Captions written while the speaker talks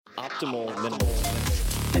Optimal minimal.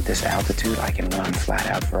 At this altitude, I can run flat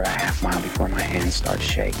out for a half mile before my hands start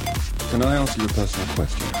shaking. Can I answer your personal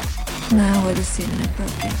question? Now would seem an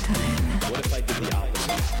appropriate time. What if I did the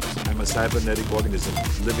opposite? I'm a cybernetic organism,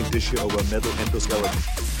 living tissue over a metal endoskeleton.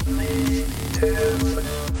 Tim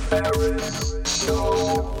Ferriss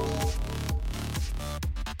Show.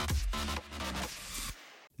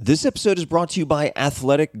 This episode is brought to you by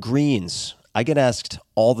Athletic Greens. I get asked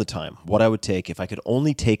all the time what I would take if I could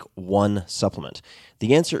only take one supplement.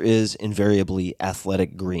 The answer is invariably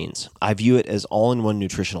Athletic Greens. I view it as all-in-one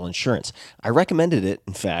nutritional insurance. I recommended it,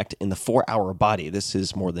 in fact, in the 4-Hour Body. This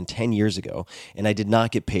is more than 10 years ago, and I did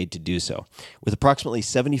not get paid to do so. With approximately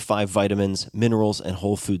 75 vitamins, minerals, and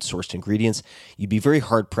whole food-sourced ingredients, you'd be very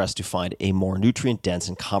hard-pressed to find a more nutrient-dense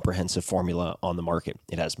and comprehensive formula on the market.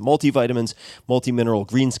 It has multivitamins, multi-mineral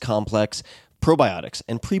greens complex, probiotics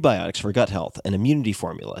and prebiotics for gut health, an immunity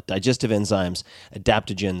formula, digestive enzymes,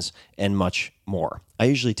 adaptogens, and much more. I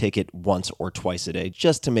usually take it once or twice a day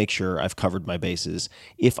just to make sure I've covered my bases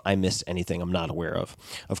if I missed anything I'm not aware of.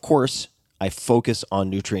 Of course, I focus on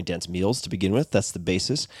nutrient-dense meals to begin with. That's the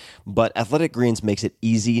basis. But Athletic Greens makes it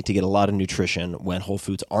easy to get a lot of nutrition when whole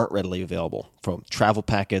foods aren't readily available. From travel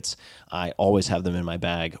packets, I always have them in my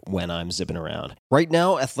bag when I'm zipping around. Right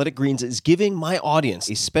now, Athletic Greens is giving my audience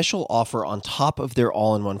a special offer on top of their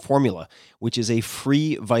all-in-one formula, which is a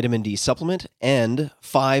free vitamin D supplement and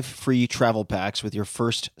 5 free travel packs with your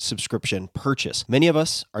first subscription purchase. Many of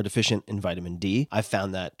us are deficient in vitamin D. I've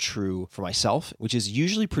found that true for myself, which is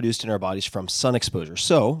usually produced in our bodies from sun exposure.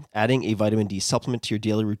 So, adding a vitamin D supplement to your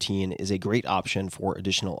daily routine is a great option for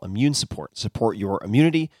additional immune support. Support your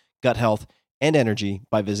immunity, gut health, and energy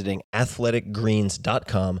by visiting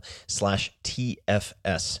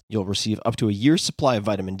athleticgreens.com/TFS. You'll receive up to a year's supply of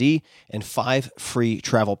vitamin D and 5 free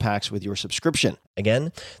travel packs with your subscription.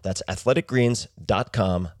 Again, that's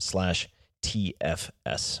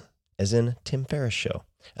athleticgreens.com/TFS, as in Tim Ferriss Show.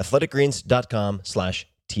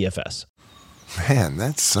 athleticgreens.com/TFS. Man,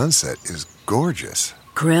 that sunset is gorgeous.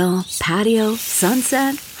 Grill, patio,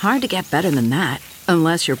 sunset. Hard to get better than that.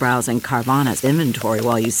 Unless you're browsing Carvana's inventory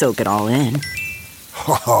while you soak it all in.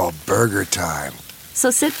 Oh, burger time.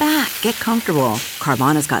 So sit back, get comfortable.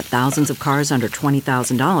 Carvana's got thousands of cars under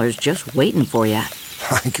 $20,000 just waiting for you.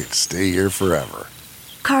 I could stay here forever.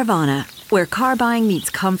 Carvana, where car buying meets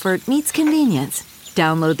comfort meets convenience.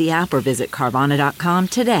 Download the app or visit Carvana.com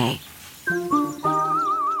today.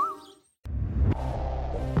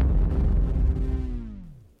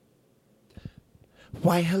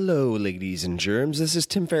 Why, hello, ladies and germs. This is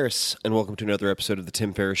Tim Ferriss, and welcome to another episode of The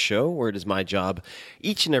Tim Ferriss Show, where it is my job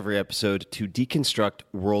each and every episode to deconstruct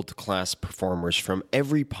world-class performers from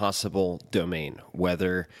every possible domain,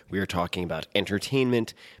 whether we are talking about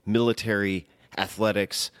entertainment, military,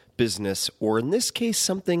 athletics, business, or in this case,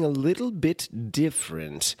 something a little bit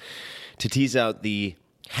different, to tease out the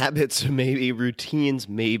habits, maybe routines,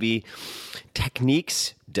 maybe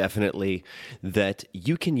techniques, definitely, that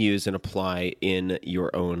you can use and apply in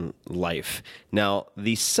your own life. Now,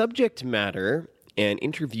 the subject matter and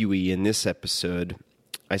interviewee in this episode,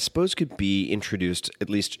 I suppose, could be introduced, at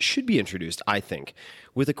least should be introduced, I think,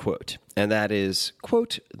 with a quote. And that is,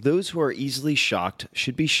 quote, "Those who are easily shocked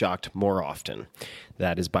should be shocked more often."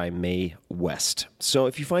 That is by Mae West. So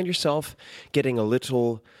if you find yourself getting a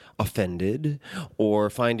little offended, or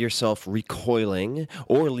find yourself recoiling,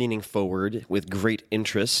 or leaning forward with great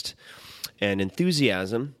interest and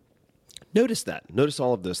enthusiasm, notice that. Notice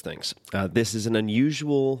all of those things. This is an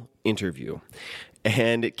unusual interview,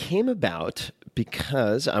 and it came about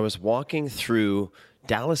because I was walking through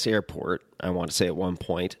Dallas Airport, I want to say at one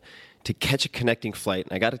point, to catch a connecting flight,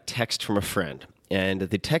 and I got a text from a friend. And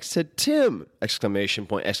the text said, "Tim!" exclamation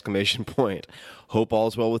point, exclamation point. "Hope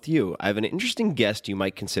all's well with you. I have an interesting guest you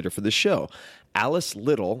might consider for the show. Alice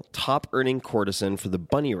Little, top-earning courtesan for the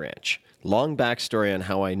Bunny Ranch. Long backstory on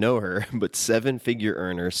how I know her, but 7-figure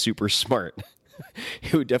earner, super smart."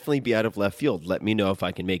 It would definitely be out of left field. Let me know if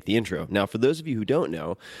I can make the intro. Now, for those of you who don't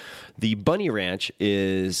know, the Bunny Ranch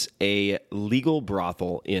is a legal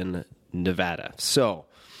brothel in Nevada. So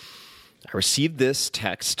I received this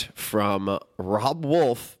text from Rob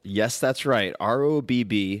Wolf. Yes, that's right.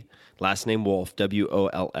 ROBB, last name Wolf,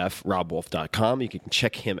 WOLF, robwolf.com. You can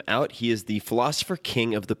check him out. He is the philosopher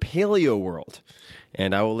king of the paleo world.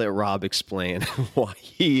 And I will let Rob explain why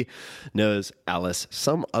he knows Alice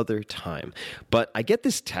some other time. But I get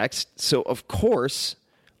this text, so of course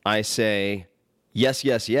I say, yes,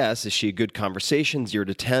 yes, yes. Is she a good conversation? 0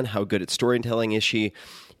 to 10. How good at storytelling is she?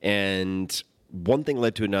 And one thing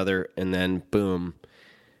led to another, and then boom,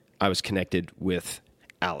 I was connected with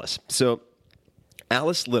Alice. So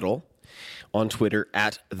Alice Little on Twitter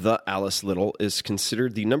at the Alice Little, is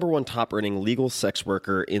considered the number one top-earning legal sex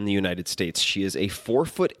worker in the United States. She is a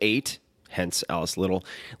 4'8", hence Alice Little,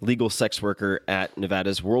 legal sex worker at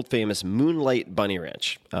Nevada's world-famous Moonlight Bunny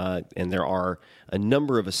Ranch. And there are a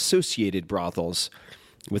number of associated brothels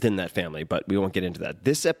within that family, but we won't get into that.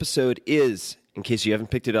 This episode is, in case you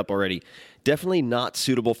haven't picked it up already, definitely not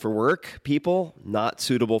suitable for work, people. Not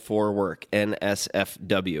suitable for work.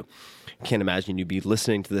 NSFW. Can't imagine you'd be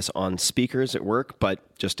listening to this on speakers at work,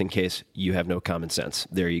 but just in case you have no common sense,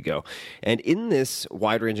 there you go. And in this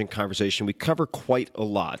wide-ranging conversation, we cover quite a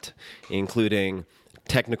lot, including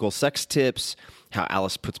technical sex tips, how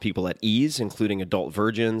Alice puts people at ease, including adult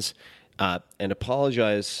virgins, and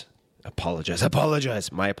apologize.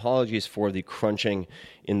 My apologies for the crunching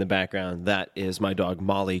in the background. That is my dog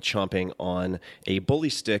Molly chomping on a bully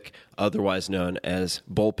stick, otherwise known as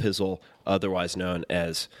bull pizzle, otherwise known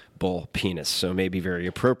as bull penis. So maybe very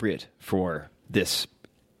appropriate for this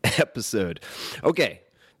episode. Okay,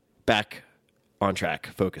 back on track.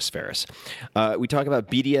 Focus, Ferris. We talk about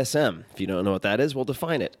BDSM. If you don't know what that is, we'll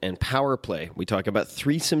define it. And power play. We talk about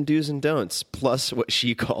threesome do's and don'ts, plus what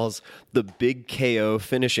she calls the big KO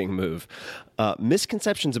finishing move.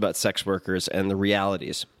 Misconceptions about sex workers and the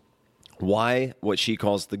realities. Why what she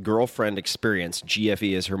calls the girlfriend experience,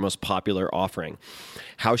 GFE, is her most popular offering.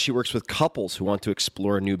 How she works with couples who want to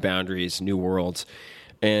explore new boundaries, new worlds,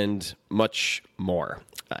 and much more.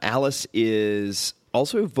 Alice is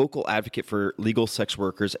also a vocal advocate for legal sex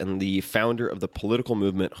workers and the founder of the political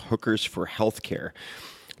movement Hookers for Healthcare.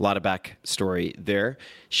 A lot of backstory there.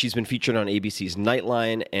 She's been featured on ABC's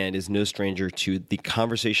Nightline and is no stranger to the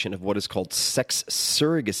conversation of what is called sex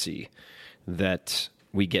surrogacy that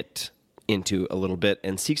we get into a little bit,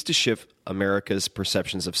 and seeks to shift America's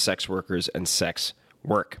perceptions of sex workers and sex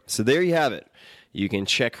work. So there you have it. You can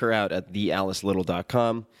check her out at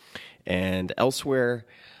thealicelittle.com and elsewhere.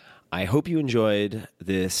 I hope you enjoyed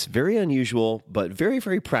this very unusual but very,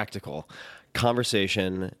 very practical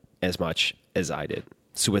conversation as much as I did.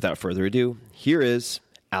 So without further ado, here is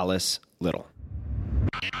Alice Little.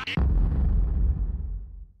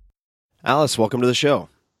 Alice, welcome to the show.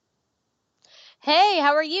 Hey,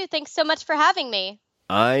 how are you? Thanks so much for having me.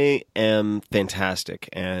 I am fantastic,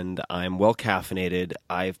 and I'm well caffeinated.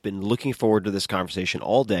 I've been looking forward to this conversation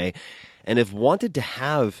all day, and have wanted to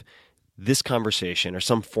have this conversation or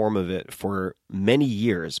some form of it for many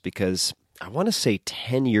years, because I want to say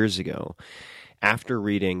 10 years ago, after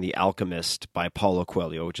reading The Alchemist by Paulo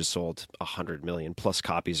Coelho, which has sold 100 million plus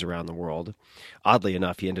copies around the world. Oddly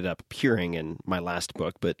enough, he ended up appearing in my last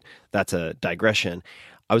book, but that's a digression.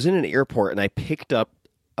 I was in an airport and I picked up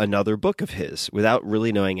another book of his without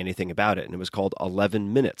really knowing anything about it. And it was called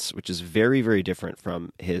 11 Minutes, which is very, very different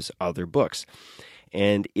from his other books.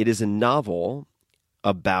 And it is a novel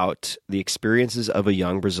about the experiences of a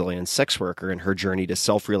young Brazilian sex worker and her journey to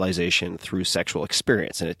self-realization through sexual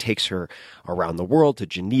experience. And it takes her around the world to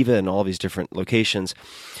Geneva and all these different locations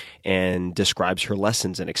and describes her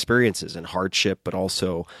lessons and experiences and hardship, but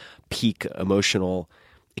also peak emotional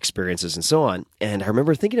experiences and so on. And I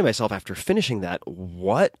remember thinking to myself after finishing that,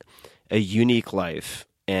 what a unique life.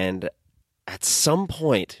 And at some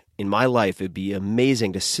point in my life, it'd be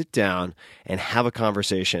amazing to sit down and have a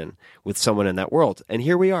conversation with someone in that world. And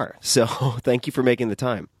here we are. So thank you for making the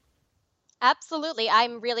time. Absolutely.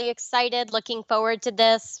 I'm really excited, looking forward to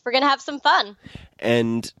this. We're going to have some fun.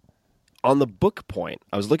 And on the book point,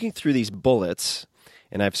 I was looking through these bullets,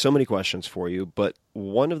 and I have so many questions for you, but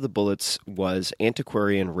one of the bullets was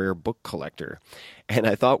antiquarian rare book collector. And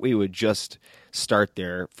I thought we would just start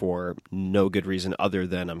there for no good reason other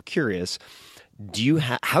than I'm curious.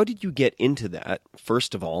 How did you get into that,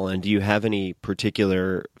 first of all, and do you have any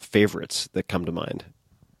particular favorites that come to mind?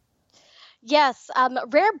 Yes,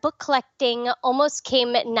 rare book collecting almost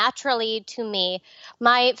came naturally to me.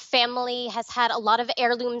 My family has had a lot of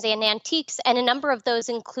heirlooms and antiques, and a number of those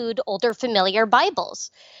include older familiar Bibles.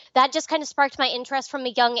 That just kind of sparked my interest from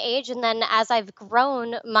a young age, and then as I've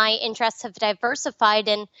grown, my interests have diversified,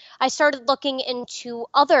 and I started looking into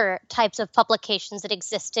other types of publications that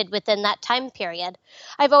existed within that time period.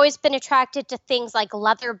 I've always been attracted to things like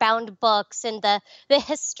leather-bound books and the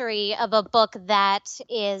history of a book that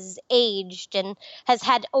is aged and has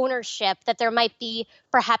had ownership, that there might be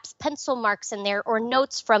perhaps pencil marks in there or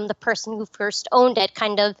notes from the person who first owned it,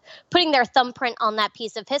 kind of putting their thumbprint on that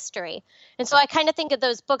piece of history. And so I kind of think of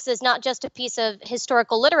those books as not just a piece of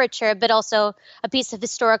historical literature, but also a piece of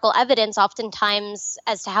historical evidence, oftentimes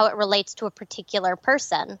as to how it relates to a particular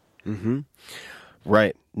person. Mm-hmm.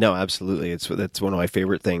 Right. No, absolutely. That's one of my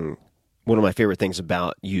favorite things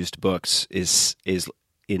about used books is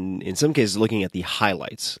in some cases looking at the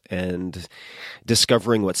highlights and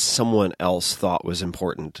discovering what someone else thought was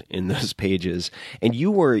important in those pages. And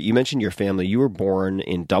you mentioned your family. You were born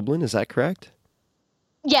in Dublin, is that correct?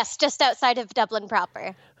 Yes, just outside of Dublin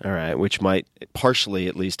proper. All right, which might partially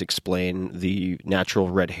at least explain the natural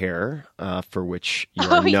red hair for which you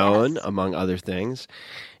are known, yes, among other things.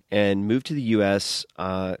 And moved to the U.S.,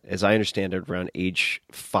 as I understand it, around age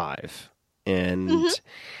 5. And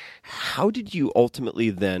how did you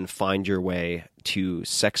ultimately then find your way to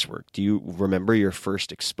sex work? Do you remember your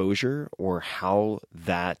first exposure or how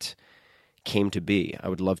that came to be? I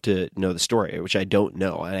would love to know the story, which I don't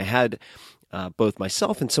know. And I had both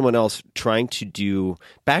myself and someone else trying to do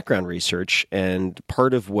background research, and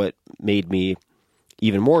part of what made me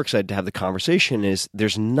even more excited to have the conversation is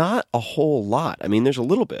there's not a whole lot. I mean, there's a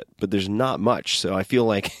little bit, but there's not much. So I feel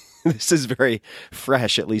like this is very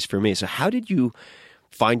fresh, at least for me. So how did you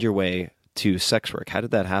find your way to sex work? How did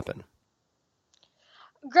that happen?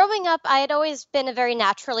 Growing up, I had always been a very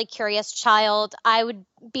naturally curious child. I would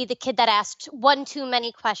be the kid that asked one too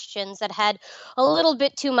many questions, that had a little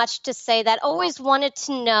bit too much to say, that always wanted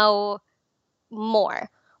to know more.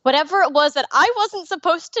 Whatever it was that I wasn't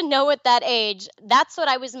supposed to know at that age, that's what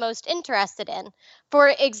I was most interested in.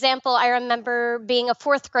 For example, I remember being a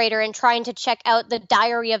 4th grader and trying to check out the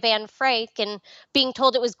Diary of Anne Frank and being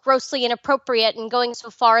told it was grossly inappropriate, and going so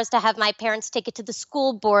far as to have my parents take it to the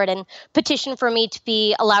school board and petition for me to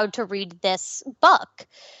be allowed to read this book.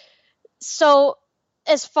 So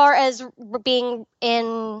as far as being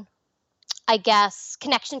in, I guess,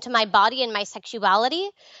 connection to my body and my sexuality,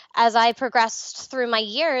 as I progressed through my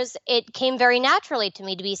years, it came very naturally to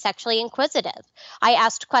me to be sexually inquisitive. I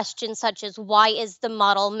asked questions such as, why is the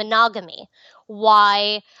model monogamy?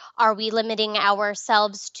 Why are we limiting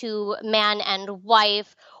ourselves to man and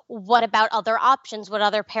wife? What about other options? What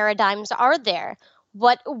other paradigms are there?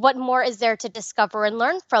 What more is there to discover and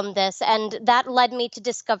learn from this? And that led me to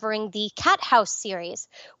discovering the Cat House series,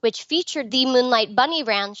 which featured the Moonlight Bunny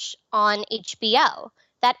Ranch on HBO.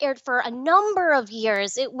 That aired for a number of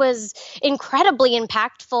years. It was incredibly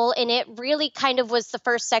impactful, and it really kind of was the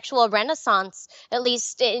first sexual renaissance, at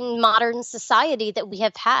least in modern society, that we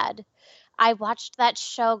have had. I watched that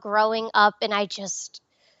show growing up, and I just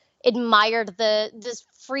admired this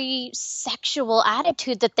free sexual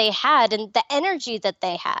attitude that they had and the energy that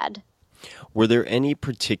they had. Were there any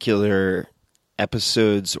particular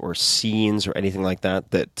episodes or scenes or anything like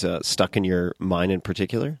that that stuck in your mind in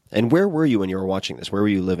particular? And where were you when you were watching this? Where were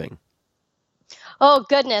you living? Oh,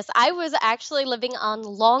 goodness. I was actually living on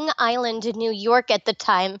Long Island, New York at the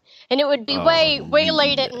time, and it would be way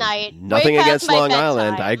late at night. Nothing against Long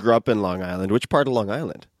Island. I grew up in Long Island. Which part of Long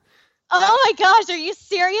Island? Oh my gosh, are you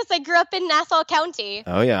serious? I grew up in Nassau County.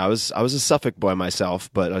 Oh yeah, I was a Suffolk boy myself,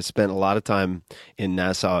 but I spent a lot of time in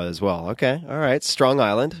Nassau as well. Okay, all right, Strong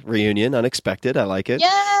Island reunion, unexpected. I like it.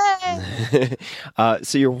 Yay!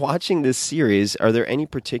 So you're watching this series. Are there any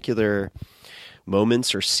particular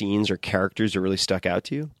moments or scenes or characters that really stuck out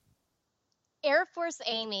to you? Air Force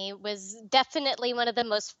Amy was definitely one of the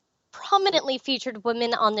most prominently featured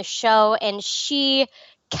women on the show, and she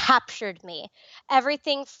captured me.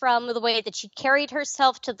 Everything from the way that she carried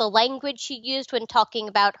herself to the language she used when talking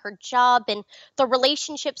about her job and the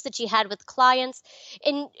relationships that she had with clients.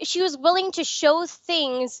 And she was willing to show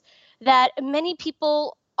things that many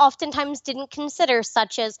people oftentimes didn't consider,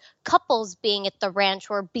 such as couples being at the ranch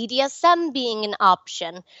or BDSM being an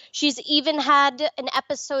option. She's even had an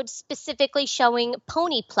episode specifically showing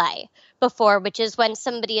pony play before, which is when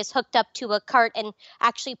somebody is hooked up to a cart and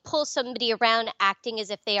actually pulls somebody around acting as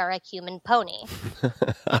if they are a human pony.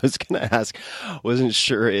 I was going to ask, wasn't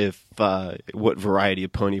sure if what variety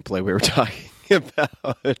of pony play we were talking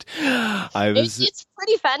about. It's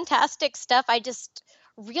pretty fantastic stuff. I just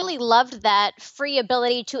really loved that free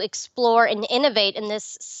ability to explore and innovate in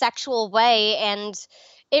this sexual way, and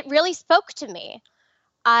it really spoke to me.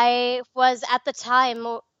 I was at the time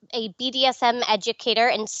a BDSM educator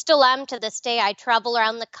and still am to this day. I travel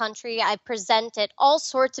around the country. I present at all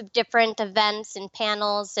sorts of different events and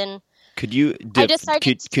panels, and I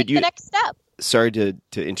decided to take the next step. Sorry to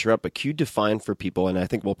interrupt, but could you define for people, and I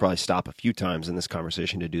think we'll probably stop a few times in this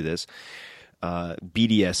conversation to do this,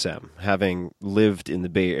 BDSM, having lived in the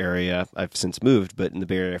Bay Area. I've since moved, but in the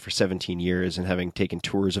Bay Area for 17 years, and having taken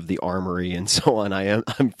tours of the Armory and so on, I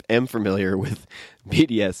am familiar with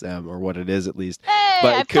BDSM, or what it is at least. Hey,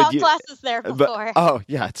 I've taught classes there before.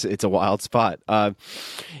 It's a wild spot.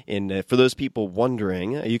 And for those people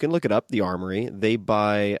wondering, you can look it up, the Armory. They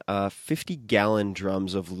buy 50-gallon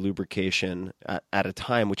drums of lubrication at a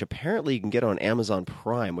time, which apparently you can get on Amazon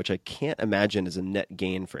Prime, which I can't imagine is a net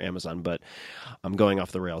gain for Amazon, but I'm going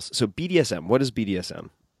off the rails. So BDSM, what is BDSM?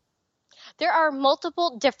 There are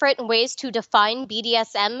multiple different ways to define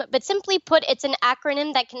BDSM, but simply put, it's an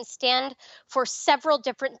acronym that can stand for several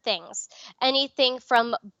different things. Anything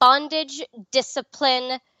from bondage,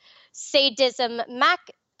 discipline, sadism,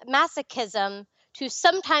 masochism, to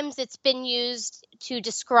sometimes it's been used to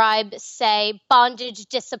describe, say, bondage,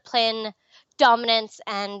 discipline, dominance,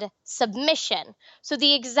 and submission. So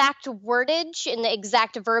the exact wordage and the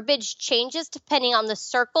exact verbiage changes depending on the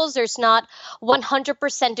circles. There's not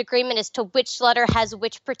 100% agreement as to which letter has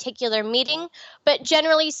which particular meaning, but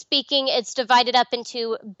generally speaking, it's divided up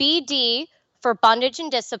into BD for bondage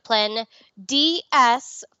and discipline,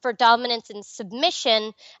 DS for dominance and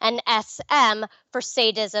submission, and SM for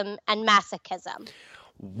sadism and masochism.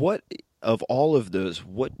 What of all of those,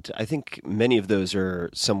 I think many of those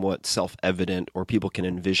are somewhat self-evident or people can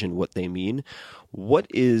envision what they mean. What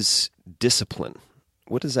is discipline?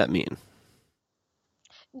 What does that mean?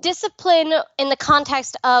 Discipline in the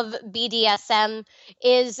context of BDSM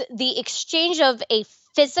is the exchange of a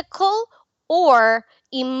physical or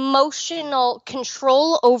emotional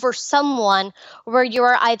control over someone where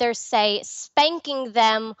you're either, say, spanking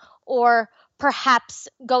them or perhaps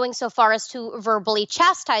going so far as to verbally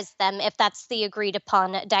chastise them if that's the agreed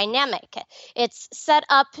upon dynamic. It's set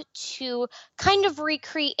up to kind of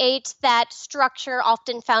recreate that structure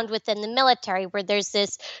often found within the military where there's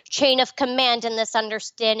this chain of command and this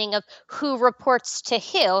understanding of who reports to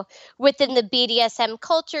who. Within the BDSM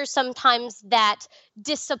culture, sometimes that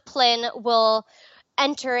discipline will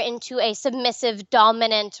enter into a submissive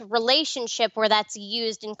dominant relationship where that's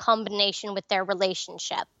used in combination with their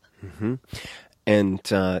relationship. Mm-hmm. And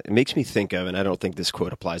it makes me think of, and I don't think this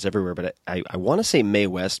quote applies everywhere, but I want to say Mae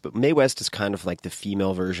West, but Mae West is kind of like the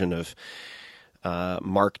female version of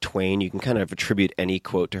Mark Twain. You can kind of attribute any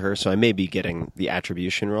quote to her, so I may be getting the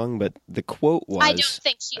attribution wrong, but the quote was... I don't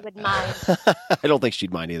think she would mind. I don't think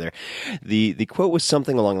she'd mind either. The quote was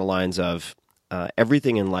something along the lines of,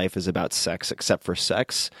 everything in life is about sex except for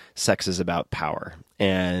sex. Sex is about power.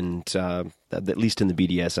 And at least in the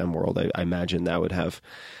BDSM world, I imagine that would have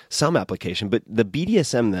some application. But the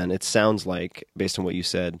BDSM then, it sounds like, based on what you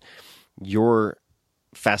said, your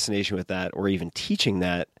fascination with that or even teaching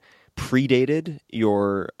that predated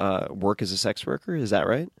your work as a sex worker. Is that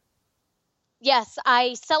right? Yes,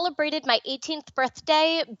 I celebrated my 18th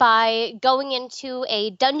birthday by going into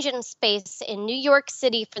a dungeon space in New York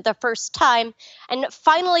City for the first time and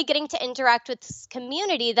finally getting to interact with this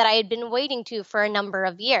community that I had been waiting to for a number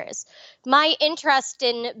of years. My interest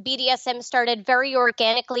in BDSM started very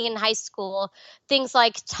organically in high school, things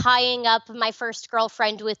like tying up my first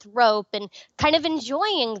girlfriend with rope and kind of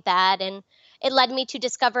enjoying that. And it led me to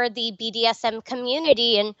discover the BDSM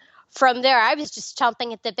community, and from there, I was just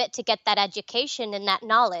chomping at the bit to get that education and that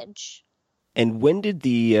knowledge. And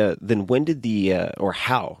or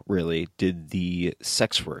how really did the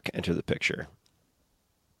sex work enter the picture?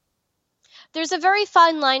 There's a very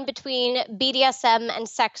fine line between BDSM and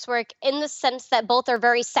sex work in the sense that both are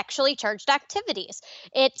very sexually charged activities.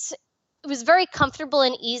 It was very comfortable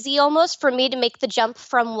and easy almost for me to make the jump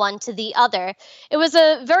from one to the other. It was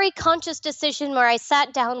a very conscious decision where I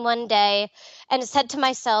sat down one day and said to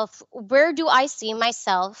myself, where do I see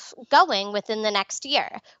myself going within the next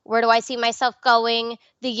year? Where do I see myself going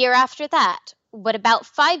the year after that? What about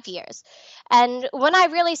 5 years? And when I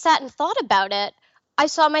really sat and thought about it, I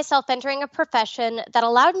saw myself entering a profession that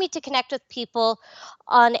allowed me to connect with people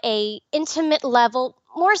on an intimate level,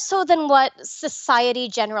 more so than what society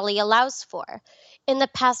generally allows for. In the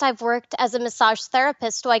past, I've worked as a massage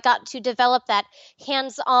therapist, so I got to develop that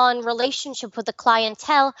hands-on relationship with the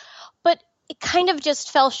clientele, but it kind of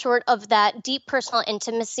just fell short of that deep personal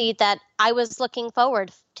intimacy that I was looking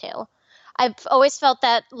forward to. I've always felt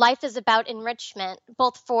that life is about enrichment,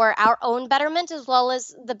 both for our own betterment as well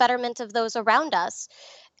as the betterment of those around us.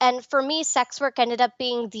 And for me, sex work ended up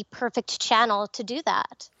being the perfect channel to do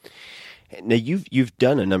that. Now, you've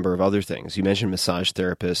done a number of other things. You mentioned massage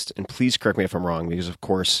therapist, and please correct me if I'm wrong, because of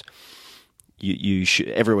course,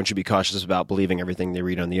 everyone should be cautious about believing everything they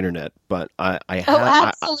read on the internet. But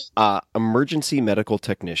emergency medical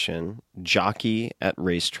technician, jockey at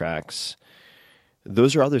racetracks.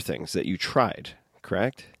 Those are other things that you tried,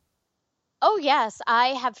 correct? Oh, yes. I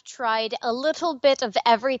have tried a little bit of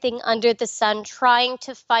everything under the sun, trying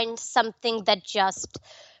to find something that just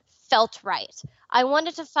felt right. I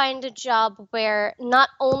wanted to find a job where not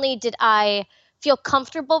only did I feel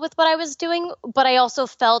comfortable with what I was doing, but I also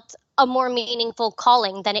felt a more meaningful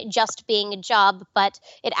calling than it just being a job, but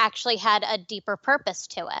it actually had a deeper purpose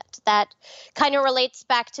to it. That kind of relates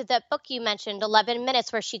back to that book you mentioned, 11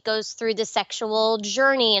 Minutes, where she goes through the sexual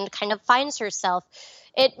journey and kind of finds herself.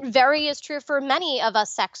 It very is true for many of us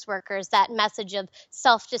sex workers, that message of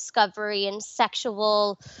self-discovery and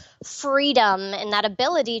sexual freedom and that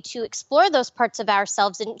ability to explore those parts of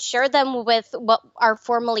ourselves and share them with what are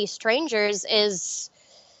formerly strangers is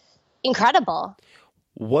incredible.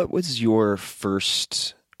 What was your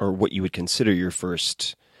first, or what you would consider your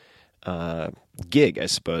first gig, I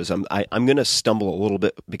suppose? I'm going to stumble a little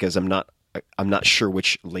bit because I'm not sure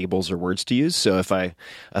which labels or words to use. So if I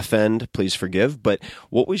offend, please forgive. But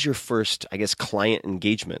what was your first, I guess, client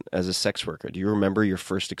engagement as a sex worker? Do you remember your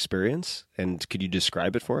first experience? And could you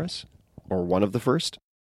describe it for us? Or one of the first?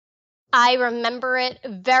 I remember it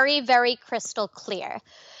very, very crystal clear.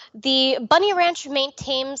 The Bunny Ranch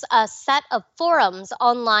maintains a set of forums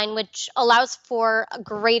online which allows for a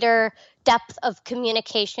greater depth of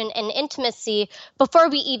communication and intimacy before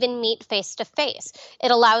we even meet face to face.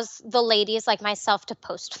 It allows the ladies like myself to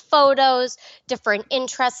post photos, different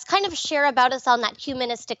interests, kind of share about us on that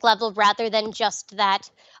humanistic level rather than just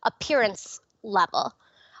that appearance level.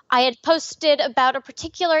 I had posted about a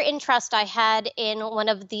particular interest I had in one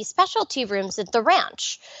of the specialty rooms at the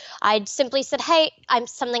ranch. I'd simply said, hey,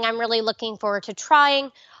 something I'm really looking forward to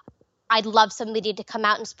trying. I'd love somebody to come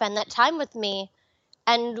out and spend that time with me.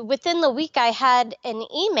 And within the week, I had an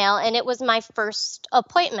email, and it was my first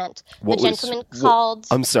appointment. The gentleman called.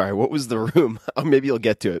 I'm sorry, what was the room? Maybe you'll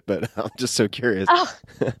get to it, but I'm just so curious. Oh,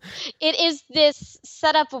 it is this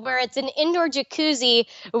setup where it's an indoor jacuzzi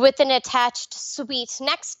with an attached suite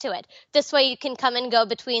next to it. This way you can come and go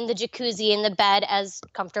between the jacuzzi and the bed as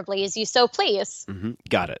comfortably as you so please. Mm-hmm.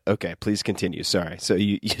 Got it. Okay, please continue. Sorry. So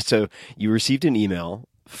you received an email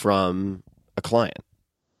from a client.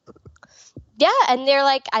 Yeah, and they're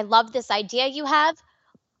like, I love this idea you have.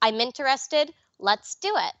 I'm interested. Let's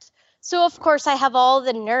do it. So, of course, I have all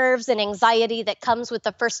the nerves and anxiety that comes with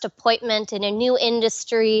the first appointment in a new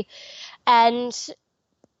industry. And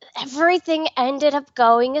everything ended up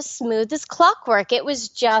going as smooth as clockwork. It was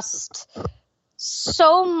just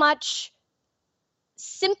so much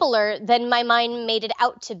simpler than my mind made it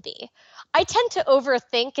out to be. I tend to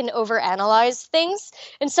overthink and overanalyze things.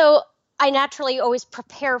 And so I naturally always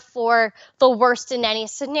prepare for the worst in any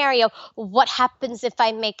scenario. What happens if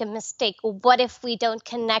I make a mistake? What if we don't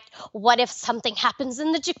connect? What if something happens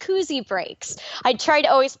and the jacuzzi breaks? I try to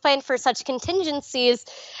always plan for such contingencies.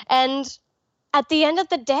 And at the end of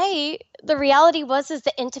the day, the reality was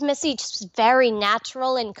the intimacy just was very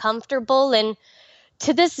natural and comfortable. And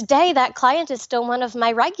to this day, that client is still one of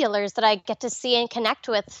my regulars that I get to see and connect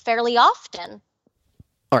with fairly often.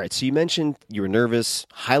 All right, so you mentioned you were nervous,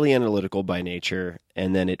 highly analytical by nature,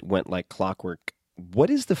 and then it went like clockwork. What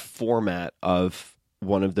is the format of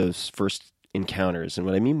one of those first encounters? And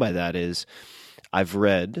what I mean by that is I've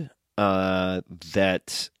read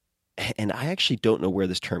that, and I actually don't know where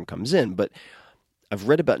this term comes in, but I've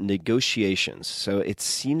read about negotiations. So it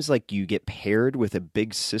seems like you get paired with a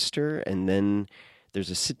big sister, and then there's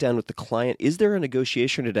a sit down with the client. Is there a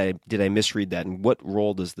negotiation, or did I misread that? And what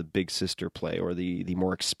role does the big sister play, or the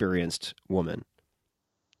more experienced woman?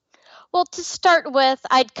 Well, to start with,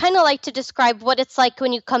 I'd kind of like to describe what it's like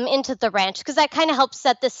when you come into the ranch, because that kind of helps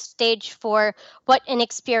set the stage for what an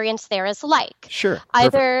experience there is like. Sure.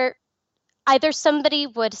 Either somebody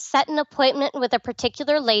would set an appointment with a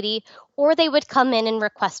particular lady, or they would come in and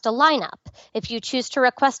request a lineup. If you choose to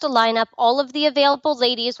request a lineup, all of the available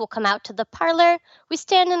ladies will come out to the parlor. We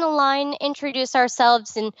stand in a line, introduce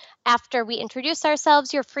ourselves, and after we introduce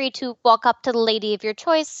ourselves, you're free to walk up to the lady of your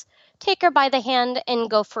choice, take her by the hand, and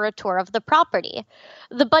go for a tour of the property.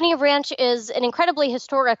 The Bunny Ranch is an incredibly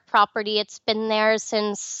historic property. It's been there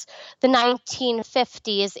since the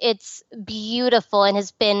 1950s. It's beautiful and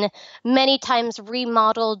has been many times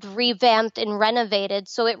remodeled, revamped, and renovated.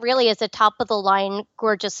 So it really is a top-of-the-line,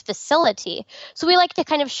 gorgeous facility. So we like to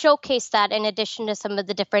kind of showcase that in addition to some of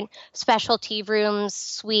the different specialty rooms,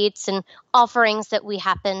 suites, and offerings that we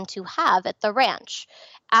happen to have at the ranch.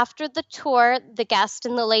 After the tour, the guest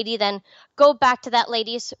and the lady then go back to that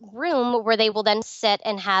lady's room where they will then sit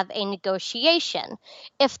and have a negotiation.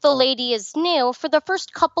 If the lady is new, for the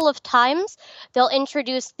first couple of times, they'll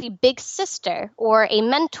introduce the big sister or a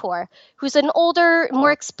mentor who's an older,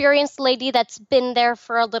 more experienced lady that's been there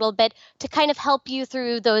for a little bit to kind of help you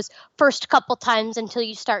through those first couple times until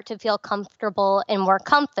you start to feel comfortable and more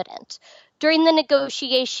confident. During the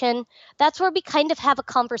negotiation, that's where we kind of have a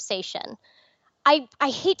conversation. I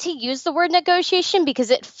hate to use the word negotiation because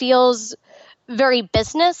it feels very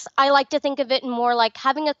business. I like to think of it more like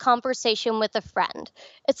having a conversation with a friend.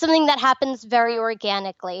 It's something that happens very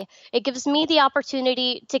organically. It gives me the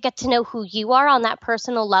opportunity to get to know who you are on that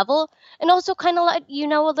personal level and also kind of let you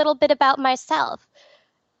know a little bit about myself.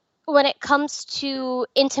 When it comes to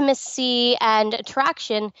intimacy and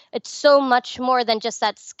attraction, it's so much more than just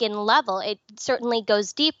that skin level. It certainly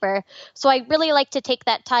goes deeper. So I really like to take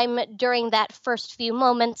that time during that first few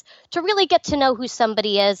moments to really get to know who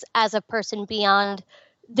somebody is as a person beyond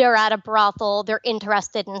they're at a brothel, they're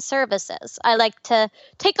interested in services. I like to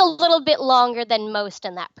take a little bit longer than most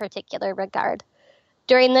in that particular regard.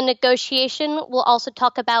 During the negotiation, we'll also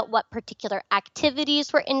talk about what particular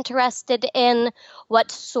activities we're interested in,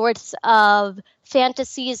 what sorts of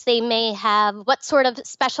fantasies they may have, what sort of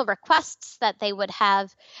special requests that they would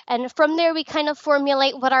have. And from there, we kind of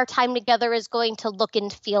formulate what our time together is going to look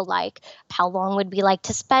and feel like. How long would we like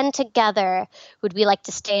to spend together? Would we like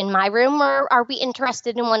to stay in my room, or are we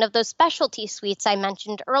interested in one of those specialty suites I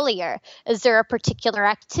mentioned earlier? Is there a particular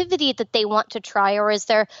activity that they want to try, or is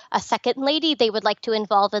there a second lady they would like to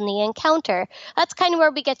involve in the encounter? That's kind of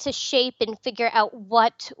where we get to shape and figure out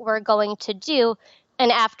what we're going to do.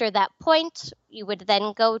 And after that point, you would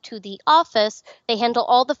then go to the office. They handle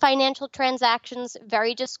all the financial transactions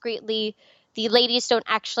very discreetly. The ladies don't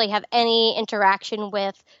actually have any interaction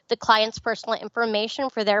with the client's personal information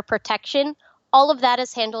for their protection. All of that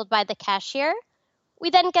is handled by the cashier. We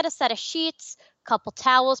then get a set of sheets, a couple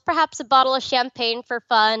towels, perhaps a bottle of champagne for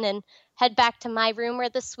fun, and head back to my room or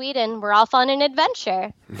the suite, and we're off on an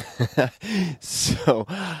adventure. So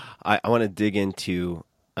I want to dig into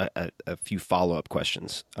a few follow-up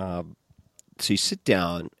questions. So you sit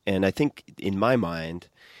down, and I think in my mind,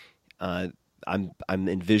 I'm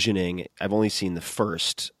envisioning. I've only seen the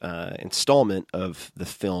first installment of the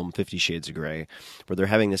film 50 Shades of Grey, where they're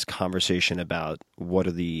having this conversation about what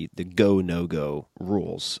are the go no go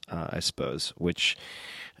rules, I suppose, which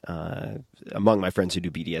among my friends who do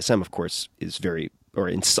BDSM, of course, is very, or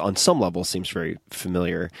on some level, seems very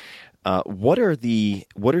familiar. What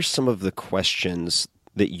are some of the questions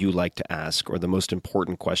that you like to ask, or the most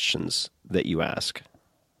important questions that you ask?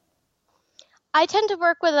 I tend to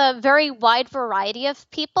work with a very wide variety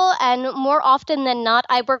of people, and more often than not,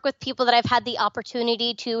 I work with people that I've had the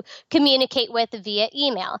opportunity to communicate with via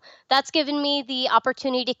email. That's given me the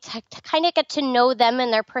opportunity to kind of get to know them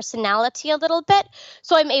and their personality a little bit,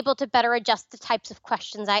 so I'm able to better adjust the types of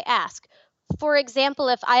questions I ask. For example,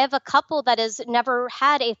 if I have a couple that has never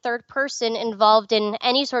had a third person involved in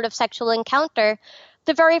any sort of sexual encounter,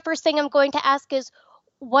 the very first thing I'm going to ask is,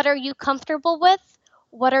 what are you comfortable with?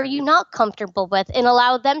 What are you not comfortable with? And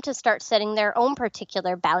allow them to start setting their own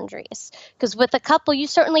particular boundaries. Because with a couple, you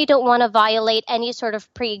certainly don't want to violate any sort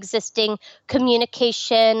of pre-existing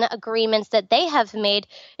communication agreements that they have made.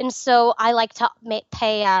 And so I like to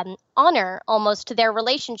pay honor almost to their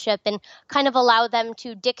relationship and kind of allow them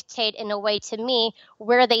to dictate in a way to me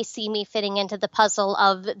where they see me fitting into the puzzle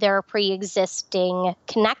of their pre-existing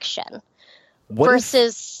connection. What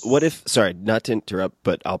if, sorry, not to interrupt,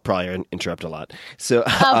 but I'll probably interrupt a lot. So,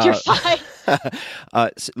 you're fine.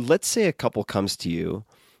 So let's say a couple comes to you,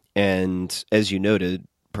 and as you noted,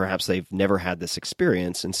 perhaps they've never had this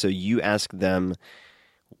experience, and so you ask them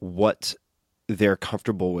what they're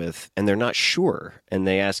comfortable with, and they're not sure, and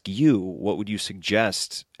they ask you, what would you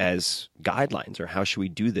suggest as guidelines, or how should we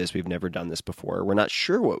do this? We've never done this before. We're not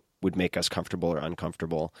sure what would make us comfortable or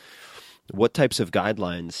uncomfortable. What types of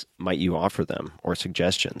guidelines might you offer them, or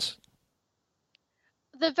suggestions?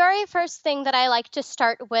 The very first thing that I like to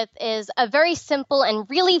start with is a very simple and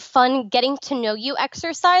really fun getting to know you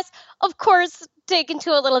exercise, of course, taken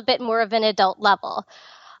to a little bit more of an adult level.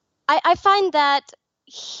 I find that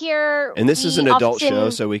here... And this is an adult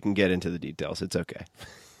show, so we can get into the details. It's okay.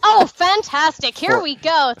 Oh, fantastic. Here we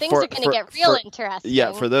go. Things are going to get real interesting.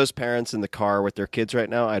 Yeah, for those parents in the car with their kids right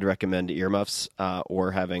now, I'd recommend earmuffs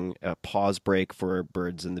or having a pause break for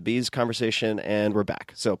birds and the bees conversation, and we're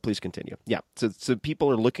back. So please continue. Yeah, so people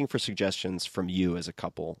are looking for suggestions from you as a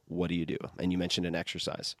couple. What do you do? And you mentioned an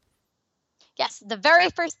exercise. Yes, the very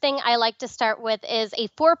first thing I like to start with is a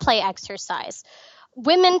foreplay exercise.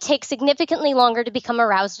 Women take significantly longer to become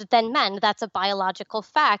aroused than men. That's a biological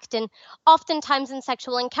fact. And oftentimes in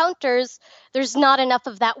sexual encounters, there's not enough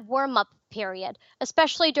of that warm-up period,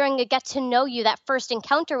 especially during a get-to-know-you, that first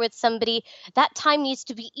encounter with somebody. That time needs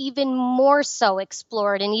to be even more so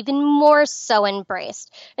explored and even more so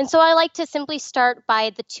embraced. And so I like to simply start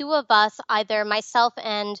by the two of us, either myself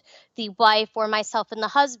and the wife or myself and the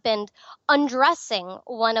husband, undressing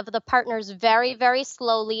one of the partners very, very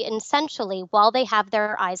slowly and sensually while they have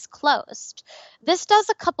their eyes closed. This does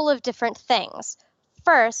a couple of different things.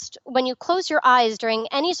 First, when you close your eyes during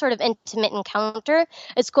any sort of intimate encounter,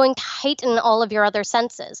 it's going to heighten all of your other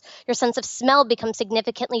senses. Your sense of smell becomes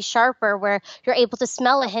significantly sharper, where you're able to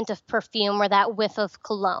smell a hint of perfume or that whiff of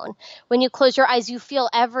cologne. When you close your eyes, you feel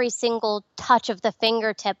every single touch of the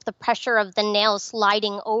fingertip, the pressure of the nails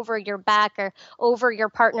sliding over your back or over your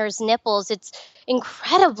partner's nipples. It's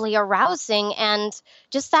incredibly arousing, and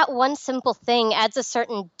just that one simple thing adds a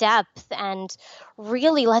certain depth and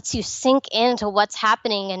really lets you sink into what's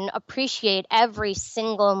happening and appreciate every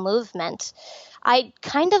single movement. I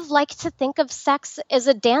kind of like to think of sex as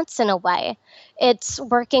a dance in a way. It's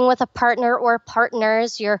working with a partner or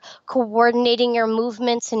partners. You're coordinating your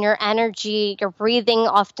movements and your energy. Your breathing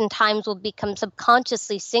oftentimes will become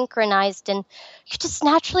subconsciously synchronized, and you just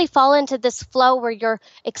naturally fall into this flow where you're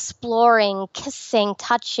exploring, kissing,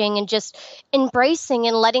 touching, and just embracing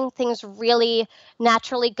and letting things really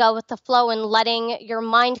naturally go with the flow and letting your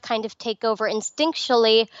mind kind of take over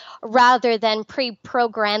instinctually rather than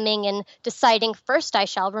pre-programming and deciding first I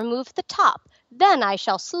shall remove the top, then I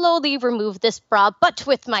shall slowly remove this bra, but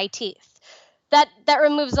with my teeth. That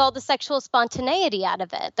removes all the sexual spontaneity out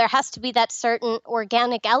of it. There has to be that certain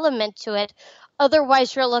organic element to it.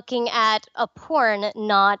 Otherwise, you're looking at a porn,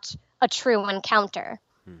 not a true encounter.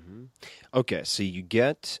 Mm-hmm. Okay, so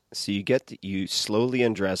you slowly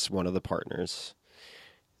undress one of the partners.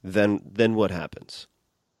 Then what happens?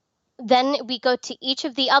 Then we go to each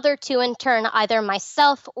of the other two in turn, either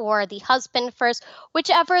myself or the husband first,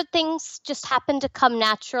 whichever things just happen to come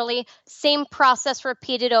naturally. Same process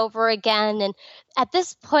repeated over again. And at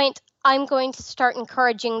this point, I'm going to start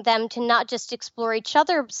encouraging them to not just explore each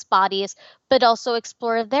other's bodies, but also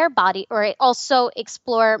explore their body, or also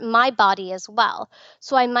explore my body as well.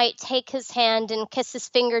 So I might take his hand and kiss his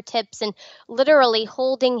fingertips and literally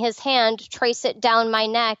holding his hand, trace it down my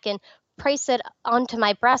neck and place it onto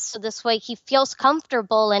my breast, so this way he feels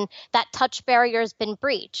comfortable and that touch barrier has been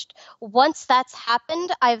breached. Once that's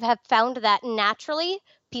happened, I have found that naturally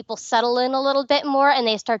people settle in a little bit more and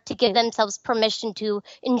they start to give themselves permission to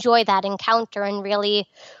enjoy that encounter and really,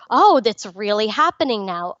 oh, that's really happening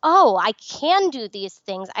now. Oh, I can do these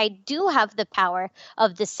things. I do have the power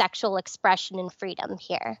of this sexual expression and freedom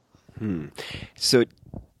here. So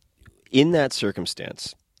in that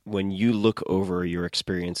circumstance, when you look over your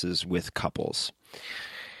experiences with couples,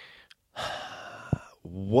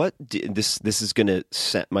 this is gonna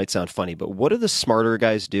might sound funny, but what do the smarter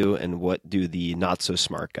guys do, and what do the not so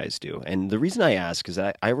smart guys do? And the reason I ask is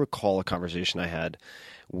I recall a conversation I had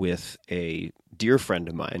with a dear friend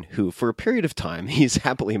of mine who, for a period of time, he's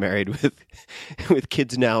happily married with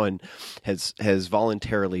kids now and has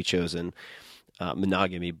voluntarily chosen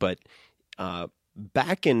monogamy, but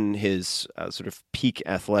back in his sort of peak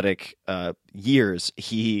athletic years,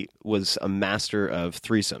 he was a master of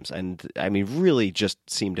threesomes, and I mean, really just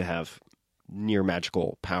seemed to have near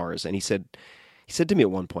magical powers. And he said to me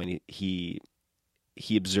at one point, he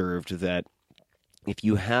observed that if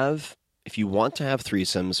you want to have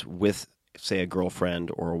threesomes with, say, a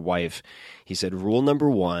girlfriend or a wife, he said, rule number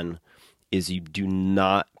one is you do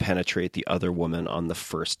not penetrate the other woman on the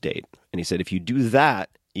first date. And he said, if you do that,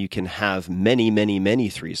 you can have many, many, many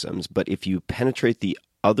threesomes, but if you penetrate the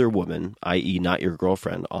other woman, i.e. not your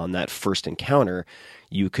girlfriend, on that first encounter,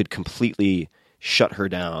 you could completely shut her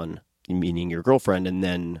down, meaning your girlfriend, and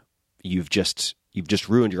then you've just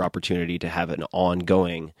ruined your opportunity to have an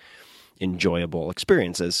ongoing, enjoyable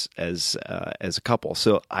experience as a couple.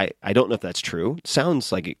 So I don't know if that's true.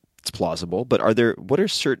 Sounds like it's plausible, but what are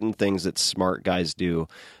certain things that smart guys do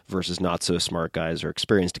versus not so smart guys or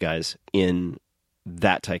experienced guys in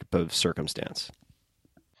that type of circumstance?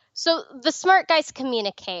 So the smart guys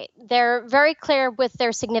communicate. They're very clear with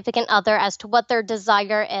their significant other as to what their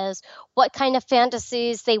desire is, what kind of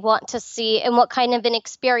fantasies they want to see, and what kind of an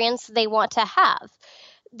experience they want to have.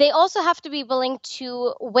 They also have to be willing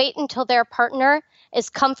to wait until their partner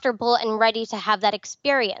is comfortable and ready to have that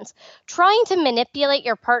experience. Trying to manipulate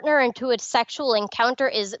your partner into a sexual encounter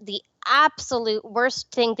is the absolute worst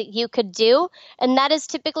thing that you could do. And that is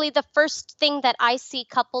typically the first thing that I see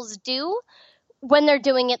couples do when they're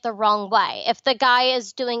doing it the wrong way. If the guy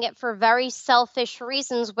is doing it for very selfish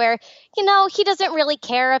reasons where, he doesn't really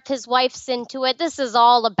care if his wife's into it, this is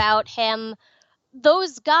all about him.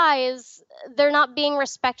 Those guys, they're not being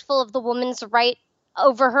respectful of the woman's right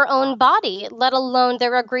over her own body, let alone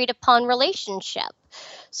their agreed upon relationship.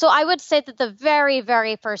 So I would say that the very,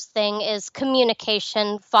 very first thing is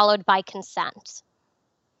communication followed by consent.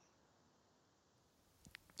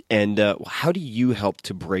 And how do you help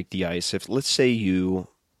to break the ice? If, let's say, you've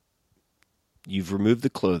removed the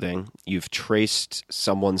clothing, you've traced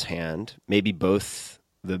someone's hand, maybe both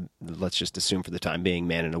let's just assume for the time being,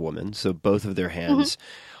 man and a woman, so both of their hands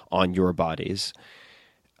on your bodies,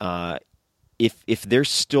 if they're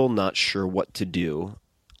still not sure what to do,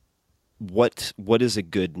 what is a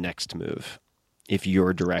good next move if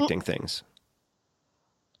you're directing things?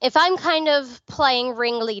 If I'm kind of playing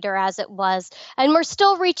ringleader, as it was, and we're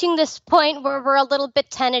still reaching this point where we're a little bit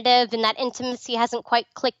tentative and that intimacy hasn't quite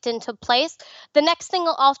clicked into place, the next thing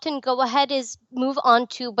I'll often go ahead is move on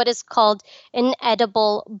to what is called an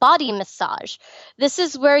edible body massage. This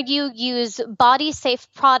is where you use body-safe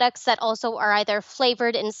products that also are either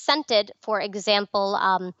flavored and scented, for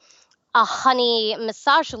example, a honey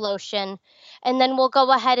massage lotion, and then we'll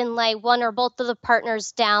go ahead and lay one or both of the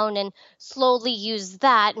partners down and slowly use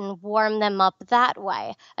that and warm them up that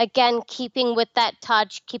way. Again, keeping with that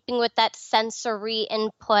touch, keeping with that sensory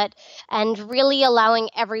input, and really allowing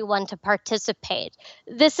everyone to participate.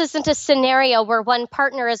 This isn't a scenario where one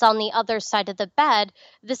partner is on the other side of the bed.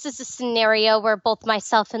 This is a scenario where both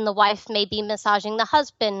myself and the wife may be massaging the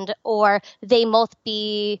husband, or they both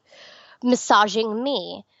be massaging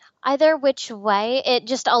me. Either which way, it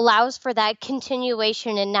just allows for that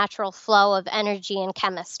continuation and natural flow of energy and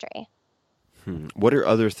chemistry. What are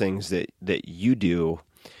other things that you do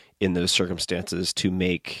in those circumstances to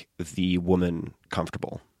make the woman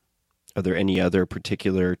comfortable? Are there any other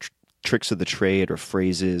particular tricks of the trade or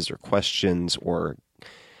phrases or questions or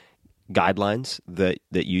guidelines that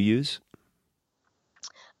you use?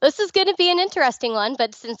 This is going to be an interesting one,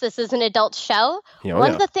 but since this is an adult show, one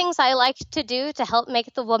of the things I like to do to help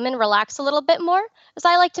make the woman relax a little bit more is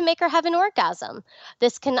I like to make her have an orgasm.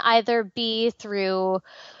 This can either be through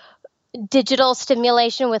digital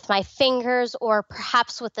stimulation with my fingers, or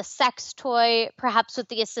perhaps with a sex toy, perhaps with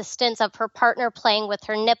the assistance of her partner playing with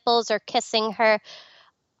her nipples or kissing her.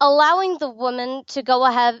 Allowing the woman to go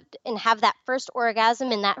ahead and have that first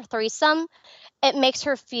orgasm in that threesome, it makes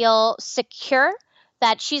her feel secure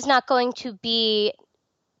that she's not going to be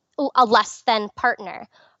a less than partner.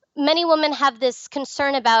 Many women have this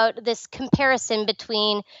concern about this comparison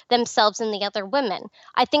between themselves and the other women.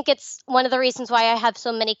 I think it's one of the reasons why I have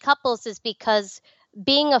so many couples is because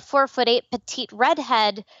being a 4'8" petite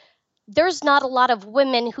redhead, there's not a lot of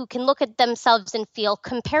women who can look at themselves and feel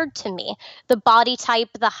compared to me. The body type,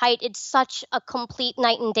 the height, it's such a complete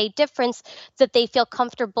night and day difference that they feel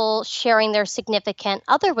comfortable sharing their significant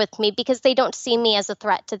other with me because they don't see me as a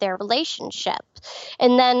threat to their relationship.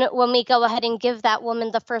 And then when we go ahead and give that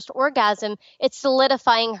woman the first orgasm, it's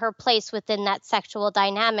solidifying her place within that sexual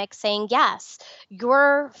dynamic, saying, yes,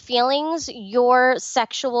 your feelings, your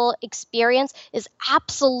sexual experience is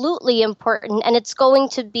absolutely important, and it's going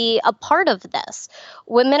to be a part of this.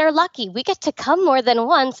 Women are lucky. We get to come more than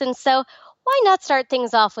once, and so why not start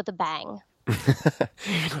things off with a bang?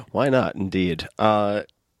 Why not, indeed.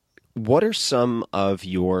 What are some of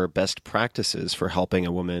your best practices for helping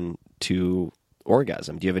a woman to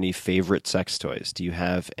orgasm? Do you have any favorite sex toys? Do you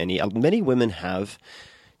have any? Many women have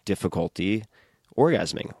difficulty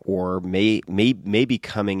orgasming, or may be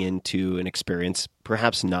coming into an experience,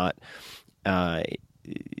 perhaps not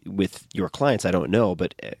with your clients, I don't know,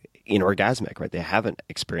 but inorgasmic, right? They haven't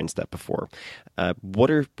experienced that before. What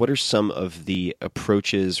are some of the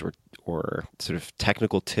approaches or sort of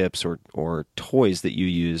technical tips or toys that you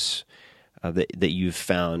use that you've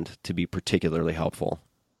found to be particularly helpful?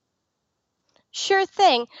 Sure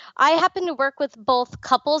thing. I happen to work with both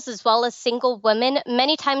couples as well as single women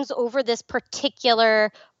many times over this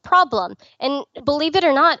particular problem. And believe it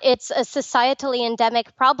or not, it's a societally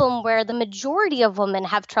endemic problem where the majority of women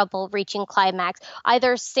have trouble reaching climax,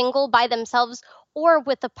 either single by themselves or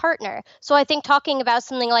with a partner. So I think talking about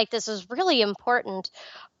something like this is really important.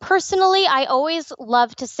 Personally, I always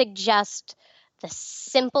love to suggest the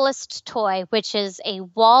simplest toy, which is a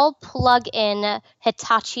wall plug-in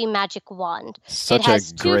Hitachi magic wand. Such a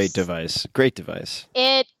great device. Great device.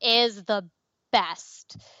 It is the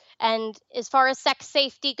best. And as far as sex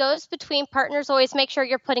safety goes between partners, always make sure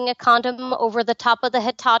you're putting a condom over the top of the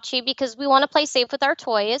Hitachi because we want to play safe with our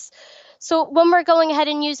toys. So when we're going ahead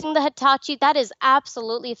and using the Hitachi, that is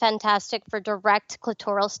absolutely fantastic for direct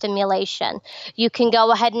clitoral stimulation. You can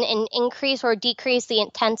go ahead and increase or decrease the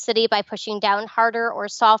intensity by pushing down harder or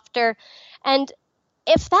softer. And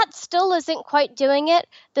if that still isn't quite doing it,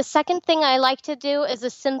 the second thing I like to do is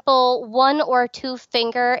a simple 1 or 2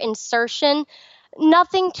 finger insertion.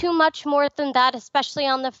 Nothing too much more than that, especially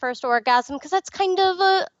on the first orgasm, because that's kind of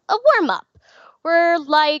a warm-up. We're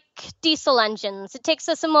like diesel engines. It takes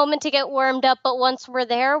us a moment to get warmed up, but once we're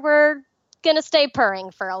there, we're going to stay purring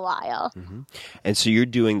for a while. Mm-hmm. And so you're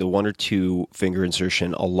doing the 1 or 2 finger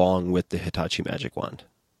insertion along with the Hitachi magic wand?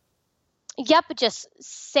 Yep, just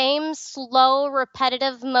same slow,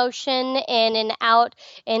 repetitive motion in and out.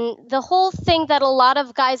 And the whole thing that a lot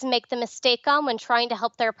of guys make the mistake on when trying to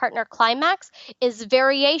help their partner climax is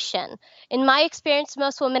variation. In my experience,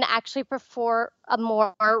 most women actually prefer a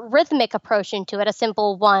more rhythmic approach into it. A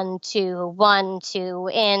simple 1, 2,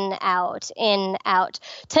 in, out.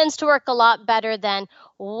 Tends to work a lot better than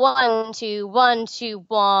 1, 2, 1, 2,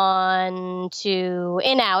 1, 2,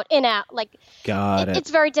 in, out. Like, Got it. it's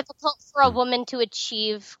very difficult for a woman to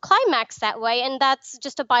achieve climax that way, and that's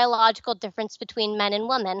just a biological difference between men and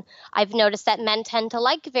women. I've noticed that men tend to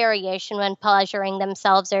like variation when pleasuring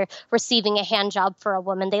themselves or receiving a hand job for a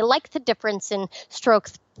woman. They like the difference in stroke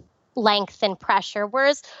length and pressure,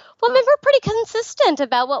 whereas women, we're pretty consistent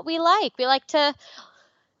about what we like. We like to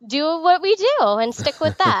do what we do and stick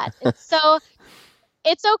with that. And so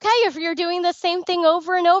it's okay if you're doing the same thing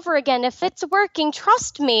over and over again. If it's working,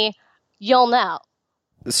 trust me, you'll know.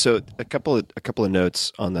 So a couple of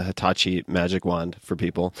notes on the Hitachi magic wand for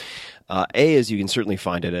people. A is you can certainly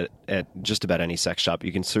find it at just about any sex shop.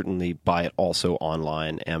 You can certainly buy it also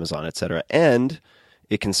online, Amazon, etc. And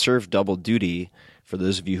it can serve double duty for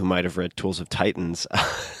those of you who might have read Tools of Titans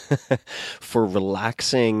for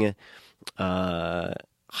relaxing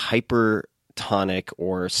hypertonic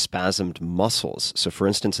or spasmed muscles. So for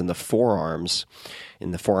instance, in the forearm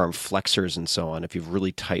flexors and so on, if you have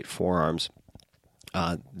really tight forearms,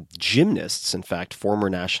 gymnasts, in fact, former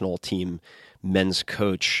national team men's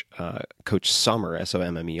coach, Coach Sommer,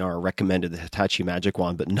 Sommer, recommended the Hitachi Magic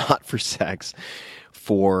Wand, but not for sex,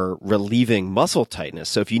 for relieving muscle tightness.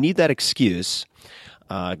 So if you need that excuse,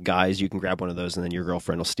 guys, you can grab one of those and then your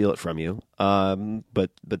girlfriend will steal it from you.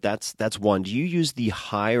 But that's one. Do you use the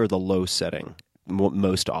high or the low setting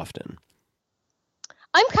most often?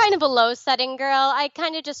 I'm kind of a low setting girl. I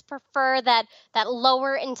kind of just prefer that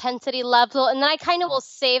lower intensity level, and then I kind of will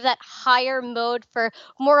save that higher mode for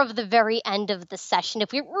more of the very end of the session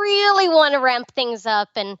if we really want to ramp things up.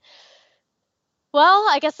 And well,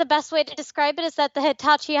 I guess the best way to describe it is that the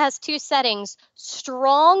Hitachi has two settings: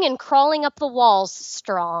 strong and crawling up the walls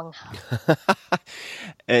strong.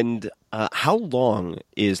 And how long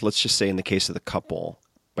is, let's just say in the case of the couple,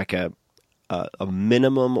 like a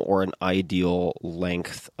minimum or an ideal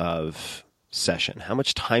length of session? How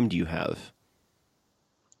much time do you have?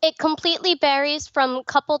 It completely varies from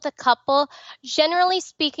couple to couple. Generally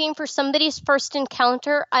speaking, for somebody's first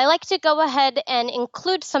encounter, I like to go ahead and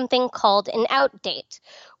include something called an out date.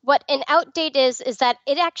 What an out date is that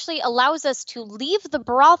it actually allows us to leave the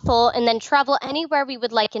brothel and then travel anywhere we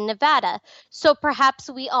would like in Nevada. So perhaps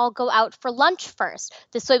we all go out for lunch first.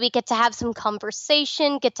 This way we get to have some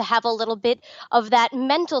conversation, get to have a little bit of that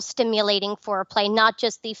mental stimulating foreplay, not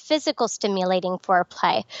just the physical stimulating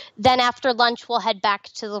foreplay. Then after lunch, we'll head back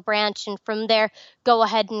to the ranch, and from there, go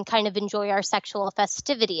ahead and kind of enjoy our sexual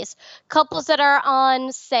festivities. Couples that are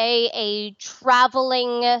on, say, a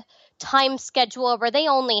traveling time schedule where they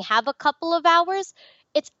only have a couple of hours,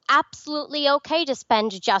 it's absolutely okay to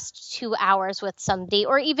spend just 2 hours with somebody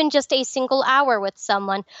or even just a single hour with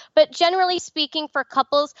someone. But generally speaking, for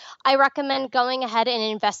couples, I recommend going ahead and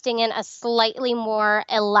investing in a slightly more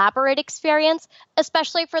elaborate experience,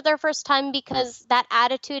 especially for their first time, because that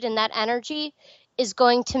attitude and that energy is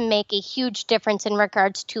going to make a huge difference in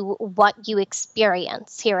regards to what you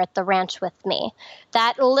experience here at the ranch with me.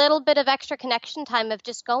 That little bit of extra connection time of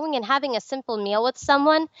just going and having a simple meal with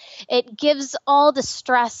someone, it gives all the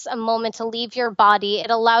stress a moment to leave your body.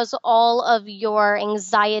 It allows all of your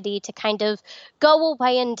anxiety to kind of go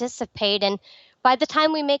away and dissipate. And by the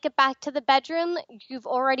time we make it back to the bedroom, you've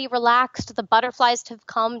already relaxed, the butterflies have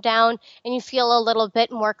calmed down, and you feel a little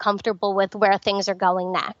bit more comfortable with where things are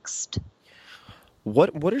going next.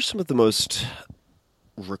 What are some of the most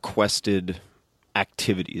requested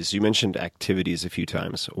activities? You mentioned activities a few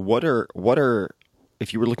times. What are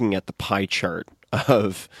if you were looking at the pie chart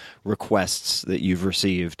of requests that you've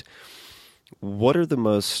received, what are the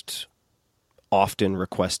most often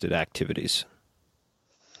requested activities?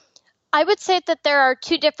 I would say that there are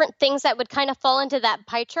two different things that would kind of fall into that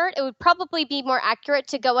pie chart. It would probably be more accurate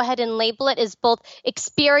to go ahead and label it as both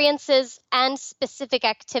experiences and specific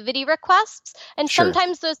activity requests. And Sure.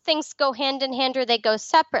 Sometimes those things go hand in hand or they go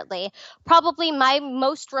separately. Probably my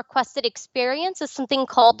most requested experience is something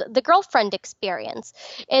called the girlfriend experience.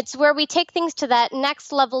 It's where we take things to that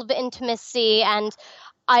next level of intimacy, and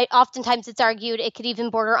oftentimes it's argued it could even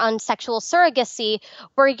border on sexual surrogacy,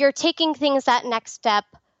 where you're taking things that next step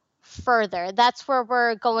further. That's where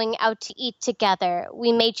we're going out to eat together.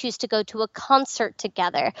 We may choose to go to a concert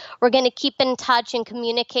together. We're going to keep in touch and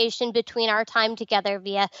communication between our time together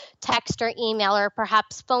via text or email or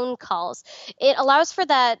perhaps phone calls. It allows for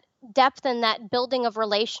that depth and that building of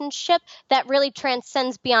relationship that really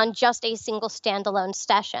transcends beyond just a single standalone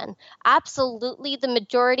session. Absolutely, the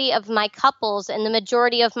majority of my couples and the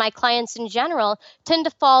majority of my clients in general tend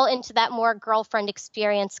to fall into that more girlfriend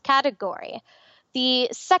experience category. The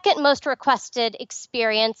second most requested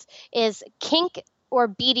experience is kink or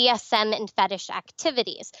BDSM and fetish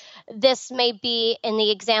activities. This may be, in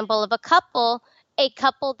the example of a couple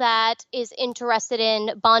that is interested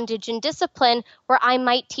in bondage and discipline, where I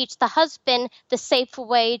might teach the husband the safe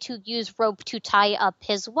way to use rope to tie up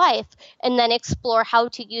his wife, and then explore how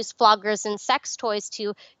to use floggers and sex toys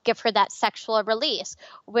to give her that sexual release.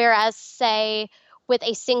 Whereas, say, with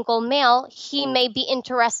a single male, he may be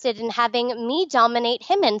interested in having me dominate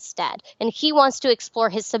him instead, and he wants to explore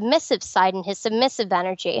his submissive side and his submissive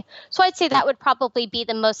energy. So I'd say that would probably be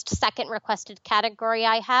the most second requested category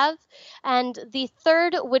I have. And the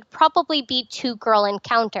third would probably be two-girl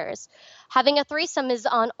encounters. Having a threesome is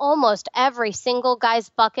on almost every single guy's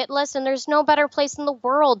bucket list, and there's no better place in the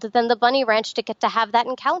world than the Bunny Ranch to get to have that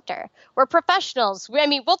encounter. We're professionals. I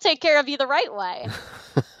mean, we'll take care of you the right way.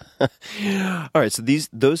 All right, so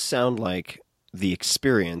those sound like the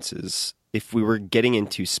experiences. If we were getting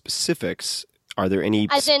into specifics, are there any...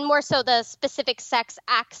 As in more so the specific sex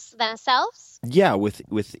acts themselves? Yeah,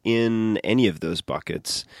 within any of those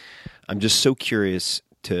buckets. I'm just so curious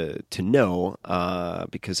to know,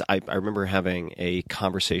 because I remember having a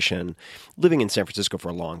conversation, living in San Francisco for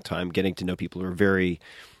a long time, getting to know people who are very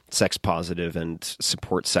sex positive and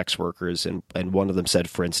support sex workers, and one of them said,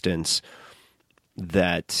 for instance,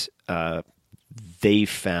 that they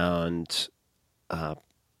found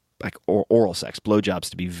like oral sex, blowjobs,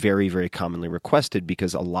 to be very, very commonly requested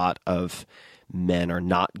because a lot of men are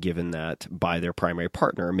not given that by their primary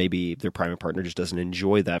partner. Maybe their primary partner just doesn't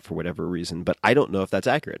enjoy that for whatever reason. But I don't know if that's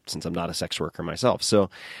accurate since I'm not a sex worker myself. So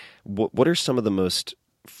what are some of the most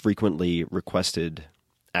frequently requested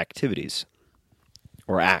activities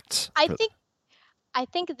or acts? I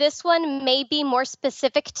think this one may be more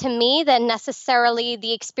specific to me than necessarily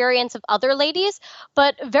the experience of other ladies,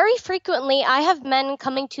 but very frequently I have men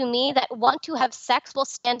coming to me that want to have sex while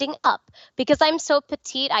standing up. Because I'm so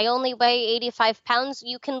petite, I only weigh 85 pounds,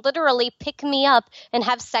 you can literally pick me up and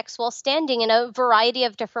have sex while standing in a variety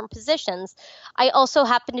of different positions. I also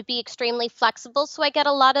happen to be extremely flexible, so I get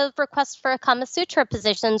a lot of requests for Kama Sutra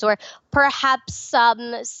positions, or perhaps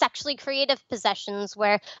sexually creative positions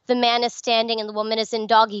where the man is standing and the woman is in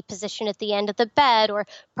doggy position at the end of the bed, or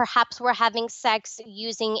perhaps we're having sex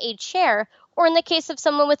using a chair, or in the case of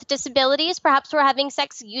someone with disabilities, perhaps we're having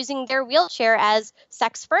sex using their wheelchair as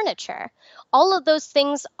sex furniture. All of those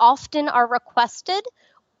things often are requested.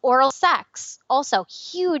 Oral sex, also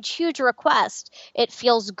huge request. It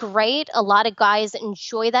feels great. A lot of guys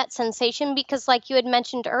enjoy that sensation because, like you had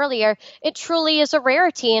mentioned earlier, it truly is a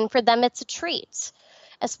rarity, and for them it's a treat.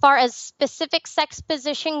 As far as specific sex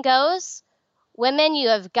position goes, women, you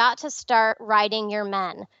have got to start riding your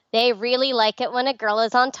men. They really like it when a girl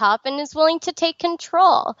is on top and is willing to take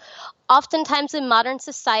control. Oftentimes in modern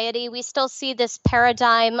society, we still see this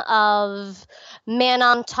paradigm of man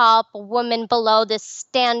on top, woman below, this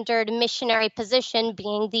standard missionary position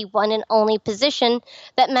being the one and only position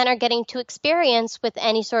that men are getting to experience with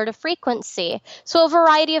any sort of frequency. So a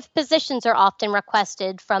variety of positions are often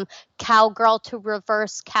requested, from cowgirl to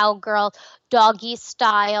reverse cowgirl, doggy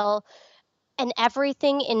style, and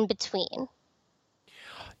everything in between.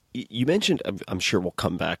 You mentioned, I'm sure we'll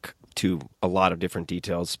come back to a lot of different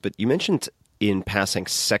details, but you mentioned in passing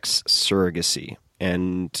sex surrogacy,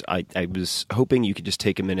 and I was hoping you could just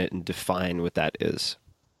take a minute and define what that is.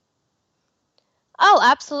 Oh,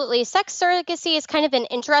 absolutely. Sex surrogacy is kind of an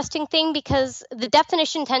interesting thing because the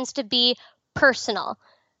definition tends to be personal.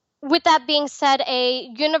 With that being said, a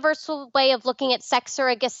universal way of looking at sex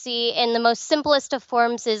surrogacy in the most simplest of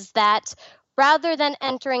forms is that rather than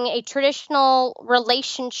entering a traditional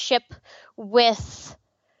relationship with,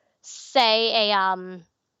 say,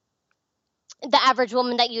 the average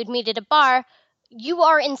woman that you'd meet at a bar, you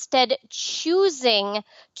are instead choosing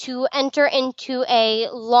to enter into a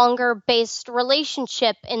longer-based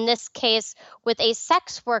relationship, in this case with a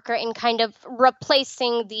sex worker, and kind of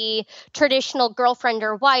replacing the traditional girlfriend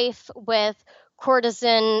or wife with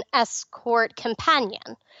courtesan, escort,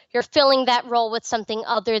 companion. You're filling that role with something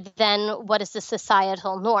other than what is the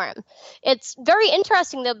societal norm. It's very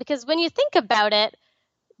interesting, though, because when you think about it,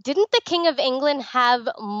 didn't the King of England have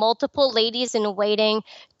multiple ladies in waiting?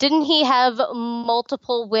 Didn't he have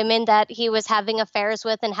multiple women that he was having affairs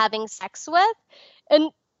with and having sex with?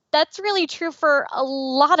 And that's really true for a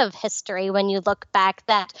lot of history when you look back,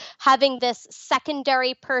 that having this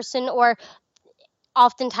secondary person, or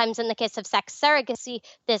oftentimes in the case of sex surrogacy,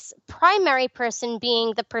 this primary person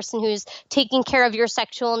being the person who's taking care of your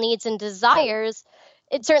sexual needs and desires,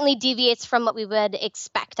 it certainly deviates from what we would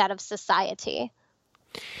expect out of society.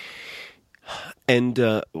 And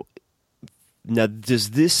now,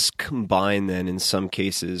 does this combine then in some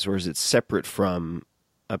cases, or is it separate from?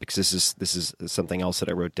 Because this is something else that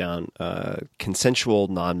I wrote down: consensual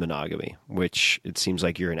non-monogamy, which it seems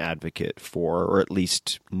like you're an advocate for, or at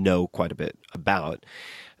least know quite a bit about.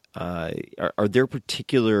 Are there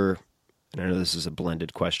particular? And I know this is a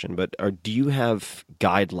blended question, but do you have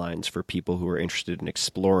guidelines for people who are interested in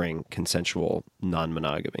exploring consensual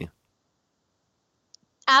non-monogamy?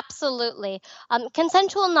 Absolutely.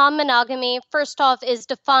 Consensual non-monogamy, first off, is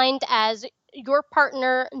defined as your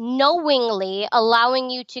partner knowingly allowing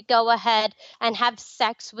you to go ahead and have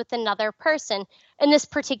sex with another person, in this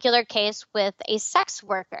particular case with a sex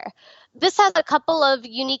worker. This has a couple of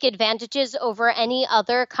unique advantages over any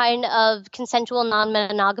other kind of consensual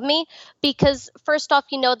non-monogamy because, first off,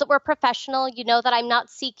 you know that we're professional. You know that I'm not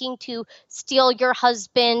seeking to steal your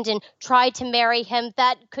husband and try to marry him.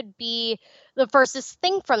 That could be the furthest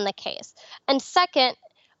thing from the case. And second,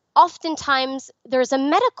 oftentimes there's a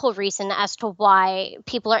medical reason as to why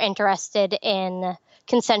people are interested in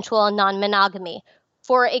consensual non-monogamy.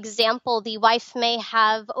 For example, the wife may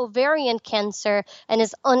have ovarian cancer and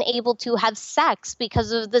is unable to have sex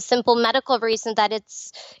because of the simple medical reason that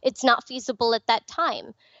it's not feasible at that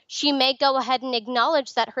time. She may go ahead and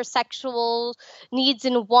acknowledge that her sexual needs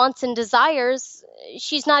and wants and desires,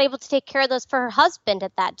 she's not able to take care of those for her husband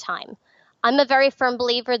at that time. I'm a very firm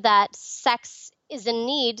believer that sex is a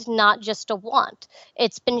need, not just a want.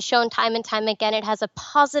 It's been shown time and time again it has a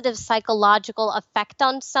positive psychological effect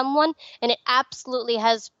on someone, and it absolutely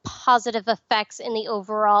has positive effects in the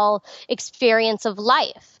overall experience of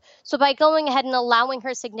life. So by going ahead and allowing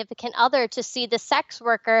her significant other to see the sex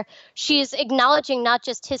worker, she's acknowledging not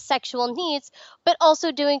just his sexual needs, but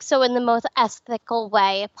also doing so in the most ethical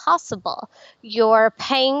way possible. You're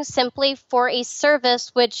paying simply for a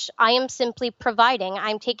service which I am simply providing.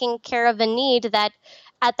 I'm taking care of a need that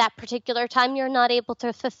at that particular time you're not able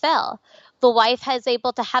to fulfill. The wife is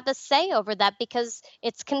able to have a say over that because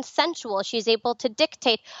it's consensual. She's able to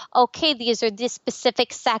dictate, okay, these are the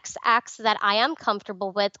specific sex acts that I am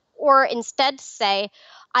comfortable with, or instead say,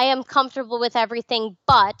 I am comfortable with everything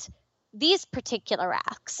but these particular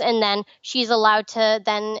acts. And then she's allowed to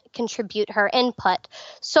then contribute her input.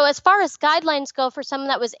 So as far as guidelines go for someone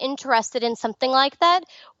that was interested in something like that,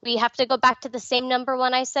 we have to go back to the same number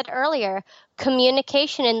one I said earlier,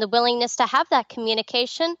 communication and the willingness to have that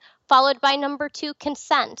communication, followed by number two,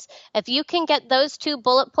 consent. If you can get those two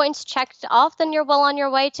bullet points checked off, then you're well on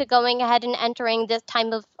your way to going ahead and entering this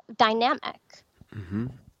type of dynamic. Mm-hmm.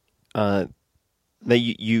 Now,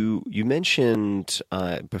 you mentioned,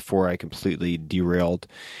 before I completely derailed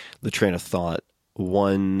the train of thought,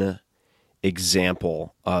 one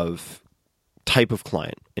example of type of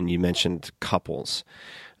client, and you mentioned couples.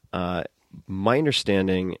 My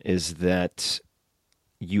understanding is that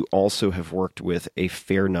you also have worked with a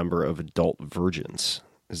fair number of adult virgins.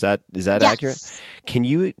 Is that Yes. accurate? Can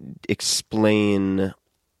you explain,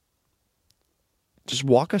 just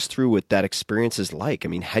walk us through what that experience is like? I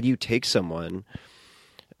mean, how do you take someone,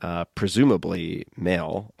 presumably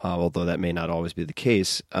male, although that may not always be the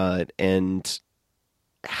case, and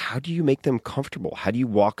how do you make them comfortable? How do you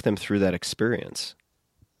walk them through that experience?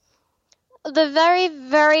 The very,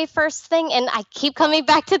 very first thing, and I keep coming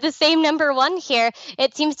back to the same number one here,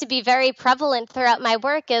 it seems to be very prevalent throughout my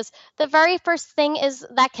work, is the very first thing is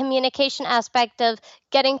that communication aspect of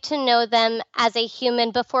getting to know them as a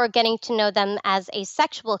human before getting to know them as a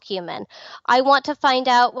sexual human. I want to find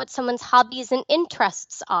out what someone's hobbies and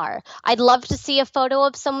interests are. I'd love to see a photo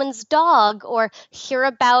of someone's dog or hear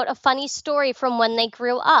about a funny story from when they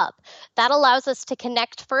grew up. That allows us to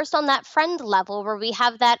connect first on that friend level where we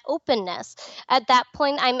have that openness. At that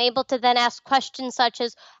point, I'm able to then ask questions such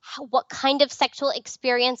as, what kind of sexual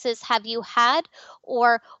experiences have you had?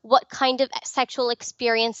 Or what kind of sexual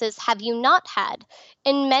experiences have you not had?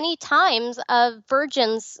 And many times, adult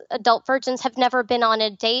virgins have never been on a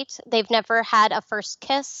date. They've never had a first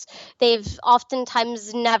kiss. They've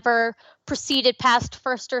oftentimes never proceeded past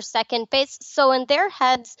first or second base. So in their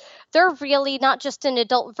heads, they're really not just an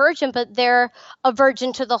adult virgin, but they're a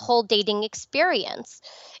virgin to the whole dating experience.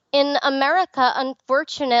 In America,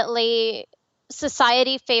 unfortunately,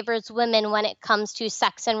 society favors women when it comes to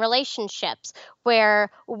sex and relationships, where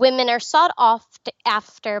women are sought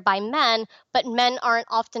after by men, but men aren't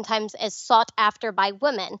oftentimes as sought after by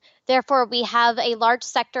women. Therefore, we have a large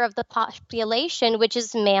sector of the population which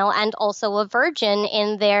is male and also a virgin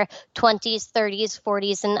in their 20s, 30s,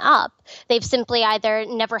 40s, and up. They've simply either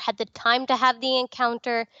never had the time to have the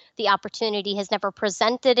encounter, the opportunity has never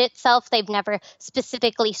presented itself, they've never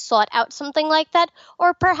specifically sought out something like that,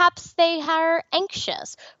 or perhaps they are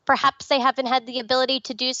anxious. Perhaps they haven't had the ability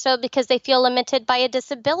to do so because they feel limited by a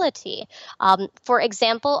disability. For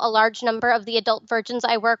example, a large number of the adult virgins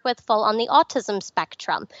I work with fall on the autism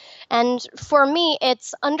spectrum. And for me,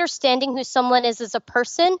 it's understanding who someone is as a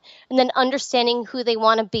person and then understanding who they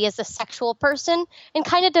want to be as a sexual person and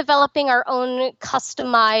kind of developing our own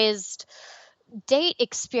customized date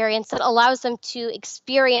experience that allows them to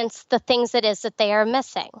experience the things it is that they are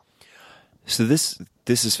missing. So this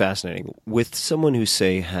is fascinating. With someone who,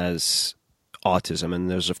 say, has autism, and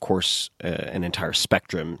there's, of course, an entire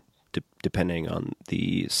spectrum depending on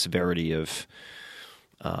the severity of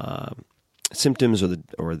symptoms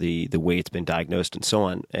or the way it's been diagnosed and so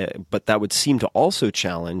on. But that would seem to also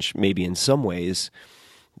challenge, maybe in some ways,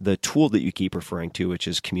 the tool that you keep referring to, which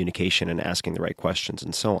is communication and asking the right questions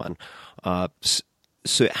and so on.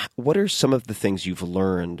 So what are some of the things you've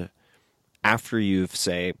learned after you've,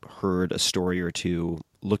 say, heard a story or two,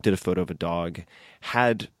 looked at a photo of a dog,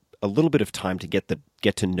 had a little bit of time to get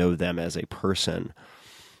to know them as a person?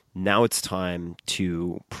 Now it's time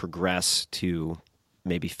to progress to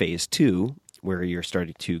maybe phase 2, where you're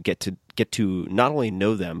starting to get to not only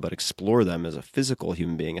know them, but explore them as a physical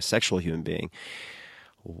human being, a sexual human being.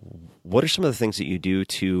 What are some of the things that you do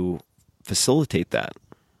to facilitate that?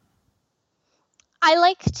 I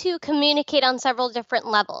like to communicate on several different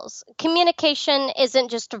levels. Communication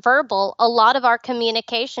isn't just verbal. A lot of our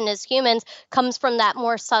communication as humans comes from that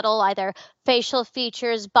more subtle, either facial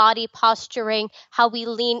features, body posturing, how we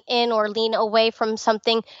lean in or lean away from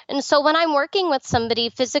something. And so when I'm working with somebody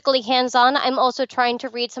physically hands-on, I'm also trying to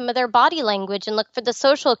read some of their body language and look for the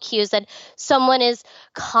social cues that someone is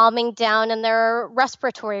calming down and their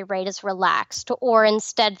respiratory rate is relaxed, or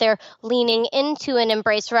instead they're leaning into an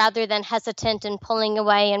embrace rather than hesitant and pulling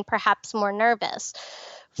away and perhaps more nervous.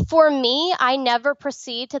 For me, I never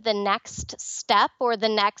proceed to the next step or the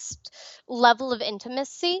next level of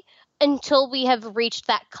intimacy until we have reached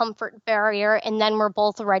that comfort barrier, and then we're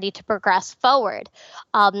both ready to progress forward.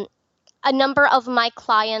 A number of my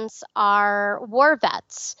clients are war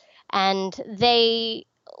vets, and they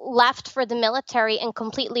left for the military and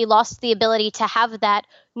completely lost the ability to have that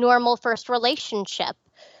normal first relationship.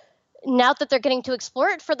 Now that they're getting to explore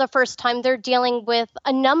it for the first time, they're dealing with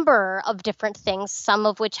a number of different things, some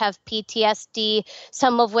of which have PTSD,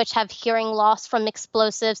 some of which have hearing loss from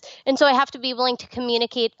explosives. And so I have to be willing to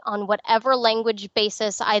communicate on whatever language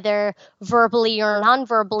basis, either verbally or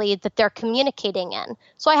non-verbally, that they're communicating in.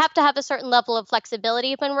 So I have to have a certain level of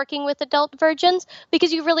flexibility when working with adult virgins,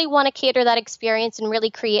 because you really want to cater that experience and really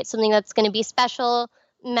create something that's going to be special,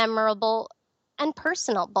 memorable, and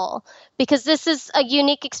personable, because this is a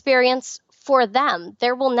unique experience for them.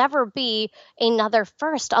 There will never be another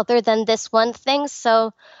first other than this one thing.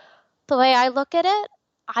 So the way I look at it,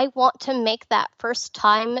 I want to make that first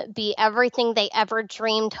time be everything they ever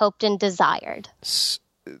dreamed, hoped, and desired.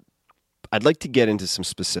 I'd like to get into some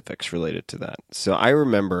specifics related to that. So I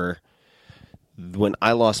remember when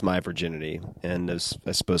I lost my virginity, and I was,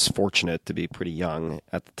 I suppose, fortunate to be pretty young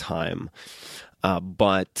at the time,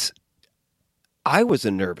 but I was a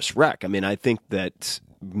nervous wreck. I mean, I think that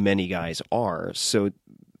many guys are. So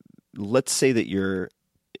let's say that you're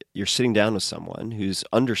sitting down with someone who's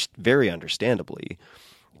very understandably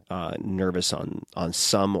nervous on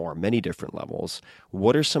some or many different levels.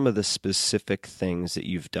 What are some of the specific things that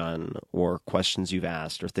you've done, or questions you've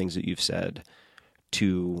asked, or things that you've said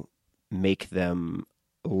to make them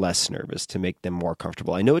less nervous, to make them more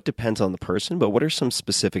comfortable? I know it depends on the person, but what are some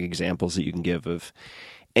specific examples that you can give of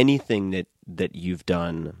anything that you've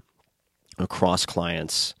done across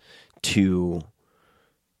clients to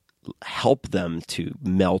help them to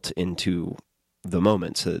melt into the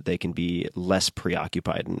moment so that they can be less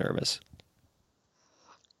preoccupied and nervous?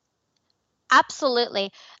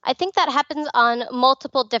 Absolutely. I think that happens on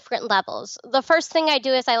multiple different levels. The first thing I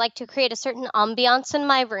do is I like to create a certain ambiance in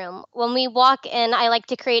my room. When we walk in, I like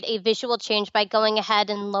to create a visual change by going ahead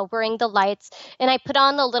and lowering the lights, and I put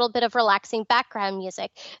on a little bit of relaxing background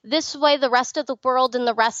music. This way, the rest of the world and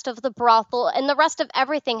the rest of the brothel and the rest of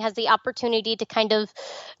everything has the opportunity to kind of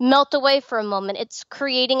melt away for a moment. It's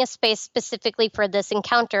creating a space specifically for this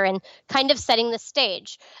encounter and kind of setting the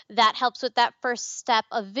stage. That helps with that first step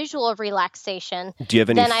of visual relaxation. relaxation. Do you have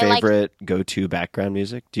any Then I like favorite go-to background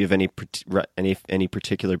music? Do you have any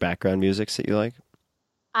particular background musics that you like?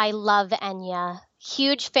 I love Enya.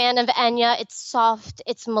 Huge fan of Enya. It's soft,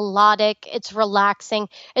 it's melodic, it's relaxing.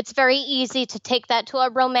 It's very easy to take that to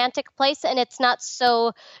a romantic place, and it's not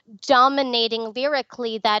so dominating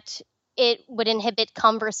lyrically that it would inhibit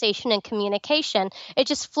conversation and communication. It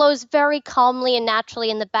just flows very calmly and naturally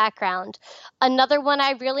in the background. Another one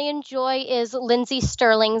I really enjoy is Lindsey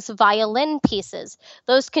Sterling's violin pieces.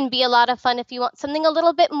 Those can be a lot of fun if you want something a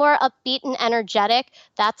little bit more upbeat and energetic.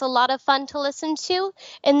 That's a lot of fun to listen to.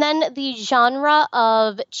 And then the genre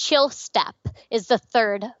of chill step is the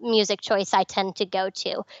third music choice I tend to go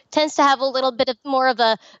to. Tends to have a little bit of more of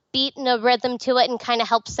a beat and a rhythm to it and kind of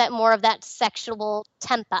helps set more of that sexual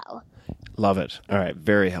tempo. Love it. All right,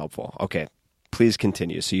 very helpful. Okay, please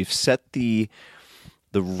continue. So you've set the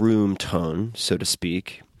room tone, so to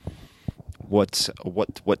speak. What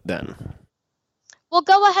then? We'll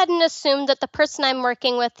go ahead and assume that the person I'm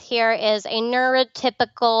working with here is a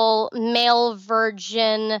neurotypical male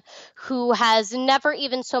virgin who has never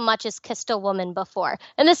even so much as kissed a woman before.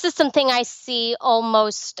 And this is something I see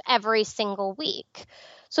almost every single week.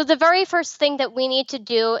 So the very first thing that we need to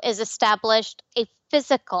do is establish a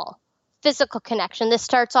physical connection. This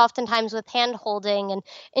starts oftentimes with hand holding and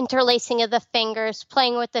interlacing of the fingers,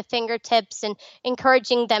 playing with the fingertips, and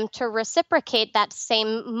encouraging them to reciprocate that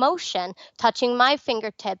same motion, touching my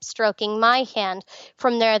fingertips, stroking my hand.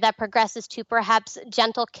 From there, that progresses to perhaps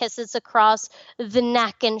gentle kisses across the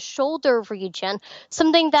neck and shoulder region,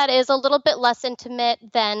 something that is a little bit less intimate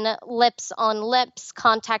than lips on lips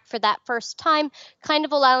contact for that first time, kind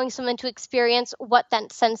of allowing someone to experience what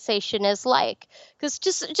that sensation is like. Because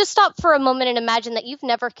just stop for a moment and imagine that you've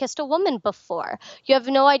never kissed a woman before. You have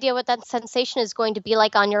no idea what that sensation is going to be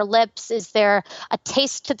like on your lips. Is there a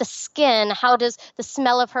taste to the skin? How does the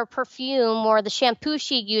smell of her perfume or the shampoo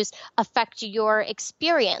she used affect your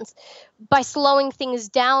experience? By slowing things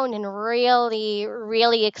down and really,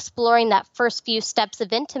 really exploring that first few steps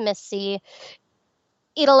of intimacy,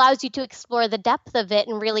 it allows you to explore the depth of it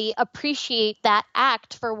and really appreciate that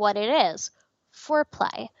act for what it is,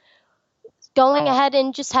 foreplay. Going ahead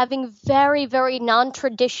and just having very, very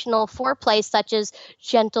non-traditional foreplay, such as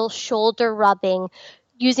gentle shoulder rubbing,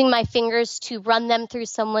 using my fingers to run them through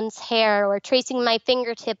someone's hair, or tracing my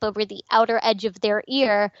fingertip over the outer edge of their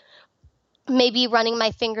ear, maybe running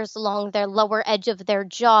my fingers along their lower edge of their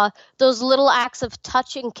jaw. Those little acts of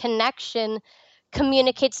touch and connection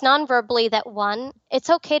communicates non-verbally that, one, it's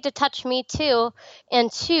okay to touch me too,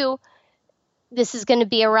 and two, this is going to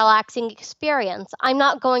be a relaxing experience. I'm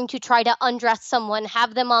not going to try to undress someone,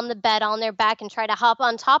 have them on the bed on their back, and try to hop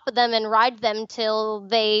on top of them and ride them till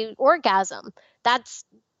they orgasm. That's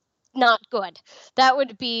not good. That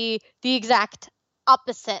would be the exact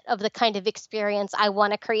opposite of the kind of experience I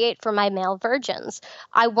want to create for my male virgins.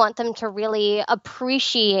 I want them to really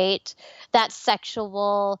appreciate that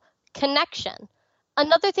sexual connection.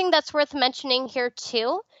 Another thing that's worth mentioning here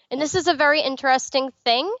too, and this is a very interesting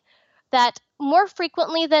thing, that more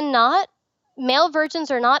frequently than not, male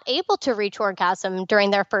virgins are not able to reach orgasm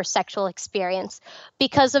during their first sexual experience.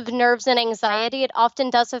 Because of nerves and anxiety, it often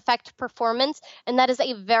does affect performance, and that is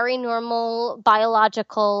a very normal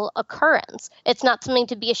biological occurrence. It's not something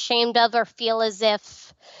to be ashamed of or feel as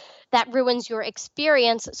if that ruins your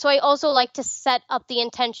experience. So I also like to set up the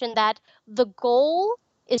intention that the goal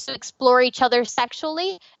is to explore each other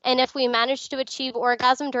sexually, and if we manage to achieve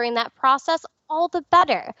orgasm during that process, all the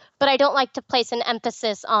better. But I don't like to place an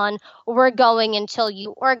emphasis on we're going until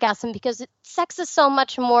you orgasm, because sex is so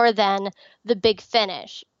much more than the big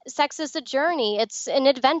finish. Sex is a journey. It's an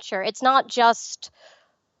adventure. It's not just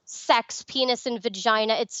sex, penis, and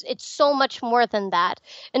vagina. It's so much more than that.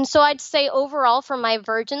 And so I'd say overall for my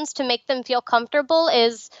virgins, to make them feel comfortable,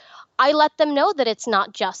 is I let them know that it's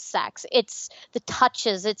not just sex. It's the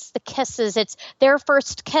touches, it's the kisses, it's their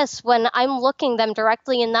first kiss when I'm looking them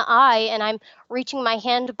directly in the eye and I'm reaching my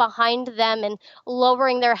hand behind them and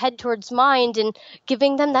lowering their head towards mine and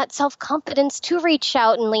giving them that self-confidence to reach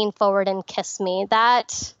out and lean forward and kiss me.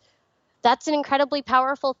 That's an incredibly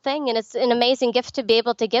powerful thing, and it's an amazing gift to be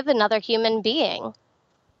able to give another human being.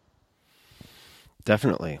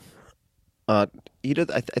 Definitely. Edith,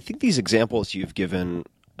 I think these examples you've given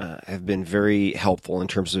have been very helpful in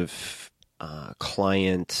terms of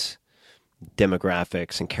client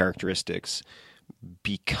demographics and characteristics,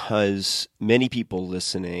 because many people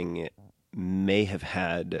listening may have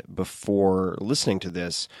had, before listening to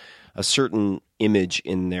this, a certain image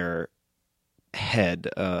in their head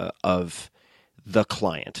of the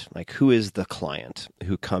client. Like, who is the client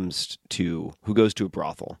who goes to a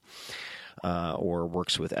brothel? or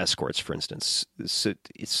works with escorts, for instance. So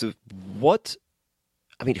what?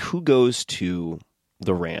 I mean, who goes to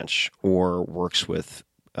the ranch or works with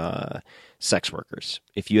sex workers?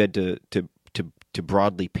 If you had to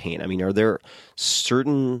broadly paint, I mean, are there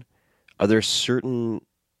certain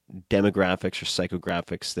demographics or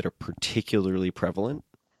psychographics that are particularly prevalent?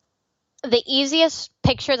 The easiest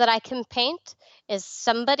picture that I can paint is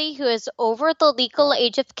somebody who is over the legal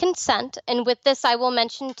age of consent. And with this, I will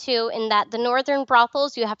mention too, in that the northern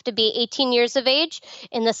brothels, you have to be 18 years of age.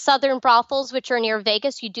 In the southern brothels, which are near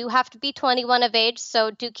Vegas, you do have to be 21 of age.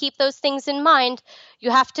 So do keep those things in mind.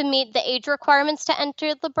 You have to meet the age requirements to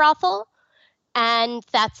enter the brothel, and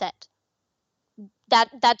that's it.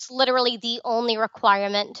 That's literally the only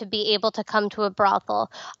requirement to be able to come to a brothel.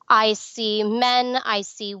 I see men, I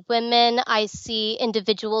see women, I see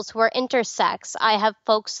individuals who are intersex. I have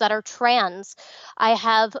folks that are trans. I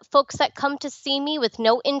have folks that come to see me with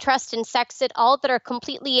no interest in sex at all, that are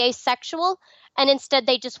completely asexual, and instead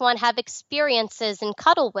they just want to have experiences and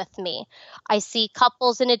cuddle with me. I see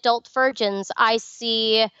couples and adult virgins. I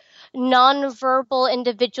see nonverbal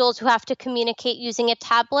individuals who have to communicate using a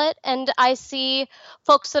tablet, and I see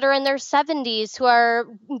folks that are in their 70s who are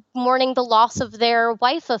mourning the loss of their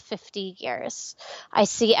wife of 50 years. I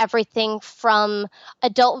see everything from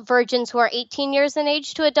adult virgins who are 18 years in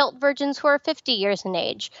age to adult virgins who are 50 years in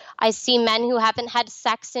age. I see men who haven't had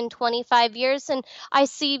sex in 25 years, and I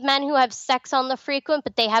see men who have sex on the frequent,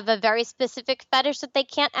 but they have a very specific fetish that they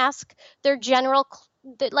can't ask their general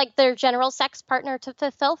sex partner to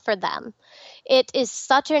fulfill for them. It is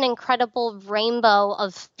such an incredible rainbow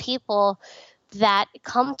of people that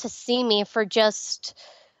come to see me for just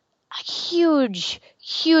a huge,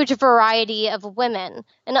 huge variety of women.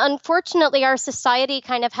 And unfortunately, our society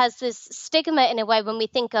kind of has this stigma in a way when we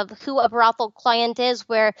think of who a brothel client is,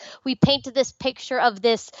 where we paint this picture of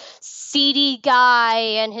this seedy guy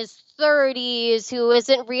in his 30s who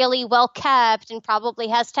isn't really well kept and probably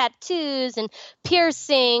has tattoos and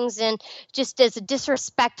piercings and just is a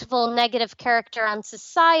disrespectful, negative character on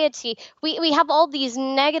society. We have all these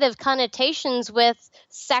negative connotations with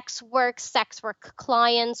sex work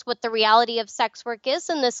clients, what the reality of sex work is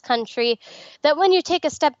in this country, that when you take a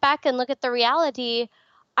step back and look at the reality,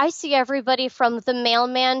 I see everybody from the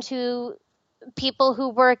mailman to people who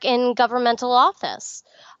work in governmental office.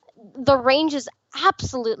 The range is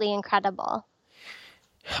absolutely incredible.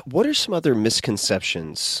 What are some other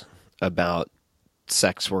misconceptions about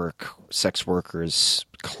sex workers,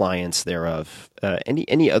 clients thereof?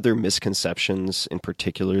 Any other misconceptions in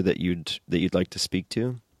particular that you'd like to speak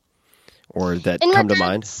to, or that come to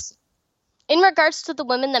mind? In regards to the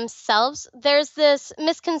women themselves, there's this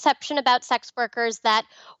misconception about sex workers that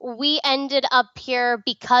we ended up here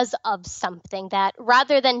because of something, that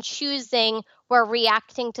rather than choosing, we're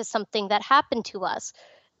reacting to something that happened to us.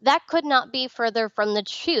 That could not be further from the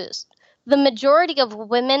truth. The majority of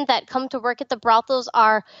women that come to work at the brothels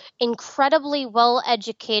are incredibly well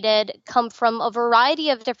educated, come from a variety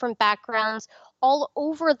of different backgrounds, all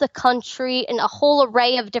over the country, in a whole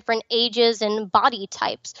array of different ages and body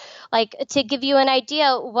types. Like, to give you an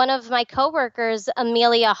idea, one of my coworkers,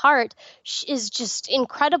 Amelia Hart, is just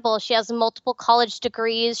incredible. She has multiple college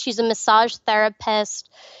degrees. She's a massage therapist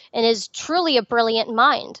and is truly a brilliant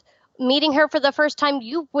mind. Meeting her for the first time,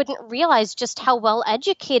 you wouldn't realize just how well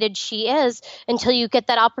educated she is until you get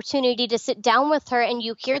that opportunity to sit down with her and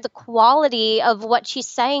you hear the quality of what she's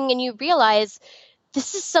saying, and you realize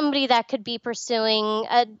this is somebody that could be pursuing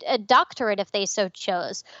a doctorate if they so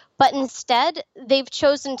chose. But instead, they've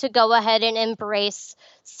chosen to go ahead and embrace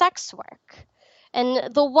sex work.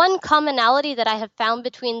 And the one commonality that I have found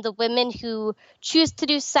between the women who choose to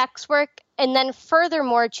do sex work and then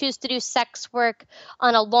furthermore choose to do sex work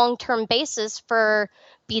on a long-term basis for,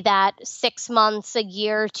 be that 6 months, a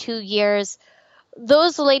year, 2 years,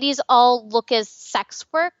 those ladies all look at sex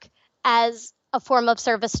work as a form of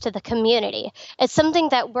service to the community. It's something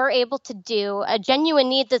that we're able to do, a genuine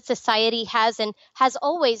need that society has and has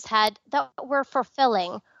always had, that we're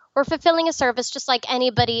fulfilling. We're fulfilling a service just like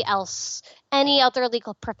anybody else, any other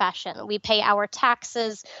legal profession. We pay our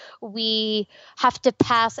taxes. We have to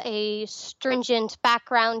pass a stringent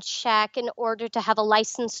background check in order to have a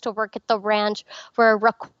license to work at the ranch. We're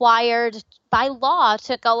required by law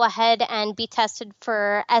to go ahead and be tested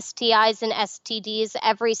for STIs and STDs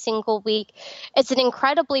every single week. It's an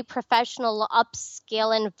incredibly professional,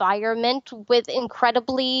 upscale environment with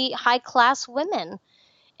incredibly high-class women.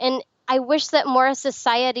 And I wish that more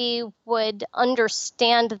society would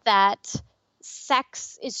understand that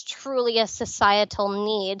sex is truly a societal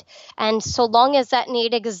need. And so long as that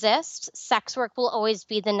need exists, sex work will always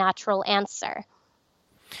be the natural answer.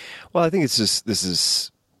 Well, I think this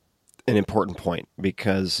is an important point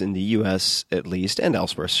because in the U.S. at least, and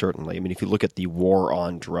elsewhere certainly, I mean, if you look at the war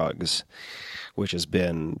on drugs, which has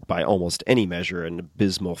been by almost any measure an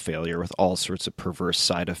abysmal failure with all sorts of perverse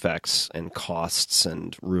side effects and costs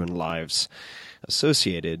and ruined lives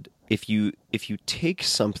associated. If you take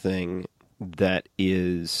something that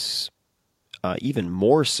is even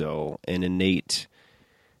more so an innate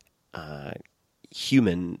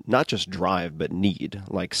human, not just drive, but need,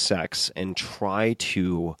 like sex, and try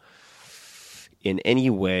to in any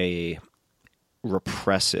way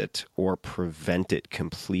repress it or prevent it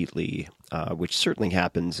completely, which certainly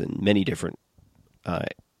happens in many different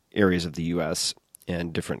areas of the U.S.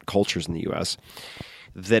 and different cultures in the U.S.,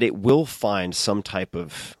 that it will find some type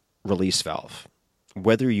of release valve,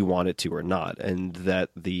 whether you want it to or not, and that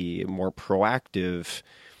the more proactive,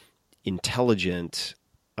 intelligent,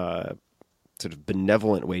 sort of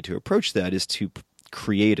benevolent way to approach that is to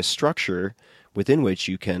create a structure within which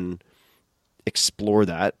you can explore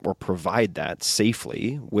that or provide that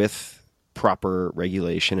safely with proper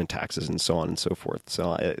regulation and taxes and so on and so forth.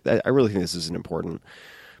 So I really think this is an important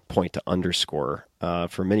point to underscore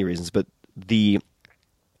for many reasons. But the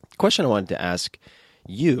question I wanted to ask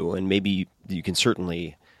you, and maybe you can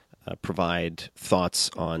certainly provide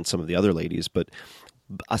thoughts on some of the other ladies, but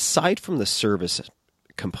aside from the service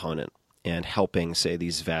component and helping, say,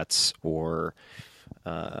 these vets or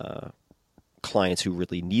clients who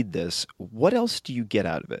really need this, what else do you get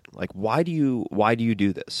out of it? Like, why do you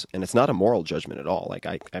do this? And it's not a moral judgment at all. Like,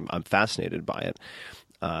 I'm fascinated by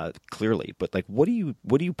it, clearly. But like, what do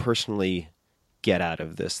you personally get out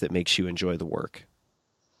of this that makes you enjoy the work?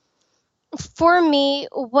 For me,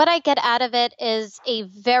 what I get out of it is a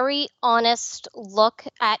very honest look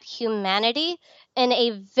at humanity and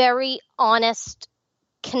a very honest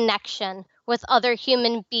connection with other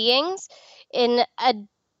human beings in a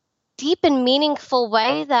deep and meaningful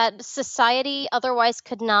way that society otherwise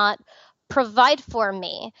could not provide for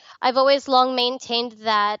me. I've always long maintained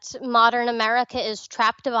that modern America is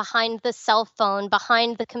trapped behind the cell phone,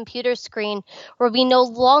 behind the computer screen, where we no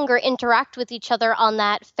longer interact with each other on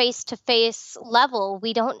that face-to-face level.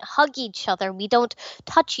 We don't hug each other. We don't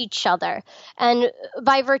touch each other. And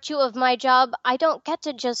by virtue of my job, I don't get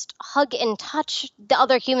to just hug and touch the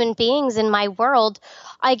other human beings in my world.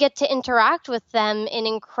 I get to interact with them in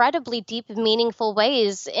incredibly deep, meaningful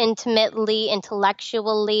ways, intimately,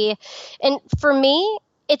 intellectually. And for me,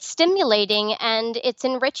 it's stimulating and it's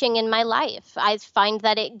enriching in my life. I find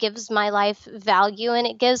that it gives my life value and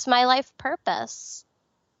it gives my life purpose.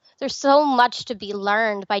 There's so much to be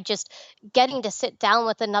learned by just getting to sit down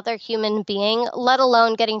with another human being, let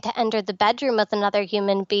alone getting to enter the bedroom with another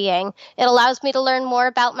human being. It allows me to learn more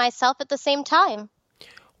about myself at the same time.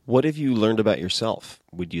 What have you learned about yourself,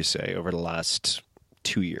 would you say, over the last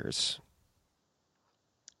 2 years?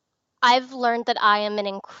 I've learned that I am an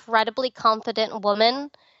incredibly confident woman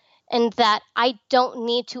and that I don't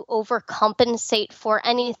need to overcompensate for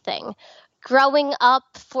anything. Growing up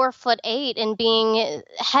 4'8" and being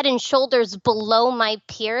head and shoulders below my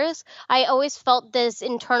peers, I always felt this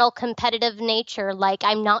internal competitive nature, like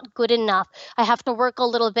I'm not good enough. I have to work a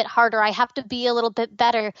little bit harder. I have to be a little bit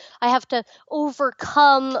better. I have to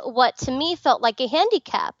overcome what to me felt like a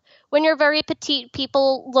handicap. When you're very petite,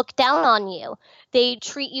 people look down on you. They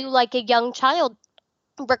treat you like a young child.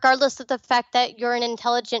 Regardless of the fact that you're an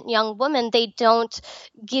intelligent young woman, they don't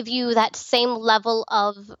give you that same level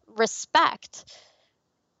of respect.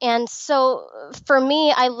 And so for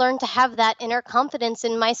me, I learned to have that inner confidence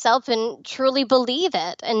in myself and truly believe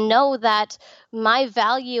it and know that my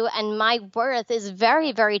value and my worth is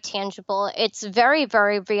very, very tangible. It's very,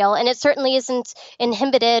 very real. And it certainly isn't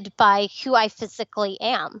inhibited by who I physically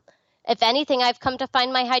am. If anything, I've come to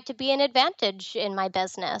find my height to be an advantage in my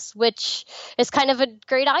business, which is kind of a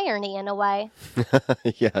great irony in a way.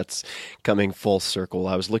 Yeah, it's coming full circle.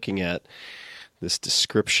 I was looking at this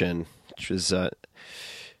description, which was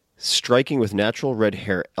striking with natural red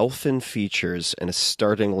hair, elfin features, and a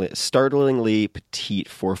startlingly petite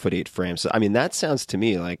 4'8" frame. So, I mean, that sounds to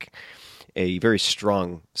me like a very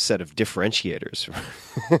strong set of differentiators,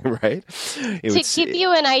 right? To give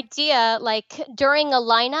you an idea, like during a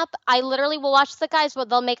lineup, I literally will watch the guys where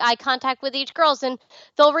they'll make eye contact with each girls and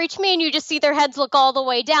they'll reach me and you just see their heads look all the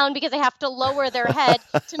way down because they have to lower their head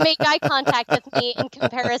to make eye contact with me in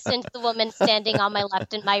comparison to the woman standing on my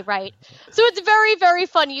left and my right. So it's very, very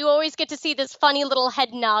funny. You always get to see this funny little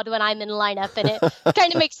head nod when I'm in lineup and it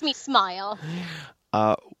kind of makes me smile.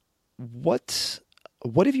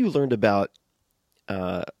 What have you learned about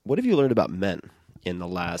men in the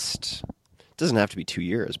last, it doesn't have to be 2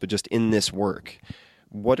 years, but just in this work?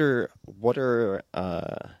 what are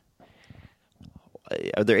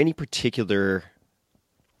there any particular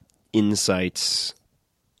insights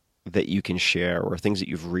that you can share, or things that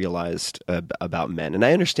you've realized about men? And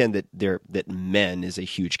I understand that men is a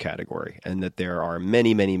huge category, and that there are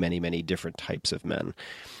many, many, many, many different types of men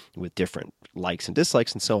with different likes and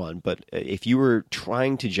dislikes and so on. But if you were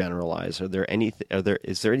trying to generalize, is there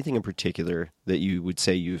anything in particular that you would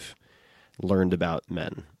say you've learned about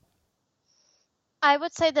men? I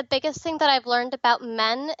would say the biggest thing that I've learned about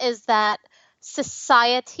men is that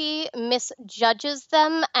society misjudges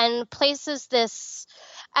them and places this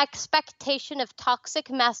expectation of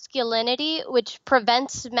toxic masculinity, which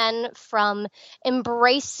prevents men from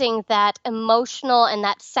embracing that emotional and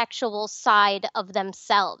that sexual side of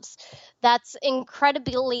themselves. That's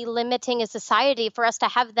incredibly limiting a society for us to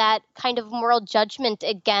have that kind of moral judgment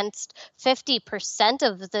against 50%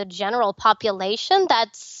 of the general population.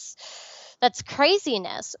 That's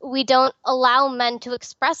craziness. We don't allow men to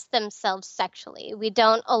express themselves sexually. We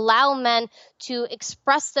don't allow men to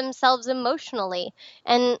express themselves emotionally.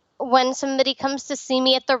 And when somebody comes to see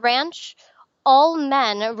me at the ranch, all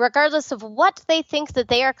men, regardless of what they think that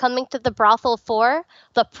they are coming to the brothel for,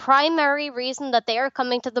 the primary reason that they are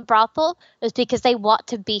coming to the brothel is because they want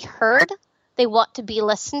to be heard, they want to be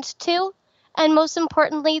listened to, and most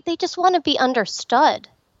importantly, they just want to be understood.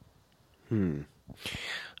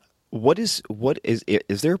 Is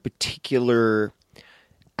there a particular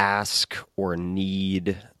ask or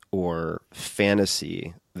need or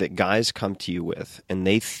fantasy that guys come to you with, and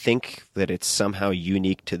they think that it's somehow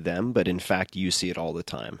unique to them, but in fact you see it all the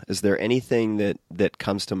time? Is there anything that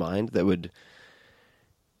comes to mind that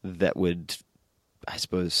would, I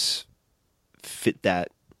suppose, fit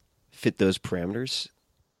those parameters?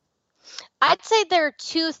 I'd say there are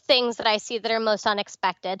two things that I see that are most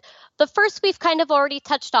unexpected. The first we've kind of already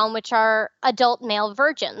touched on, which are adult male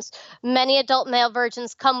virgins. Many adult male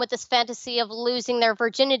virgins come with this fantasy of losing their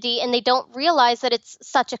virginity, and they don't realize that it's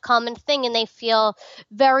such a common thing, and they feel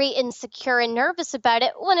very insecure and nervous about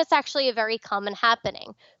it when it's actually a very common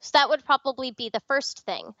happening. So that would probably be the first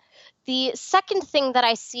thing. The second thing that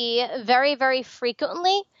I see very, very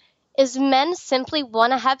frequently is men simply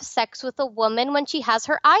want to have sex with a woman when she has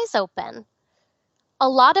her eyes open. A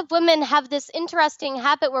lot of women have this interesting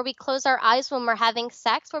habit where we close our eyes when we're having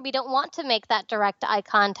sex, where we don't want to make that direct eye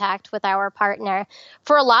contact with our partner.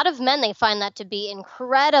 For a lot of men, they find that to be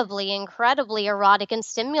incredibly, incredibly erotic and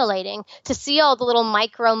stimulating, to see all the little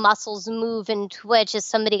micro muscles move and twitch as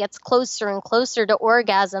somebody gets closer and closer to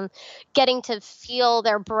orgasm, getting to feel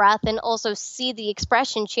their breath and also see the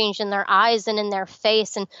expression change in their eyes and in their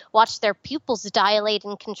face, and watch their pupils dilate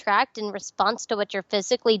and contract in response to what you're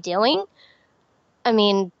physically doing. I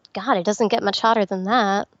mean, God, it doesn't get much hotter than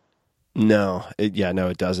that. No, it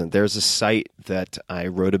doesn't. There's a site that I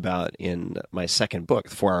wrote about in my second book,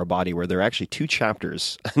 The 4-Hour Body, where there are actually 2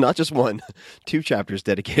 chapters, not just one, 2 chapters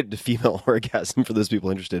dedicated to female orgasm for those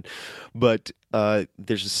people interested. But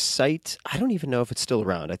there's a site, I don't even know if it's still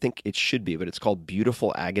around. I think it should be, but it's called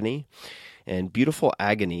Beautiful Agony. And Beautiful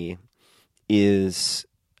Agony is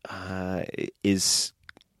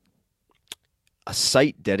a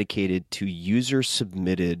site dedicated to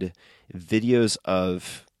user-submitted videos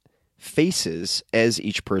of faces as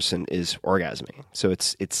each person is orgasming. So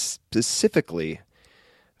it's specifically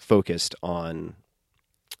focused on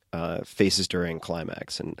faces during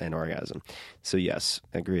climax and orgasm. So yes,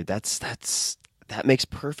 I agree. That makes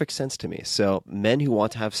perfect sense to me. So men who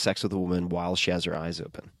want to have sex with a woman while she has her eyes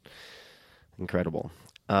open. Incredible.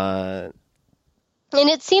 And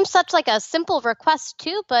it seems such like a simple request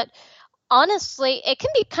too, but honestly, it can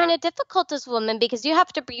be kind of difficult as a woman, because you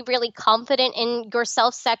have to be really confident in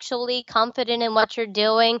yourself sexually, confident in what you're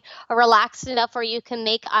doing, or relaxed enough where you can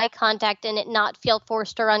make eye contact and it not feel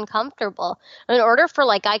forced or uncomfortable. In order for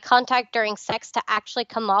eye contact during sex to actually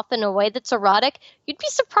come off in a way that's erotic, you'd be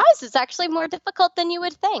surprised it's actually more difficult than you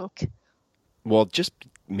would think. Well, just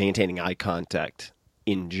maintaining eye contact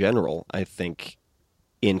in general, I think,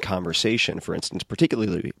 in conversation, for instance,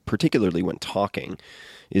 particularly when talking,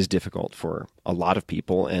 is difficult for a lot of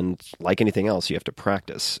people. And like anything else, you have to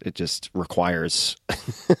practice. It just requires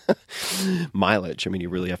mileage. I mean, you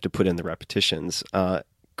really have to put in the repetitions.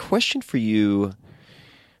 Question for you,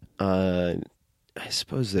 I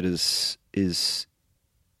suppose that is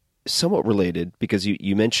somewhat related, because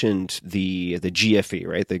you mentioned the GFE,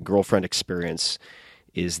 right? The girlfriend experience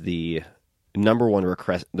is the number one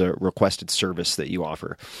requested service that you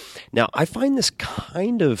offer. Now, I find this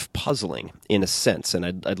kind of puzzling in a sense, and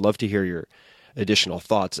I'd love to hear your additional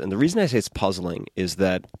thoughts. And the reason I say it's puzzling is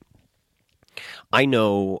that I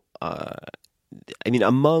know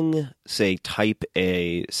among, say, type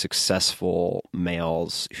A successful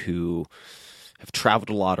males who have traveled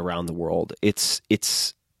a lot around the world, it's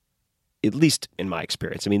at least in my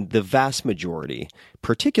experience, the vast majority,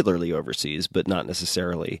 particularly overseas, but not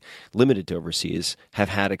necessarily limited to overseas, have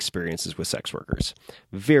had experiences with sex workers.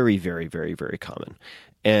 Very, very, very, very common.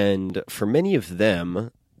 And for many of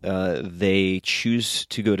them, they choose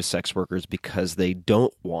to go to sex workers because they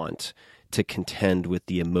don't want to contend with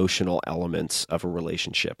the emotional elements of a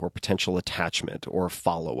relationship or potential attachment or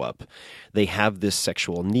follow-up. They have this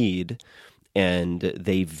sexual need, and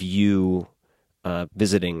they view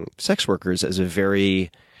visiting sex workers as a very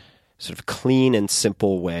sort of clean and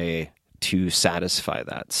simple way to satisfy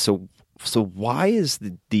that. So why is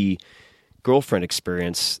the girlfriend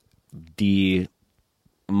experience the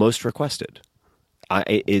most requested?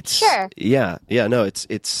 Sure.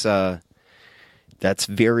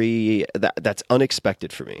 That's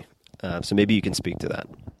unexpected for me. So maybe you can speak to that.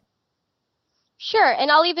 Sure, and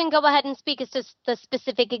I'll even go ahead and speak as to the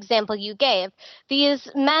specific example you gave. These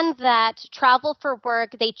men that travel for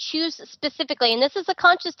work, they choose specifically, and this is a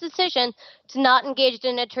conscious decision, to not engage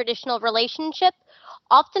in a traditional relationship.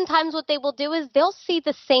 Oftentimes what they will do is they'll see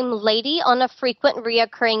the same lady on a frequent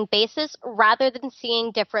reoccurring basis rather than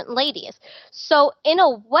seeing different ladies. So in a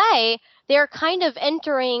way, they're kind of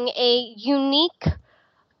entering a unique,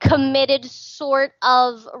 committed sort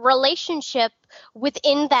of relationship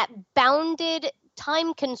within that bounded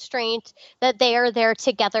time constraint that they are there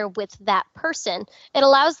together with that person. It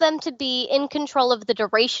allows them to be in control of the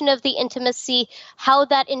duration of the intimacy, how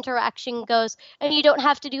that interaction goes, and you don't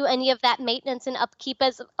have to do any of that maintenance and upkeep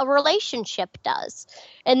as a relationship does.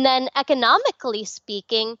 And then economically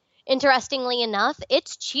speaking, interestingly enough,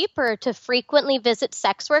 it's cheaper to frequently visit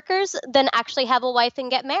sex workers than actually have a wife and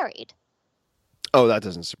get married. Oh, that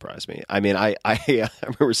doesn't surprise me. I remember I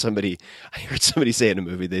heard somebody say in a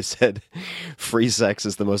movie, they said, free sex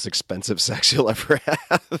is the most expensive sex you'll ever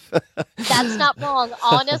have. That's not wrong.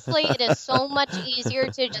 Honestly, it is so much easier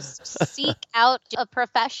to just seek out a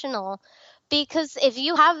professional, because if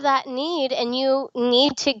you have that need and you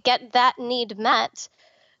need to get that need met,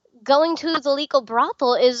 going to the legal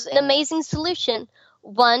brothel is an amazing solution.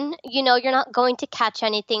 One, you're not going to catch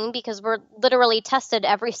anything because we're literally tested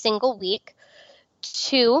every single week.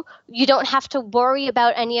 Two, you don't have to worry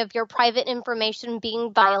about any of your private information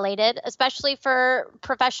being violated, especially for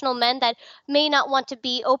professional men that may not want to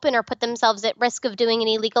be open or put themselves at risk of doing an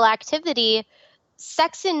illegal activity.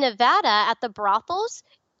 Sex in Nevada at the brothels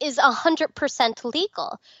is 100%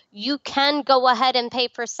 legal. You can go ahead and pay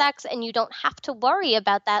for sex and you don't have to worry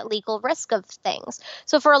about that legal risk of things.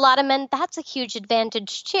 So for a lot of men, that's a huge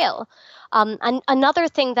advantage too. Another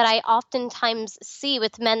thing that I oftentimes see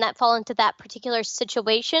with men that fall into that particular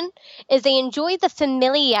situation is they enjoy the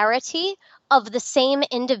familiarity of the same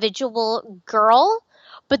individual girl,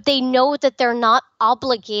 but they know that they're not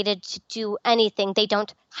obligated to do anything. They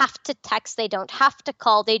don't have to text. They don't have to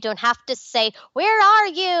call. They don't have to say, "Where are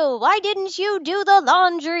you? Why didn't you do the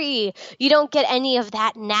laundry?" You don't get any of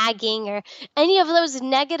that nagging or any of those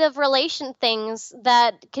negative relation things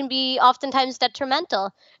that can be oftentimes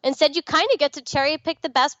detrimental. Instead, you kind of get to cherry pick the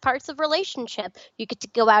best parts of relationship. You get to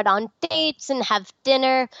go out on dates and have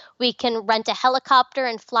dinner. We can rent a helicopter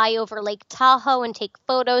and fly over Lake Tahoe and take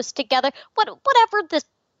photos together. Whatever the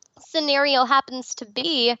scenario happens to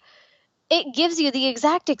be, it gives you the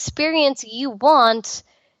exact experience you want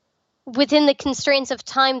within the constraints of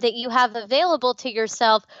time that you have available to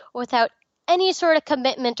yourself without any sort of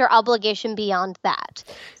commitment or obligation beyond that.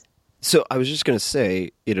 So I was just going to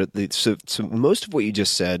say, so most of what you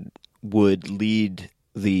just said would lead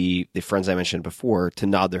the friends I mentioned before to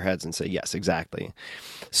nod their heads and say, yes, exactly.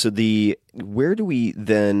 So where do we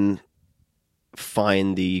then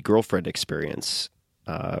find the girlfriend experience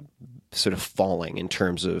sort of falling in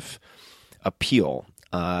terms of appeal?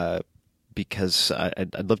 Because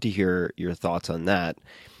I'd love to hear your thoughts on that.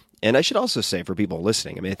 And I should also say for people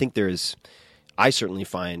listening, I think I certainly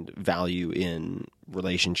find value in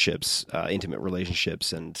relationships, intimate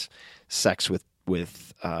relationships, and sex with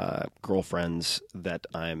girlfriends that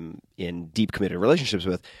I'm in deep committed relationships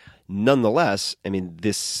with. Nonetheless,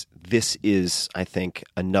 this is, I think,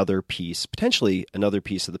 potentially another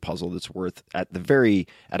piece of the puzzle that's worth at a very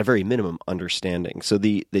minimum understanding. So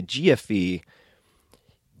the GFE,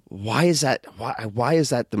 why is that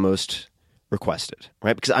the most requested,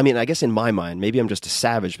 right? Because I guess in my mind, maybe I'm just a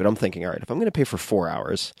savage, but I'm thinking, all right, if I'm going to pay for 4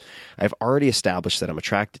 hours, I've already established that I'm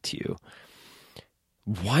attracted to you.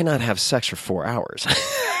 Why not have sex for 4 hours?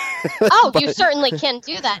 Oh, you certainly can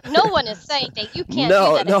do that. No one is saying that you can't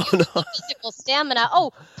do that. If you have physical stamina.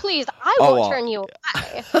 Oh, please, I won't turn you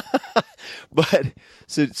away. But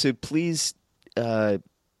so please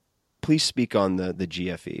speak on the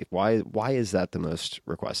GFE. Why is that the most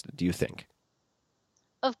requested, do you think?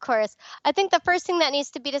 Of course. I think the first thing that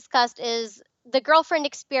needs to be discussed is the girlfriend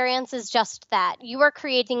experience is just that. You are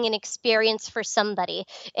creating an experience for somebody.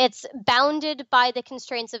 It's bounded by the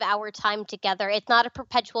constraints of our time together. It's not a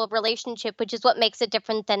perpetual relationship, which is what makes it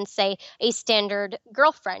different than, say, a standard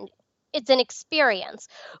girlfriend. It's an experience.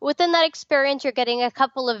 Within that experience, you're getting a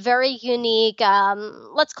couple of very unique,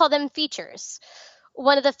 let's call them features.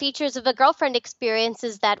 One of the features of a girlfriend experience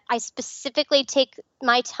is that I specifically take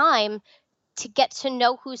my time to get to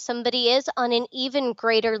know who somebody is on an even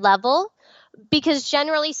greater level, because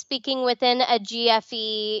generally speaking, within a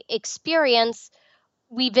GFE experience,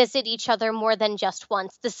 we visit each other more than just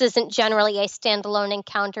once. This isn't generally a standalone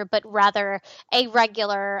encounter, but rather a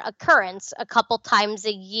regular occurrence, a couple times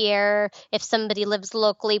a year. If somebody lives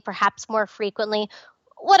locally, perhaps more frequently.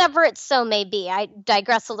 Whatever it so may be. I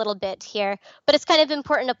digress a little bit here, but it's kind of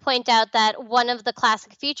important to point out that one of the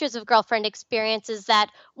classic features of girlfriend experience is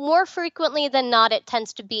that more frequently than not, it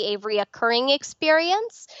tends to be a reoccurring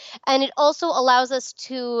experience, and it also allows us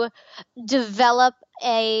to develop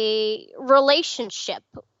a relationship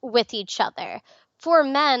with each other. For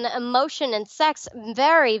men, emotion and sex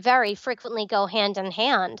very, very frequently go hand in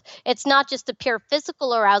hand. It's not just the pure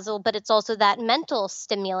physical arousal, but it's also that mental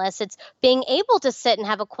stimulus. It's being able to sit and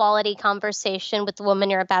have a quality conversation with the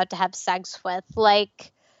woman you're about to have sex with.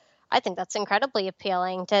 Like, I think that's incredibly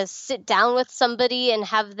appealing, to sit down with somebody and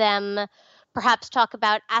have them perhaps talk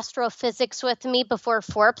about astrophysics with me before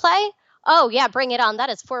foreplay. Oh, yeah, bring it on.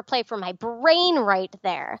 That is foreplay for my brain right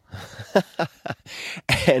there.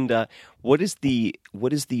 And what is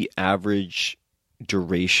the average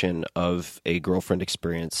duration of a girlfriend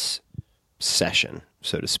experience session,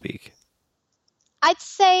 so to speak? I'd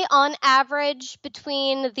say on average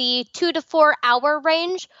between the 2 to 4 hour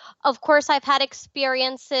range. Of course, I've had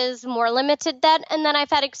experiences more limited than, and then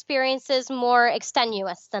I've had experiences more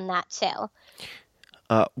extenuous than that too.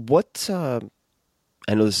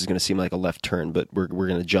 I know this is going to seem like a left turn, but we're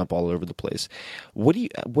going to jump all over the place. What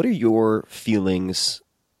are your feelings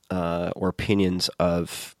or opinions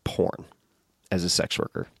of porn as a sex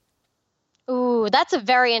worker? Ooh, that's a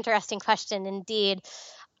very interesting question indeed.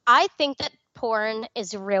 I think that porn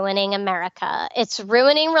is ruining America. It's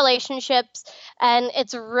ruining relationships and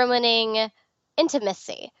it's ruining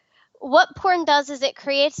intimacy. What porn does is it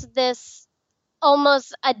creates this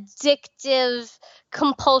almost addictive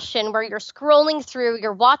compulsion where you're scrolling through,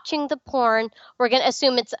 you're watching the porn. We're going to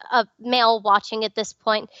assume it's a male watching at this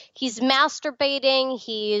point. He's masturbating.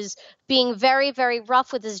 He's being very, very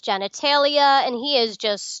rough with his genitalia, and he is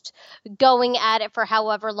just going at it for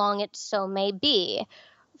however long it so may be.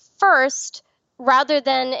 First, rather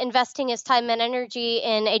than investing his time and energy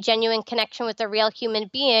in a genuine connection with a real human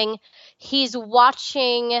being, he's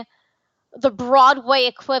watching the Broadway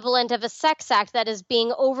equivalent of a sex act that is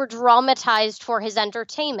being over-dramatized for his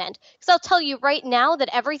entertainment. Because I'll tell you right now that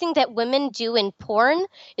everything that women do in porn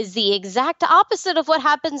is the exact opposite of what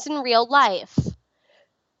happens in real life.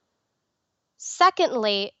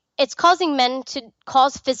 Secondly, it's causing men to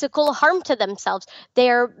cause physical harm to themselves.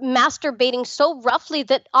 They're masturbating so roughly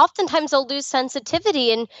that oftentimes they'll lose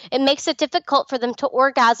sensitivity, and it makes it difficult for them to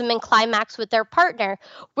orgasm and climax with their partner,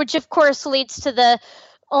 which of course leads to the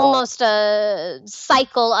almost a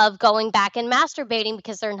cycle of going back and masturbating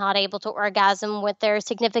because they're not able to orgasm with their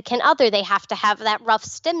significant other. They have to have that rough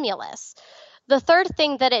stimulus. The third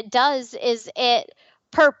thing that it does is it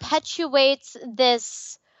perpetuates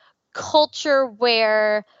this culture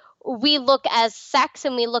where we look as sex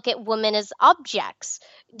and we look at women as objects.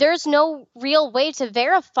 There's no real way to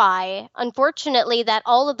verify, unfortunately, that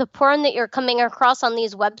all of the porn that you're coming across on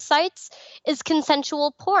these websites is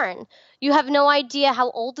consensual porn. You have no idea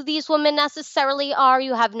how old these women necessarily are.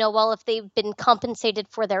 You have no well if they've been compensated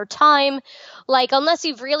for their time. Like, unless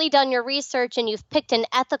you've really done your research and you've picked an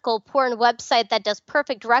ethical porn website that does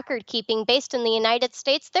perfect record keeping based in the United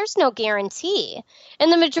States, there's no guarantee.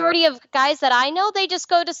 And the majority of guys that I know, they just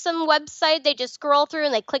go to some website, they just scroll through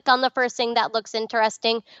and they click on the first thing that looks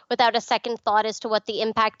interesting without a second thought as to what the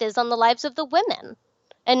impact is on the lives of the women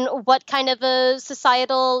and what kind of a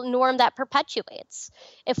societal norm that perpetuates.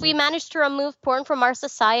 If we manage to remove porn from our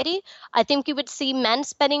society, I think you would see men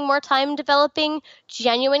spending more time developing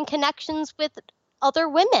genuine connections with other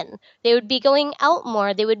women. They would be going out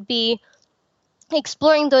more. They would be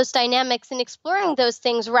exploring those dynamics and exploring those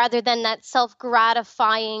things rather than that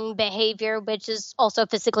self-gratifying behavior, which is also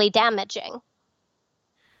physically damaging.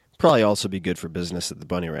 Probably also be good for business at the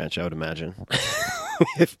Bunny Ranch, I would imagine.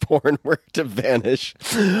 If porn were to vanish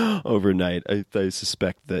overnight, I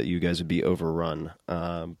suspect that you guys would be overrun.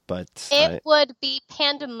 But it would be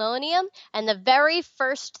pandemonium, and the very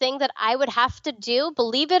first thing that I would have to do,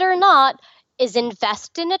 believe it or not, is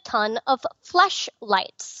invest in a ton of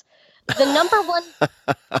fleshlights. The number one.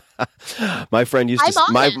 my friend used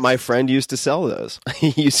to my friend used to sell those.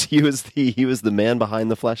 he was the man behind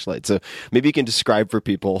the fleshlight. So maybe you can describe for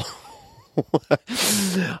people what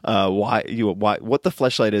the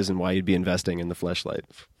fleshlight is and why you'd be investing in the fleshlight.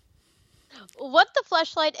 What the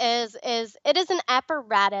fleshlight is it is an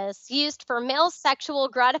apparatus used for male sexual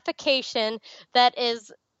gratification that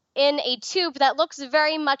is in a tube that looks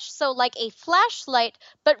very much so like a flashlight,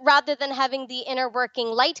 but rather than having the inner working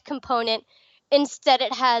light component, instead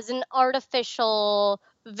it has an artificial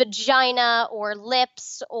vagina or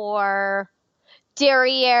lips or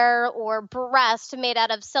derriere or breast made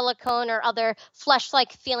out of silicone or other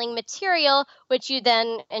flesh-like feeling material, which you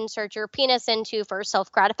then insert your penis into for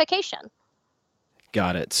self-gratification.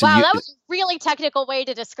 Got it. So wow, that was a really technical way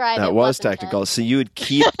to describe it. That was technical. So you would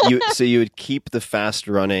keep keep the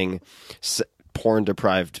fast-running,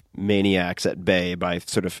 porn-deprived maniacs at bay by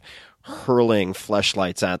sort of hurling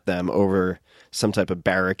fleshlights at them over some type of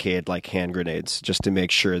barricade like hand grenades, just to make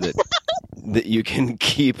sure that that you can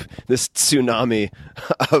keep this tsunami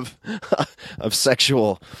of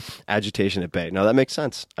sexual agitation at bay. Now that makes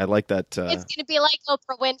sense. I like that. It's going to be like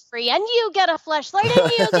Oprah Winfrey, and you get a fleshlight,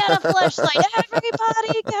 and you get a fleshlight.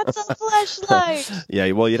 Everybody gets a fleshlight. Yeah,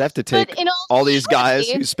 well, you'd have to take all these guys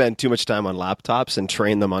who spend too much time on laptops and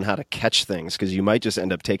train them on how to catch things, because you might just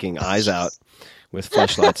end up taking eyes out with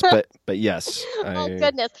fleshlights. But yes. Oh,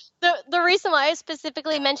 goodness. The reason why I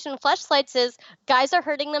specifically mentioned fleshlights is guys are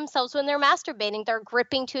hurting themselves when they're masturbating. They're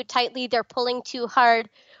gripping too tightly. They're pulling too hard.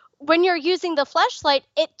 When you're using the fleshlight,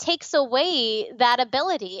 it takes away that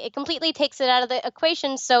ability. It completely takes it out of the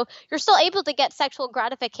equation. So you're still able to get sexual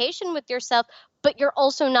gratification with yourself, but you're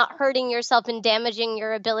also not hurting yourself and damaging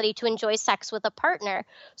your ability to enjoy sex with a partner.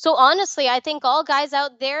 So honestly, I think all guys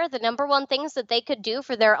out there, the number one things that they could do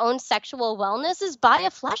for their own sexual wellness is buy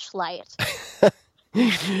a fleshlight.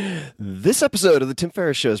 This episode of the Tim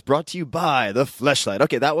Ferriss Show is brought to you by the Fleshlight.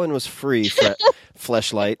 Okay, that one was free.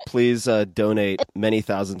 Fleshlight. Please donate many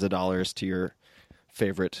thousands of dollars to your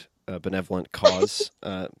favorite benevolent cause.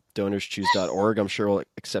 DonorsChoose.org. I'm sure will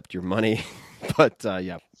accept your money. But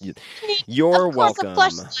yeah, you're welcome.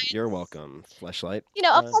 You're welcome, Fleshlight. You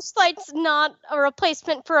know, a fleshlight's not a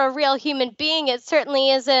replacement for a real human being. It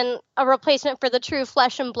certainly isn't a replacement for the true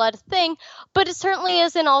flesh and blood thing, but it certainly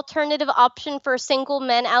is an alternative option for single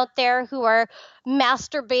men out there who are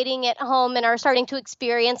masturbating at home and are starting to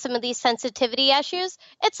experience some of these sensitivity issues.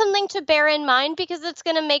 It's something to bear in mind because it's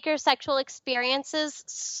going to make your sexual experiences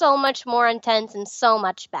so much more intense and so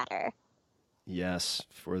much better. Yes,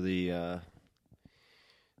 for the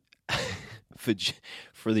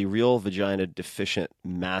for the real vagina deficient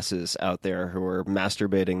masses out there who are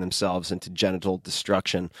masturbating themselves into genital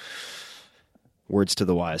destruction. Words to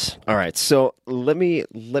the wise. All right, so let me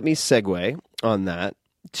segue on that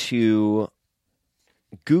to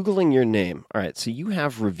Googling your name. All right, so you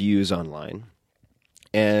have reviews online,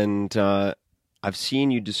 and I've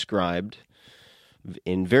seen you described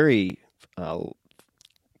in very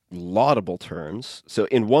laudable terms. So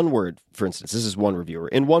in one word, for instance, this is one reviewer.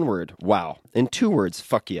 In one word, wow. In 2 words,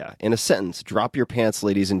 fuck yeah. In a sentence, drop your pants,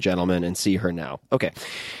 ladies and gentlemen, and see her now. Okay.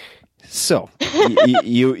 So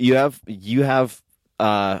you have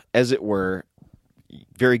as it were,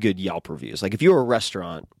 very good Yelp reviews. Like if you were a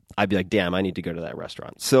restaurant, I'd be like, damn, I need to go to that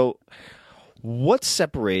restaurant. So what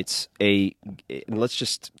separates and let's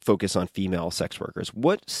just focus on female sex workers.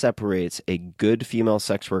 What separates a good female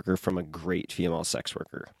sex worker from a great female sex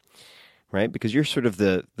worker? Right? Because you're sort of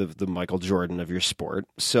the Michael Jordan of your sport.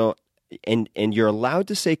 So, and you're allowed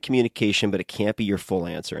to say communication, but it can't be your full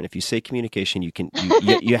answer. And if you say communication,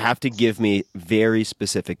 you have to give me very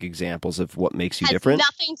specific examples of what makes you different.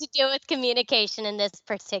 Nothing to do with communication in this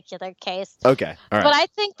particular case. Okay. All right. But I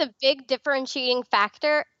think the big differentiating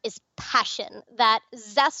factor is passion, that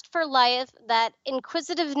zest for life, that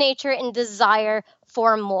inquisitive nature and desire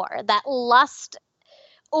for more, that lust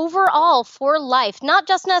overall for life, not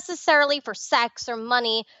just necessarily for sex or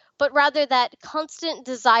money, but rather that constant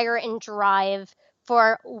desire and drive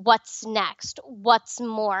for what's next, what's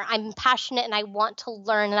more. I'm passionate and I want to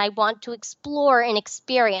learn and I want to explore and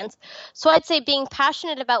experience. So I'd say being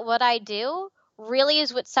passionate about what I do really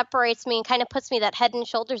is what separates me and kind of puts me that head and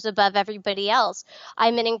shoulders above everybody else.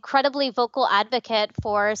 I'm an incredibly vocal advocate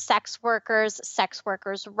for sex workers'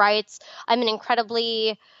 rights. I'm an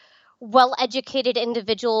incredibly well-educated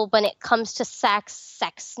individual when it comes to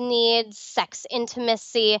sex needs, sex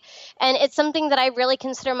intimacy. And it's something that I really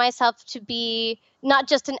consider myself to be not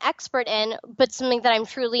just an expert in, but something that I'm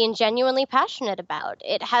truly and genuinely passionate about.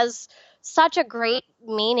 It has such a great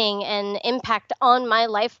meaning and impact on my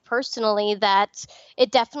life personally that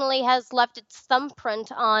it definitely has left its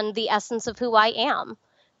thumbprint on the essence of who I am.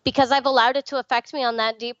 Because I've allowed it to affect me on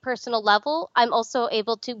that deep personal level, I'm also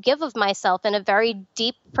able to give of myself in a very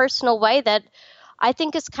deep personal way that I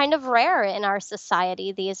think is kind of rare in our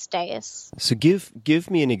society these days. So give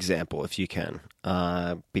me an example if you can,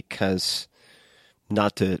 because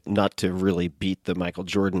not to really beat the Michael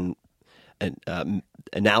Jordan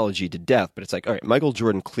analogy to death, but it's like, all right, Michael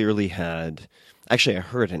Jordan clearly had. Actually, I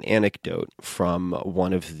heard an anecdote from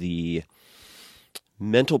one of the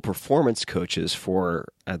mental performance coaches for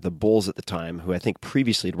the Bulls at the time, who I think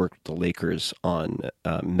previously had worked with the Lakers on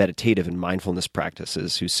meditative and mindfulness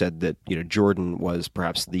practices, who said that Jordan was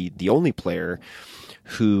perhaps the only player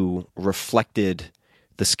who reflected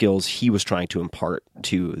the skills he was trying to impart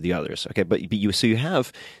to the others. Okay, but you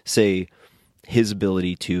have, say, his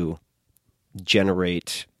ability to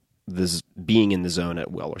generate this being in the zone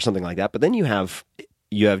at will or something like that, but then you have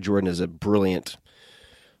Jordan as a brilliant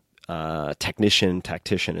tactician,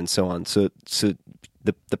 and so on. So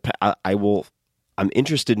I'm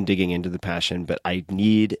interested in digging into the passion, but I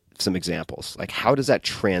need some examples. Like, how does that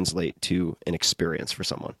translate to an experience for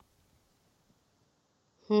someone?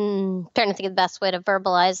 Trying to think of the best way to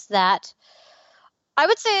verbalize that. I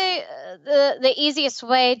would say the easiest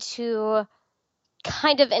way to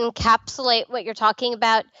kind of encapsulate what you're talking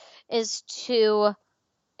about is to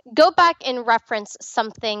go back and reference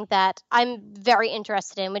something that I'm very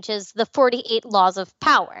interested in, which is the 48 Laws of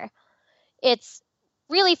Power. It's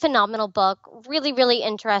really phenomenal book, really, really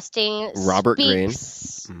interesting. Robert Greene.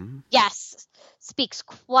 Mm-hmm. Yes, speaks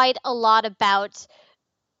quite a lot about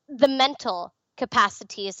the mental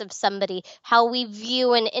capacities of somebody, how we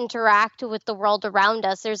view and interact with the world around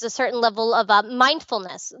us. There's a certain level of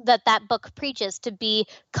mindfulness that book preaches, to be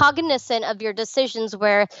cognizant of your decisions,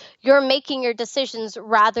 where you're making your decisions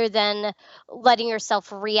rather than letting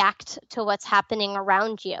yourself react to what's happening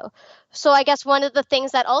around you. So I guess one of the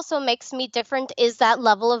things that also makes me different is that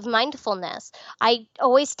level of mindfulness. I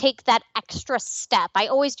always take that extra step. I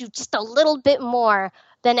always do just a little bit more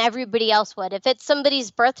than everybody else would. If it's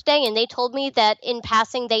somebody's birthday and they told me that in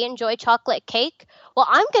passing they enjoy chocolate cake, well,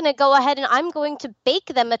 I'm going to go ahead and I'm going to bake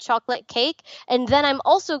them a chocolate cake, and then I'm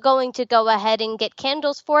also going to go ahead and get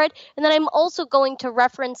candles for it, and then I'm also going to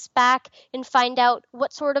reference back and find out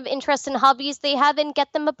what sort of interests and hobbies they have and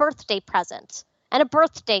get them a birthday present and a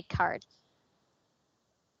birthday card.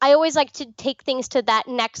 I always like to take things to that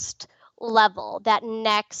next level, that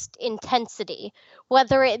next intensity,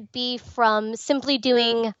 whether it be from simply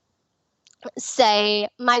doing, say,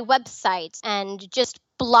 my website and just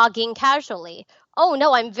blogging casually. Oh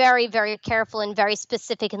no, I'm very, very careful and very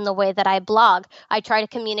specific in the way that I blog. I try to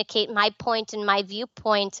communicate my point and my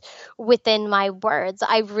viewpoint within my words.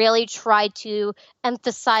 I really try to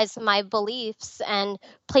emphasize my beliefs and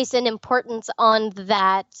place an importance on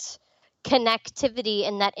that connectivity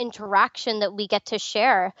and that interaction that we get to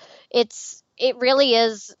share. It really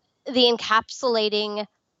is the encapsulating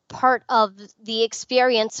part of the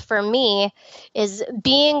experience for me, is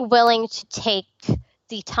being willing to take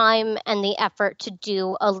the time and the effort to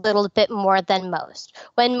do a little bit more than most.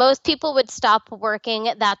 When most people would stop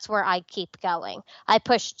working, that's where I keep going. I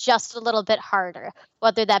push just a little bit harder,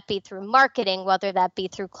 whether that be through marketing, whether that be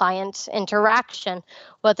through client interaction,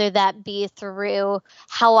 whether that be through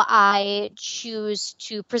how I choose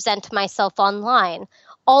to present myself online.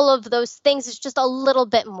 All of those things is just a little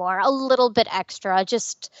bit more, a little bit extra,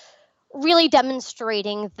 just really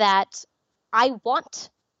demonstrating that I want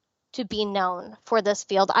to be known for this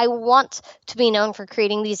field. I want to be known for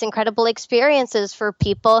creating these incredible experiences for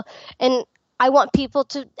people. And I want people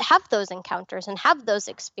to have those encounters and have those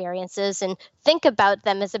experiences and think about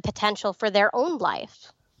them as a potential for their own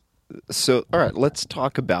life. So, all right, let's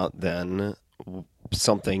talk about then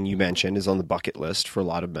something you mentioned is on the bucket list for a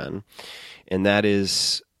lot of men, and that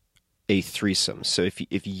is a threesome. So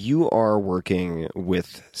if you are working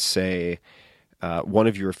with, say, one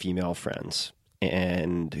of your female friends,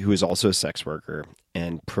 and who is also a sex worker,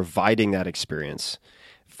 and providing that experience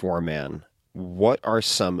for a man, what are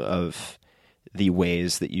some of the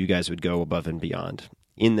ways that you guys would go above and beyond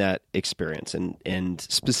in that experience? And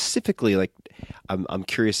specifically, like, I'm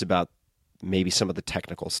curious about maybe some of the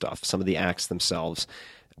technical stuff, some of the acts themselves,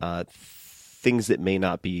 things that may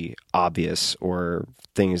not be obvious or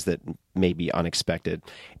things that may be unexpected,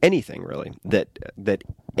 anything really that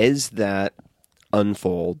as that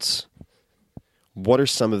unfolds, What are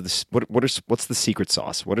some of the what's the secret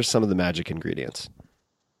sauce? What are some of the magic ingredients?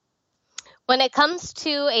 When it comes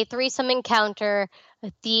to a threesome encounter,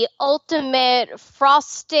 the ultimate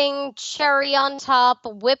frosting, cherry on top,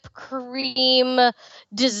 whipped cream,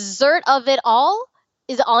 dessert of it all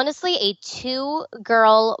is honestly a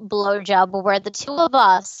two-girl blowjob where the two of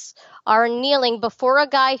us are kneeling before a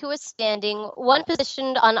guy who is standing, one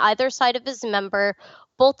positioned on either side of his member,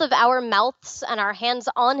 both of our mouths and our hands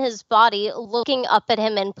on his body, looking up at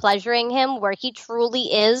him and pleasuring him where he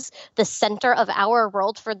truly is the center of our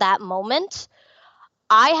world for that moment.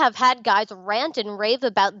 I have had guys rant and rave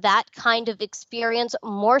about that kind of experience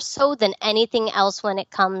more so than anything else when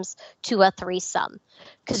it comes to a threesome.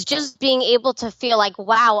 Because just being able to feel like,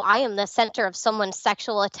 wow, I am the center of someone's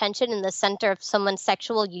sexual attention and the center of someone's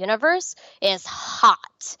sexual universe is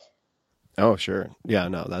hot. Oh, sure. Yeah,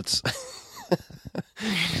 no, that's...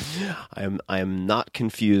 I am not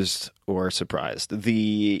confused or surprised.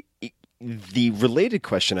 The related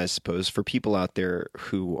question, I suppose, for people out there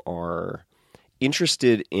who are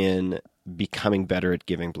interested in becoming better at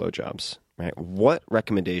giving blowjobs, right? What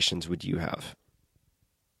recommendations would you have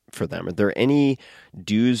for them? Are there any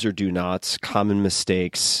do's or do nots, common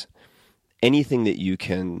mistakes, anything that you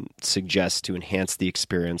can suggest to enhance the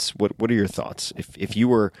experience? What are your thoughts? If you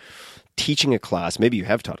were teaching a class, maybe you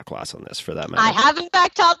have taught a class on this for that matter. I have in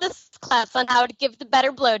fact taught this class on how to give the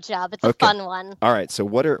better blowjob. It's a fun one. All right. So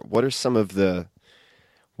what are some of the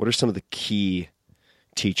key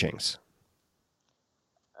teachings?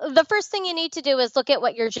 The first thing you need to do is look at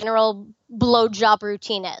what your general blowjob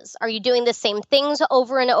routine is. Are you doing the same things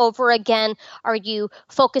over and over again? Are you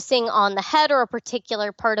focusing on the head or a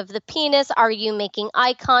particular part of the penis? Are you making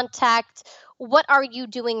eye contact? What are you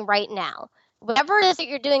doing right now? Whatever it is that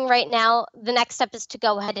you're doing right now, the next step is to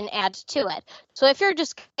go ahead and add to it. So if you're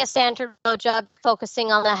just a standard blowjob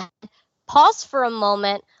focusing on the head, pause for a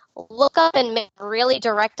moment, look up and make really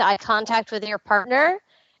direct eye contact with your partner,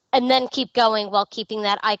 and then keep going while keeping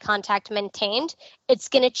that eye contact maintained. It's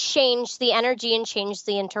going to change the energy and change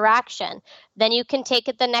the interaction. Then you can take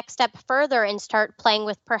it the next step further and start playing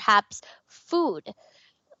with perhaps food.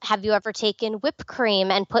 Have you ever taken whipped cream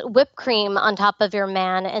and put whipped cream on top of your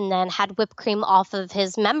man and then had whipped cream off of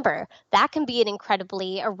his member? That can be an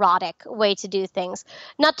incredibly erotic way to do things.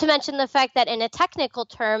 Not to mention the fact that in a technical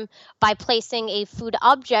term, by placing a food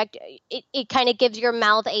object, it kind of gives your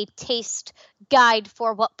mouth a taste guide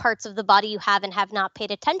for what parts of the body you have and have not paid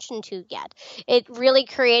attention to yet. It really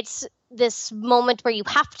creates this moment where you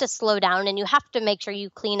have to slow down and you have to make sure you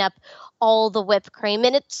clean up all the whipped cream.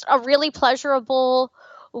 And it's a really pleasurable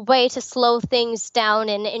way to slow things down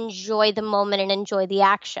and enjoy the moment and enjoy the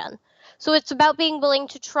action. So it's about being willing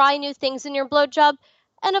to try new things in your blowjob.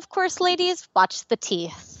 And of course, ladies, watch the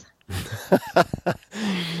teeth.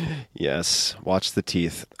 Yes, watch the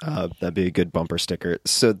teeth. That'd be a good bumper sticker.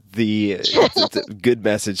 So the good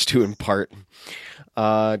message to impart.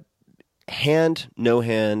 Hand, no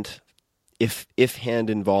hand. If hand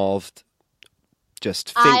involved,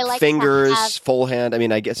 just fingers, full hand. I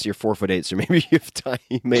mean, I guess you're 4'8", so maybe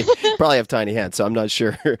you may probably have tiny hands. So I'm not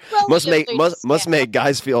sure. must make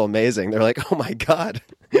guys feel amazing. They're like, oh my god,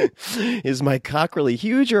 is my cock really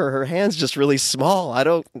huge or are her hands just really small? I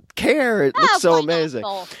don't care. It looks so amazing.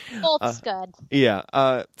 Both's good. Yeah.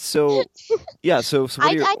 So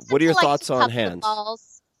what are your thoughts on hands?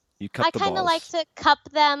 You cup the balls. I kind of like to cup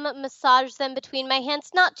them, massage them between my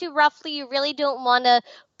hands, not too roughly. You really don't want to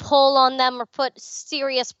pull on them or put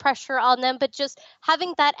serious pressure on them, but just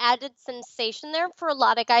having that added sensation there for a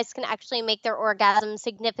lot of guys can actually make their orgasm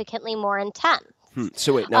significantly more intense.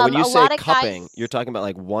 So wait, now when you say cupping, you're talking about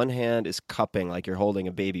like one hand is cupping, like you're holding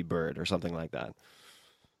a baby bird or something like that.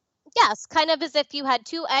 Yes, kind of as if you had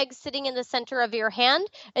two eggs sitting in the center of your hand,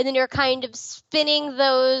 and then you're kind of spinning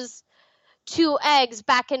those two eggs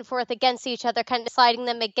back and forth against each other, kind of sliding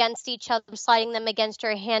them against each other, sliding them against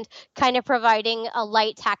your hand, kind of providing a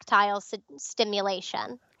light tactile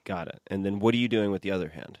stimulation. Got it. And then what are you doing with the other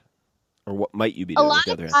hand? Or what might you be doing with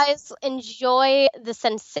the other hand? A lot of guys enjoy the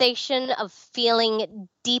sensation of feeling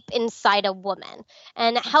deep inside a woman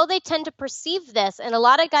and how they tend to perceive this. And a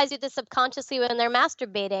lot of guys do this subconsciously when they're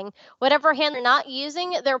masturbating. Whatever hand they're not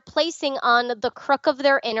using, they're placing on the crook of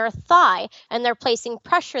their inner thigh and they're placing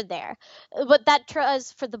pressure there. What that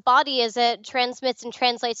does for the body is it transmits and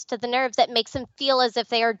translates to the nerves that makes them feel as if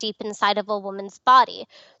they are deep inside of a woman's body.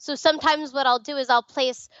 So sometimes what I'll do is I'll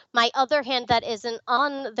place my other hand that isn't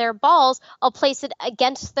on their balls, I'll place it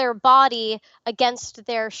against their body, against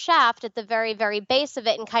their shaft at the very, very base of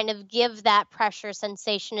it, and kind of give that pressure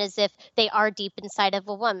sensation as if they are deep inside of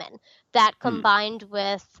a woman. That combined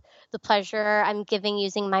with the pleasure I'm giving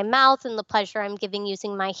using my mouth, and the pleasure I'm giving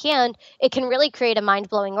using my hand, it can really create a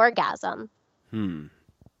mind-blowing orgasm.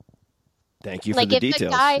 Thank you for the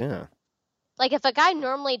details. Yeah. Like if a guy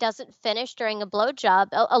normally doesn't finish during a blowjob,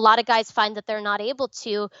 a lot of guys find that they're not able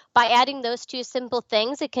to. By adding those two simple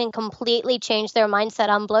things, it can completely change their mindset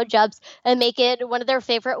on blowjobs and make it one of their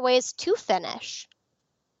favorite ways to finish.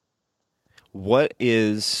 What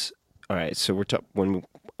is all right? So when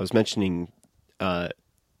I was mentioning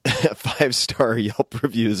 5-star Yelp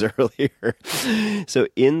reviews earlier. So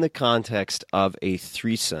in the context of a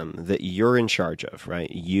threesome that you're in charge of,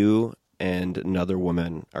 right? You and another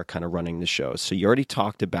woman are kind of running the show. So you already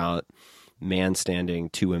talked about man standing,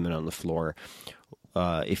 2 women on the floor.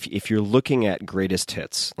 If you're looking at greatest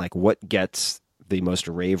hits, like what gets the most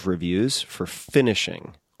rave reviews for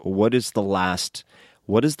finishing, what does the last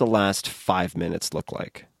 5 minutes look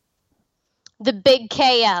like? The big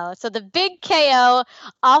KO. So the big KO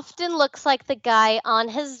often looks like the guy on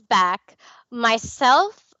his back,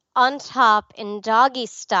 myself on top in doggy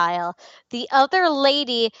style. The other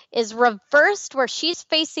lady is reversed where she's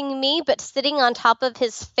facing me but sitting on top of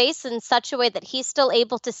his face in such a way that he's still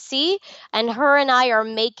able to see, and her and I are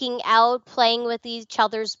making out, playing with each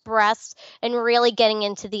other's breasts, and really getting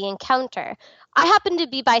into the encounter. I happen to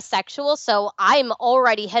be bisexual, so I'm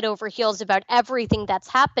already head over heels about everything that's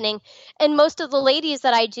happening. And most of the ladies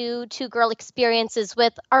that I do 2-girl experiences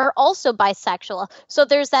with are also bisexual. So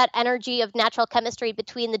there's that energy of natural chemistry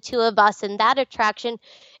between the two of us and that attraction,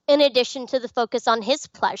 in addition to the focus on his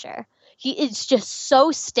pleasure. It's just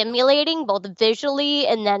so stimulating, both visually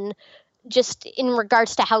and then just in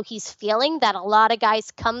regards to how he's feeling, that a lot of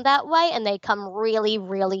guys come that way, and they come really,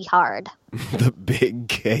 really hard. The big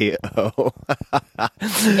KO.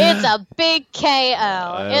 It's a big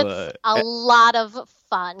KO. It's a lot of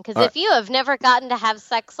fun, because if you have never gotten to have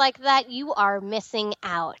sex like that, you are missing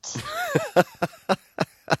out.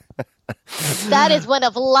 That is one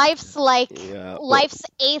of life's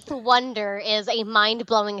eighth wonder, is a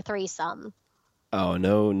mind-blowing threesome. Oh,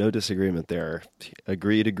 no disagreement there.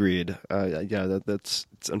 Agreed. It's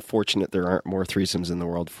unfortunate there aren't more threesomes in the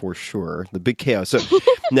world for sure. The big chaos. So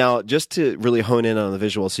now, just to really hone in on the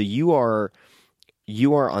visual, so you are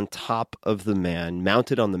on top of the man,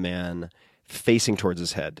 mounted on the man, facing towards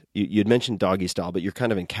his head. You'd mentioned doggy style, but you're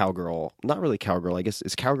kind of in cowgirl. Not really cowgirl, I guess.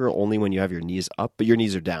 Is cowgirl only when you have your knees up, but your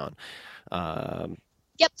knees are down?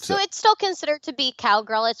 Yep, so it's still considered to be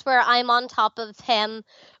cowgirl. It's where I'm on top of him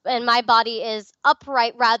and my body is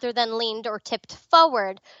upright rather than leaned or tipped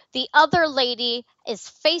forward. The other lady is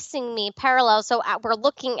facing me parallel, so we're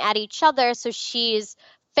looking at each other, so she's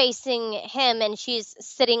facing him and she's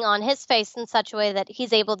sitting on his face in such a way that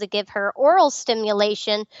he's able to give her oral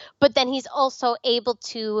stimulation, but then he's also able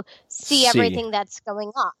to see everything that's going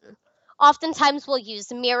on. Oftentimes we'll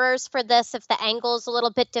use mirrors for this if the angle is a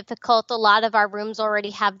little bit difficult. A lot of our rooms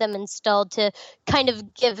already have them installed to kind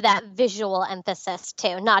of give that visual emphasis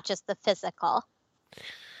too, not just the physical.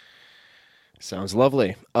 Sounds lovely.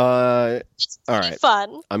 It's all right.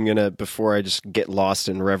 Fun. I'm going to, before I just get lost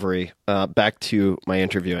in reverie, back to my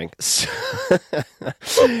interviewing.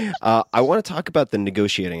 I want to talk about the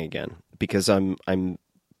negotiating again, because I'm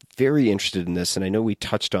very interested in this, and I know we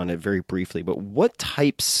touched on it very briefly, but what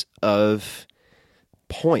types of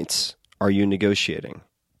points are you negotiating?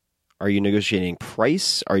 Are you negotiating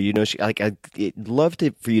price? Are you I'd love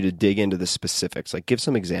for you to dig into the specifics. Like, give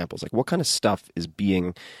some examples. Like, what kind of stuff is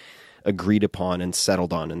being agreed upon and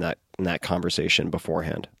settled on in that conversation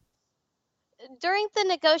beforehand? During the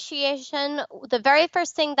negotiation, the very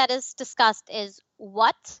first thing that is discussed is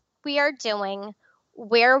what we are doing,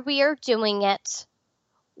 where we are doing it,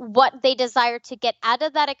 what they desire to get out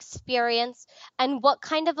of that experience, and what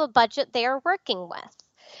kind of a budget they are working with.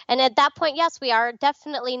 And at that point, yes, we are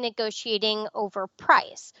definitely negotiating over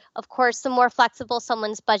price. Of course, the more flexible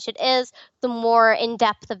someone's budget is, the more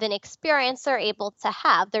in-depth of an experience they're able to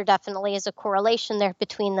have. There definitely is a correlation there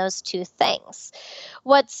between those two things.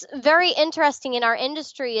 What's very interesting in our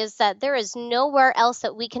industry is that there is nowhere else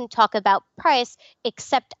that we can talk about price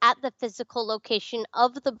except at the physical location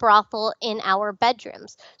of the brothel in our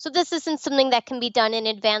bedrooms. So this isn't something that can be done in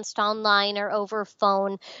advanced online or over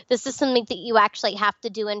phone. This is something that you actually have to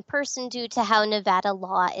do in person due to how Nevada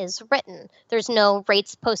law is written. There's no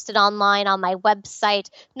rates posted online on my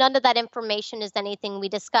website. None of that information is anything we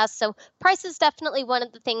discuss. So price is definitely one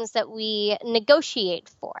of the things that we negotiate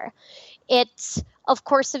for. It, of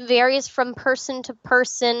course, varies from person to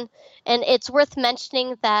person, and it's worth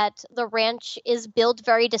mentioning that the ranch is billed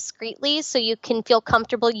very discreetly, so you can feel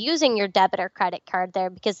comfortable using your debit or credit card there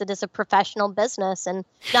because it is a professional business and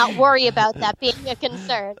not worry about that being a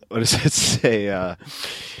concern. What does it say?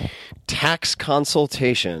 tax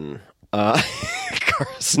consultation.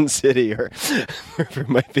 Carson City or wherever it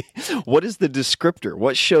might be. What is the descriptor?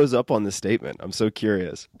 What shows up on the statement? I'm so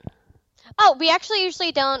curious. Oh, we actually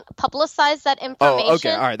usually don't publicize that information. Oh,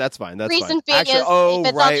 okay. All right. That's fine. That's Reason fine. being Actually, is if it's on the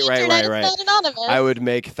internet, it's not anonymous. I would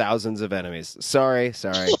make thousands of enemies. Sorry.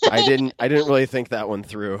 I didn't really think that one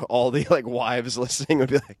through. All the wives listening would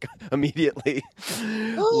be immediately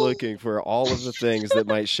looking for all of the things that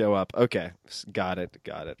might show up. Okay. Got it.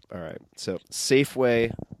 All right. So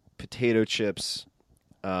Safeway, potato chips,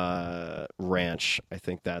 ranch. I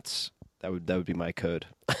think that would be my code.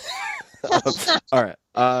 All right.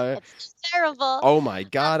 It's terrible. Oh my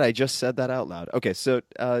God! I just said that out loud. Okay, so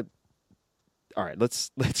all right,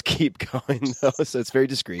 let's keep going though. So it's very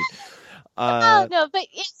discreet. No, but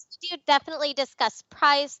yes, you definitely discuss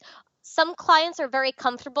price. Some clients are very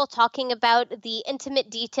comfortable talking about the intimate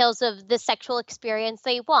details of the sexual experience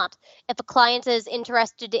they want. If a client is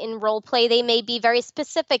interested in role play, they may be very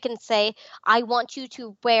specific and say, I want you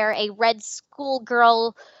to wear a red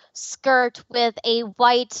schoolgirl skirt with a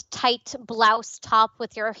white tight blouse top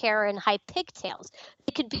with your hair in high pigtails.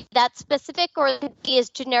 It could be that specific, or it could be as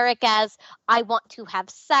generic as, I want to have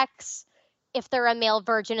sex, if they're a male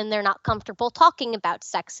virgin and they're not comfortable talking about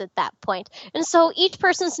sex at that point. And so each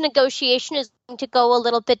person's negotiation is going to go a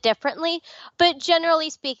little bit differently. But generally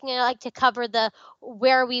speaking, I like to cover the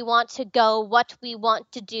where we want to go, what we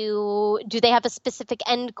want to do. Do they have a specific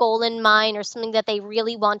end goal in mind or something that they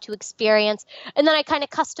really want to experience? And then I kind of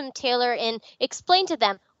custom tailor and explain to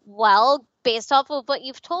them, well, based off of what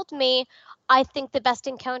you've told me, I think the best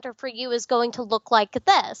encounter for you is going to look like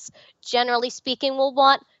this. Generally speaking, we'll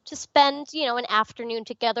want to spend, an afternoon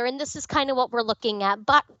together, and this is kind of what we're looking at,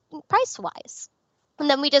 but price-wise. And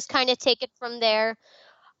then we just kind of take it from there.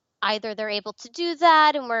 Either they're able to do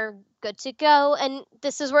that and we're good to go, and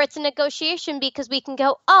this is where it's a negotiation because we can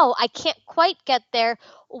go, oh, I can't quite get there.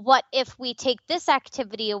 What if we take this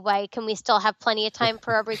activity away? Can we still have plenty of time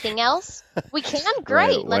for everything else? We can.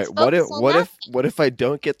 Great. Right. Let's focus on that. What if I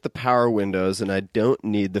don't get the power windows and I don't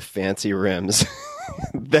need the fancy rims?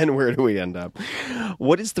 Then where do we end up?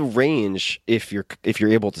 What is the range if you're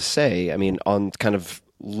able to say? I mean, on kind of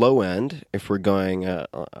low end, if we're going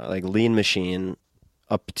like lean machine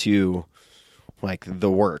up to like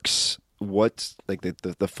the works, what's like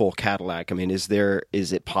the full Cadillac? I mean, is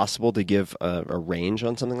it possible to give a range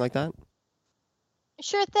on something like that?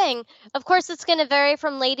 Sure thing. Of course, it's going to vary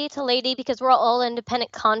from lady to lady because we're all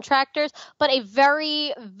independent contractors, but a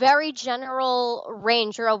very, very general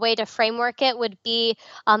range or a way to framework it would be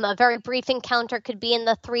a very brief encounter could be in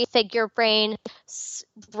the 3-figure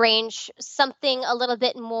range, something a little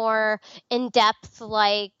bit more in depth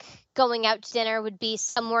like going out to dinner would be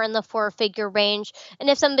somewhere in the 4-figure range. And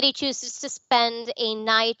if somebody chooses to spend a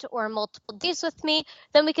night or multiple days with me,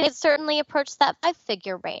 then we can certainly approach that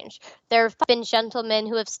 5-figure range. There have been gentlemen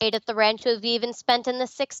who have stayed at the ranch who have even spent in the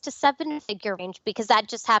 6 to 7-figure range because that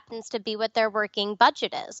just happens to be what their working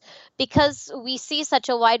budget is. Because we see such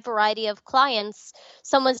a wide variety of clients,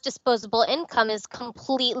 someone's disposable income is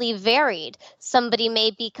completely varied. Somebody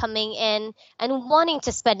may be coming in and wanting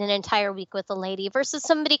to spend an entire week with a lady versus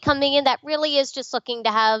somebody coming in that really is just looking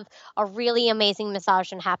to have a really amazing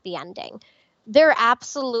massage and happy ending. There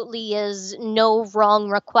absolutely is no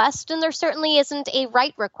wrong request, and there certainly isn't a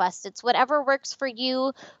right request. It's whatever works for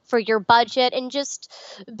you, for your budget, and just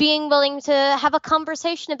being willing to have a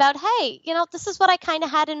conversation about, hey, this is what I kind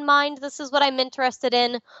of had in mind. This is what I'm interested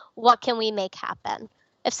in. What can we make happen?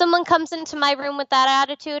 If someone comes into my room with that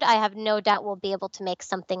attitude, I have no doubt we'll be able to make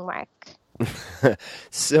something work.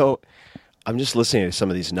 So I'm just listening to some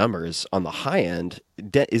of these numbers. On the high end,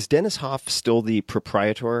 is Dennis Hoff still the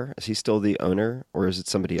proprietor? Is he still the owner, or is it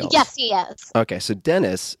somebody else? Yes, he is. Okay, so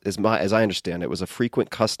Dennis, as I understand it, was a frequent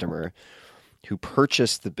customer who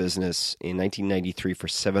purchased the business in 1993 for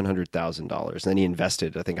 $700,000. Then he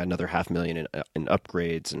invested, I think, another $500,000 in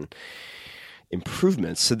upgrades and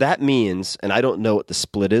improvements. So that means, and I don't know what the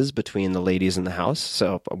split is between the ladies in the house,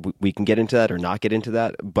 so we can get into that or not get into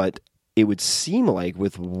that, but it would seem like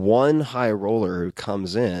with one high roller who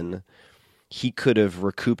comes in, he could have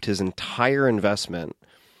recouped his entire investment,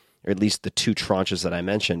 or at least the 2 tranches that I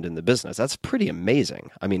mentioned in the business. That's pretty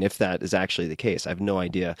amazing. I mean, if that is actually the case, I have no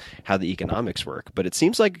idea how the economics work, but it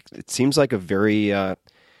seems like a very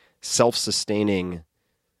self-sustaining,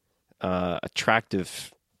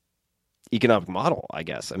 attractive economic model, I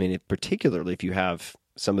guess. I mean, particularly if you have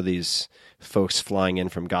some of these folks flying in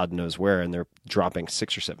from God knows where and they're dropping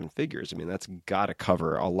 6 or 7 figures. I mean, that's got to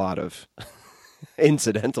cover a lot of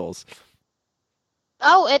incidentals.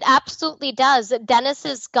 Oh, it absolutely does. Dennis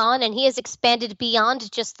is gone and he has expanded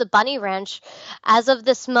beyond just the Bunny Ranch. As of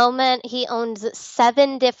this moment, he owns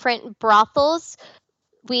 7 different brothels.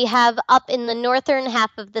 We have up in the northern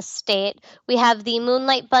half of the state, we have the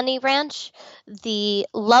Moonlight Bunny Ranch, the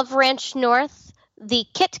Love Ranch North, the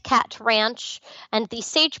Kit Kat Ranch, and the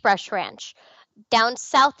Sagebrush Ranch. Down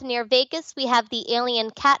south near Vegas, we have the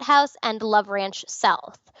Alien Cat House and Love Ranch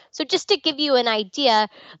South. So just to give you an idea,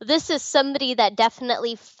 this is somebody that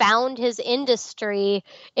definitely found his industry,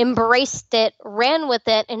 embraced it, ran with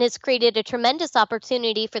it, and has created a tremendous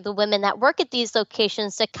opportunity for the women that work at these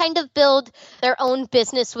locations to kind of build their own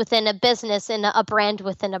business within a business and a brand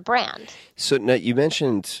within a brand. So now you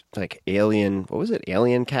mentioned like what was it?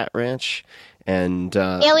 Alien Cat Ranch? And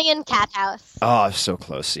Alien Cat House. Oh, so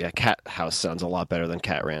close. Yeah, Cat House sounds a lot better than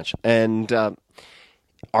Cat Ranch. And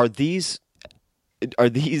are these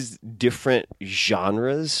different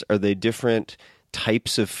genres? Are they different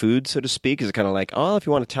types of food, so to speak? Is it kind of like, oh, if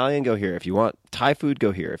you want Italian, go here. If you want Thai food,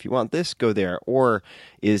 go here. If you want this, go there. Or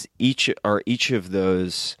are each of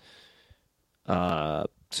those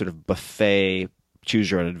sort of buffet,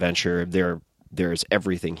 choose your own adventure? There's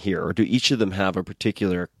everything here, or do each of them have a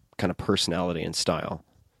particular kind of personality and style?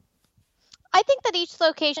 I think that each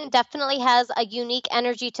location definitely has a unique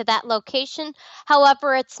energy to that location.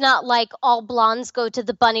 However, it's not like all blondes go to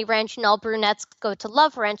the Bunny Ranch and all brunettes go to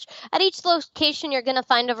Love Ranch. At each location, you're going to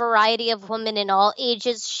find a variety of women in all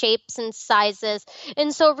ages, shapes, and sizes.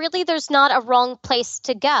 And so really, there's not a wrong place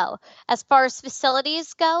to go. As far as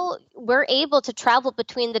facilities go, we're able to travel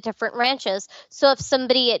between the different ranches. So if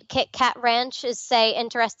somebody at Kit Kat Ranch is, say,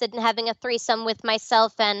 interested in having a threesome with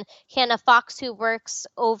myself and Hannah Fox, who works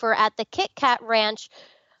over at the Kit Kat Ranch,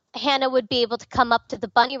 Hannah would be able to come up to the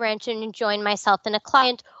Bunny Ranch and join myself and a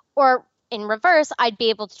client, or in reverse, I'd be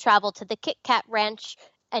able to travel to the Kit Kat Ranch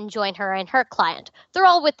and join her and her client. They're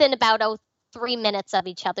all within about 3 minutes of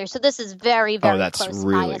each other, so this is very, very close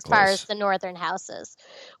by as far as the northern houses,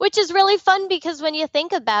 which is really fun because when you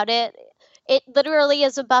think about it, it literally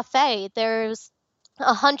is a buffet. There's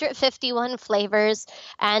 151 flavors,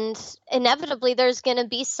 and inevitably there's going to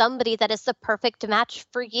be somebody that is the perfect match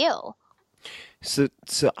for you.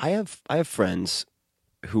 So I have friends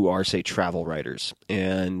who are, say, travel writers,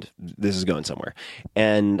 and this is going somewhere,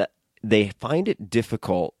 and they find it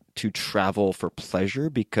difficult to travel for pleasure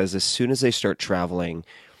because as soon as they start traveling,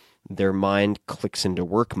 their mind clicks into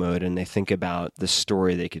work mode and they think about the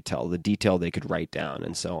story they could tell, the detail they could write down,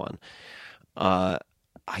 and so on.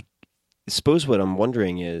 I suppose what I'm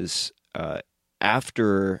wondering is,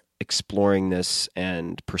 after exploring this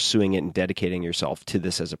and pursuing it and dedicating yourself to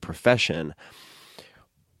this as a profession,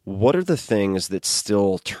 what are the things that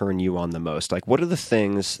still turn you on the most? Like, what are the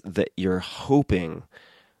things that you're hoping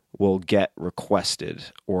will get requested?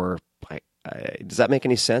 Or does that make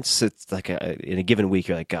any sense? It's like in a given week,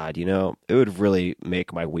 you're like, God, it would really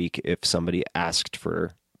make my week if somebody asked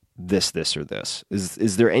for this, or this.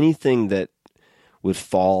 Is there anything that would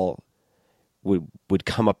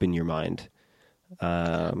come up in your mind?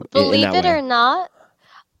 Believe it or not,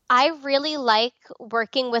 I really like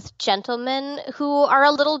working with gentlemen who are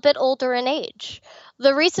a little bit older in age.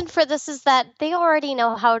 The reason for this is that they already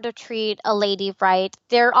know how to treat a lady right.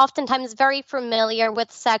 They're oftentimes very familiar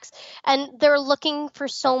with sex, and they're looking for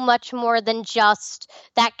so much more than just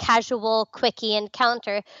that casual, quickie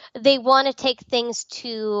encounter. They want to take things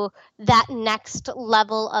to that next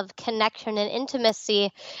level of connection and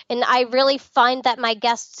intimacy. And I really find that my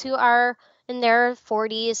guests who are in their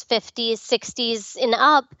 40s, 50s, 60s and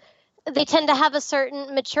up, they tend to have a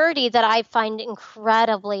certain maturity that I find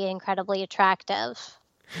incredibly, incredibly attractive.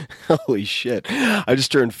 Holy shit. I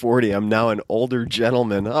just turned 40. I'm now an older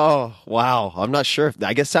gentleman. Oh, wow. I'm not sure.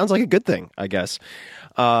 I guess sounds like a good thing, I guess.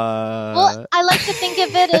 Well, I like to think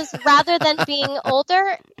of it as rather than being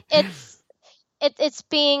older, it's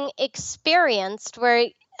being experienced, where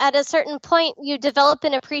at a certain point you develop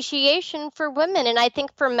an appreciation for women. And I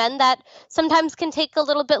think for men that sometimes can take a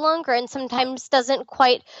little bit longer and sometimes doesn't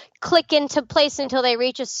quite click into place until they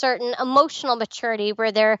reach a certain emotional maturity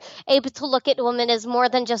where they're able to look at women as more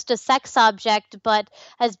than just a sex object, but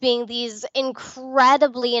as being these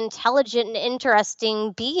incredibly intelligent and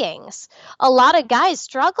interesting beings. A lot of guys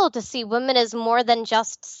struggle to see women as more than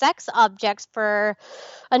just sex objects for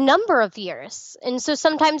a number of years. And so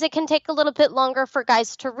sometimes it can take a little bit longer for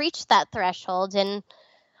guys to reach that threshold. And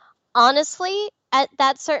honestly, at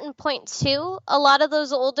that certain point too, a lot of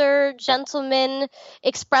those older gentlemen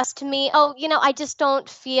expressed to me, oh, I just don't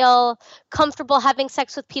feel comfortable having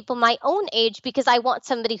sex with people my own age because I want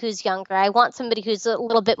somebody who's younger. I want somebody who's a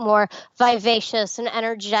little bit more vivacious and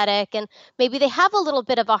energetic, and maybe they have a little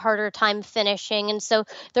bit of a harder time finishing, and so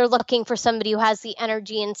they're looking for somebody who has the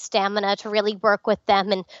energy and stamina to really work with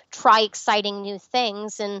them and try exciting new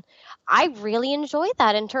things. And I really enjoy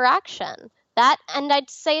that interaction. That, and I'd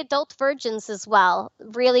say adult virgins as well.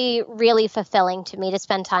 Really, really fulfilling to me to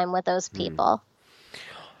spend time with those people.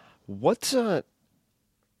 What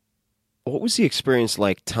was the experience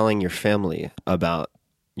like telling your family about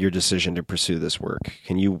your decision to pursue this work?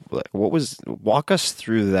 Walk us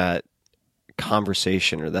through that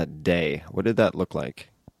conversation or that day? What did that look like?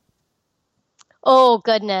 Oh,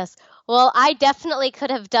 goodness. Well, I definitely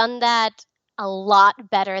could have done that a lot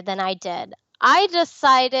better than I did. I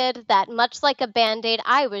decided that much like a Band-Aid,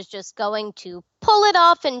 I was just going to pull it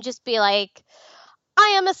off and just be like,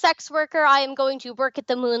 I am a sex worker. I am going to work at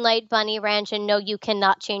the Moonlight Bunny Ranch, and no, you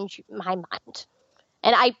cannot change my mind.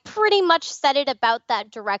 And I pretty much said it about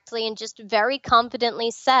that directly and just very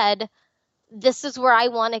confidently said, this is where I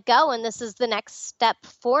want to go, and this is the next step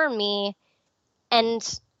for me.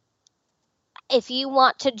 And if you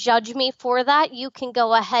want to judge me for that, you can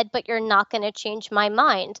go ahead, but you're not going to change my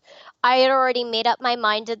mind. I had already made up my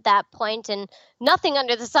mind at that point, and nothing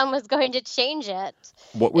under the sun was going to change it.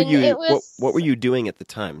 What were what were you doing at the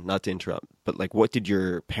time? Not to interrupt, but like, what did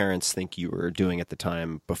your parents think you were doing at the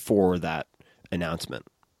time before that announcement?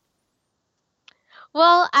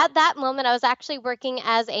 Well, at that moment, I was actually working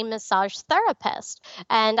as a massage therapist,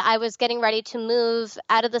 and I was getting ready to move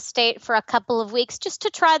out of the state for a couple of weeks just to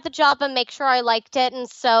try the job and make sure I liked it. And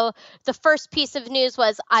so the first piece of news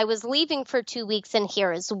was I was leaving for 2 weeks, and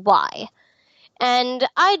here is why. And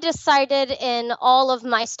I decided in all of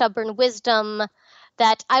my stubborn wisdom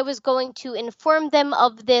that I was going to inform them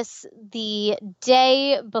of this the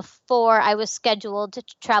day before I was scheduled to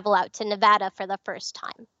travel out to Nevada for the first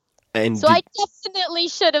time. So I definitely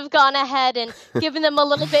should have gone ahead and given them a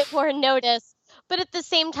little bit more notice. But at the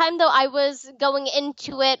same time, though, I was going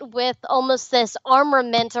into it with almost this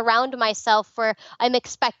armament around myself where I'm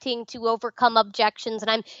expecting to overcome objections and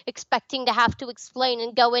I'm expecting to have to explain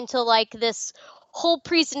and go into like this whole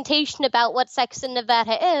presentation about what sex in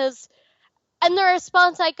Nevada is. And the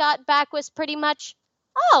response I got back was pretty much,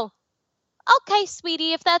 oh, okay,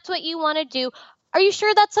 sweetie, if that's what you want to do. Are you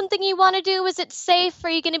sure that's something you want to do? Is it safe? Are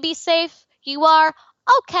you going to be safe? You are?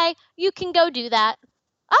 Okay, you can go do that.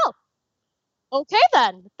 Oh, okay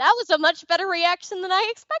then. That was a much better reaction than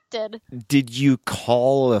I expected. Did you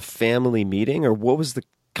call a family meeting, or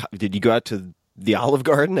did you go out to the Olive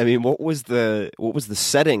Garden? I mean, what was the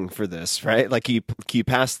setting for this, right? Like, you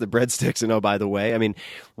pass the breadsticks and, oh, by the way, I mean,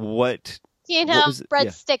 what...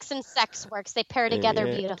 breadsticks and sex works. They pair together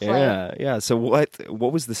beautifully. Yeah. So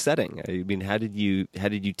what was the setting? I mean, how did you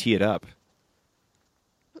tee it up?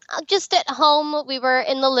 Just at home. We were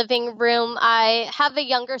in the living room. I have a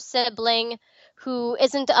younger sibling who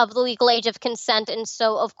isn't of the legal age of consent, and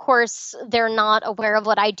so, of course, they're not aware of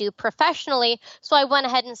what I do professionally. So I went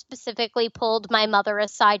ahead and specifically pulled my mother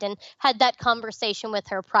aside and had that conversation with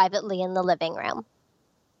her privately in the living room.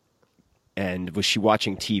 And was she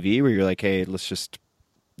watching TV where you're like, hey, let's just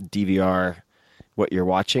DVR what you're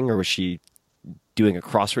watching? Or was she doing a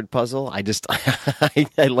crossword puzzle? I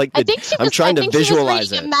like the, I'm trying to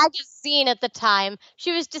visualize it. She was reading a magazine at the time.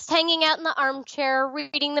 She was just hanging out in the armchair,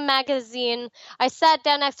 reading the magazine. I sat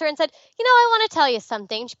down next to her and said, I want to tell you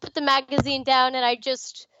something. She put the magazine down and I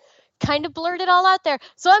just kind of blurted all out there.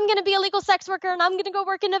 So I'm going to be a legal sex worker and I'm going to go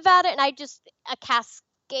work in Nevada. And a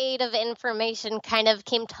cascade of information kind of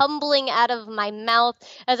came tumbling out of my mouth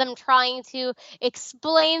as I'm trying to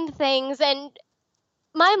explain things, and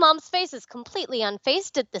my mom's face is completely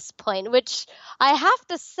unfazed at this point, which I have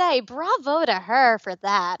to say, bravo to her for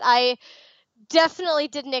that. I definitely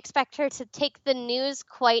didn't expect her to take the news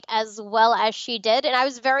quite as well as she did, and I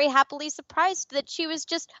was very happily surprised that she was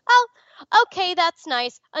just, oh, okay, that's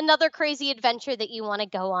nice. Another crazy adventure that you want to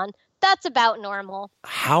go on. That's about normal.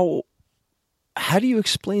 How do you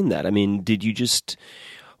explain that? I mean,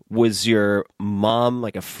 was your mom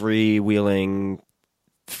like a freewheeling,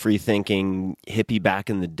 free-thinking hippie back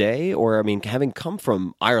in the day? Or, I mean, having come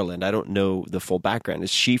from Ireland, I don't know the full background. Is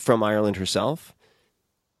she from Ireland herself?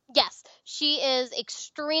 Yes, she is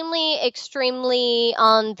extremely, extremely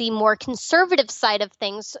on the more conservative side of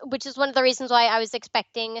things, which is one of the reasons why I was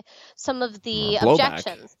expecting some of the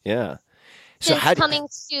objections. Yeah. Since coming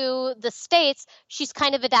to the States, she's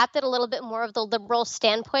kind of adapted a little bit more of the liberal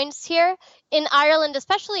standpoints here. In Ireland,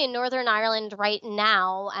 especially in Northern Ireland right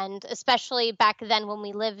now, and especially back then when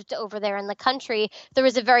we lived over there in the country, there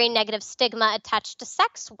was a very negative stigma attached to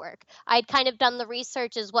sex work. I'd kind of done the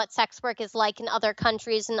research as what sex work is like in other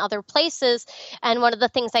countries and other places, and one of the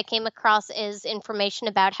things I came across is information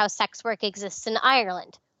about how sex work exists in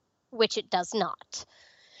Ireland, which it does not.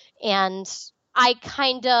 And I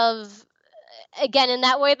kind of, again, in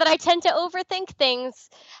that way that I tend to overthink things,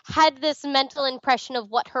 had this mental impression of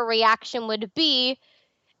what her reaction would be.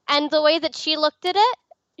 And the way that she looked at it,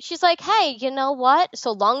 she's like, hey, you know what?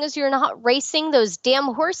 So long as you're not racing those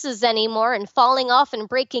damn horses anymore and falling off and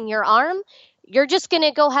breaking your arm, you're just going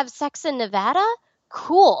to go have sex in Nevada?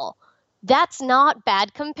 Cool. That's not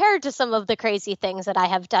bad compared to some of the crazy things that I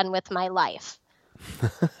have done with my life.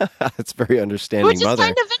 That's very understanding Which is mother.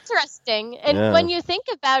 kind of interesting. And when you think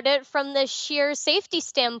about it from the sheer safety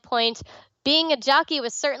standpoint, being a jockey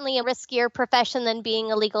was certainly a riskier profession than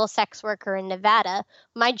being a legal sex worker in Nevada.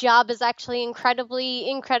 My job is actually incredibly,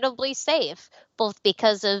 incredibly safe, both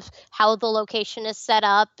because of how the location is set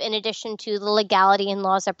up, in addition to the legality and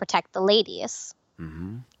laws that protect the ladies.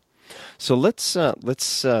 Mm-hmm. So let's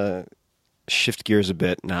shift gears a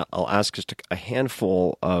bit. Now, I'll ask just a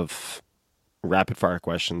handful of rapid fire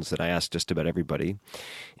questions that I ask just about everybody.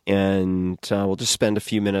 And we'll just spend a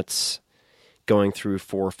few minutes going through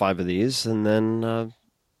 4 or 5 of these, and then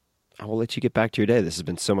I will let you get back to your day. This has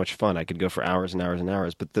been so much fun. I could go for hours and hours and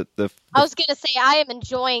hours. But I was going to say, I am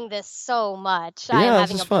enjoying this so much. Yeah, I am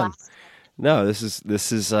having this is a fun. blast. No,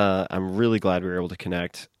 this is. I'm really glad we were able to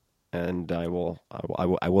connect, and I will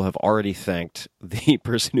have already thanked the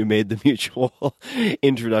person who made the mutual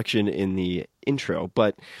introduction in the intro.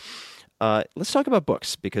 But let's talk about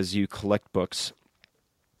books, because you collect books.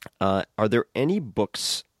 Are there any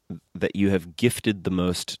books that you have gifted the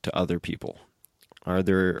most to other people? Are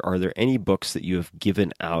there any books that you have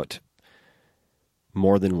given out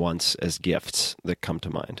more than once as gifts that come to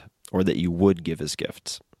mind, or that you would give as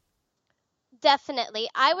gifts? Definitely.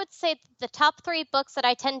 I would say the top 3 books that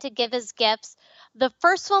I tend to give as gifts, the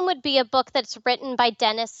first one would be a book that's written by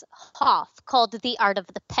Dennis Hoff called The Art of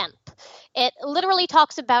the Pimp. It literally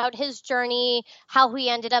talks about his journey, how he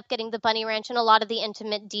ended up getting the bunny ranch, and a lot of the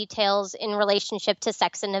intimate details in relationship to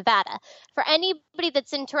sex in Nevada. For anybody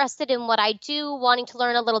that's interested in what I do, wanting to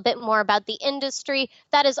learn a little bit more about the industry,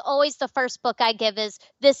 that is always the first book I give. Is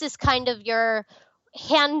this is kind of your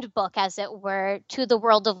handbook, as it were, to the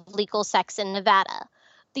world of legal sex in Nevada.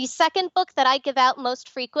 The second book that I give out most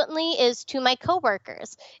frequently is to my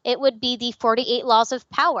coworkers. It would be the 48 Laws of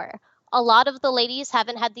Power. A lot of the ladies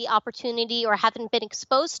haven't had the opportunity or haven't been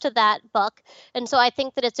exposed to that book, and so I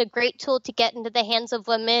think that it's a great tool to get into the hands of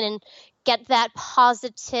women and get that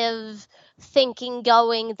positive thinking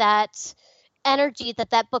going, that energy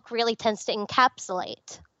that book really tends to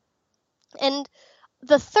encapsulate. And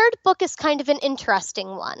the third book is kind of an interesting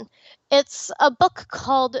one. It's a book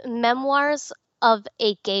called Memoirs of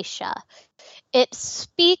a Geisha. It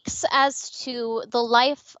speaks as to the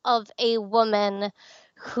life of a woman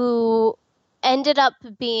who ended up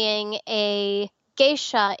being a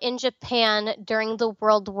geisha in Japan during the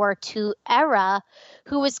World War II era,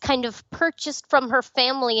 who was kind of purchased from her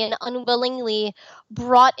family and unwillingly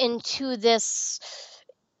brought into this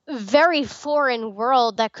very foreign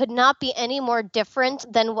world that could not be any more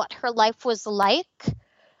different than what her life was like.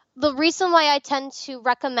 The reason why I tend to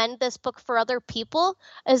recommend this book for other people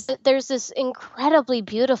is that there's this incredibly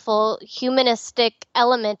beautiful humanistic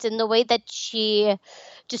element in the way that she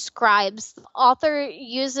describes. The author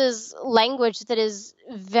uses language that is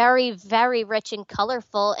very, very rich and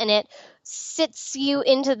colorful, and it sits you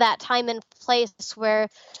into that time and place where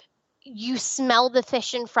you smell the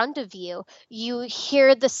fish in front of you. You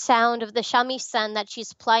hear the sound of the shamisen that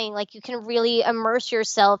she's playing. Like, you can really immerse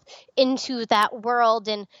yourself into that world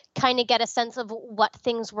and kind of get a sense of what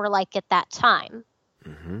things were like at that time.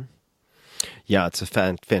 Mm-hmm. Yeah, it's a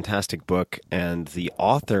fantastic book, and the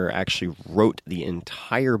author actually wrote the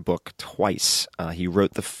entire book twice. He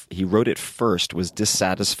wrote it first, was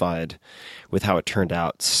dissatisfied with how it turned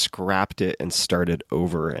out, scrapped it, and started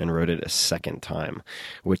over and wrote it a second time,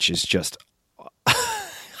 which is just,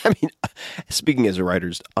 I mean, speaking as a writer,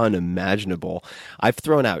 is unimaginable. I've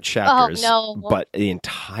thrown out chapters, but the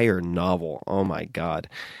entire novel, oh my God.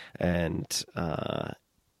 And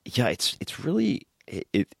yeah, it's really...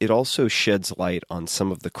 It also sheds light on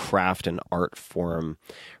some of the craft and art form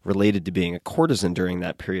related to being a courtesan during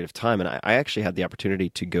that period of time. And I actually had the opportunity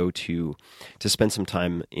to go to spend some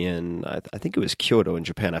time in, I think it was Kyoto in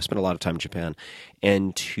Japan. I've spent a lot of time in Japan,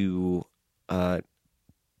 and to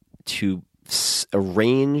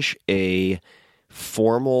arrange a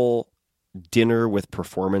formal dinner with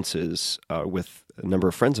performances with a number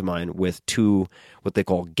of friends of mine with two what they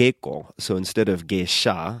call geiko. So instead of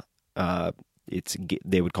geisha,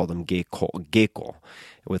 they would call them geiko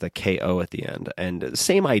with a ko at the end. And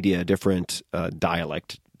same idea, different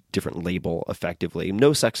dialect, different label, effectively.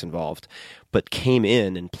 No sex involved, but came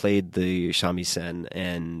in and played the shamisen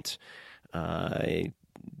and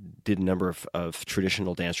did a number of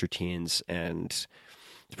traditional dance routines and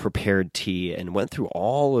prepared tea and went through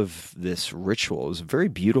all of this ritual. It was a very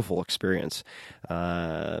beautiful experience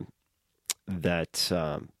that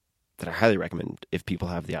I highly recommend if people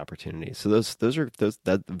have the opportunity. So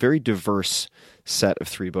that very diverse set of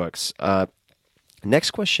 3 books.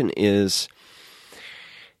 Next question is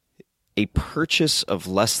a purchase of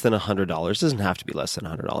less than $100. Doesn't have to be less than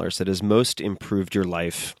 $100. That has most improved your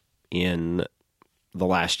life in the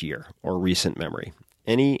last year or recent memory.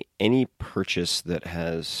 Any purchase that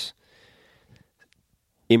has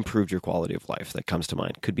improved your quality of life that comes to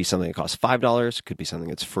mind. Could be something that costs $5, could be something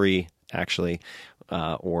that's free, actually,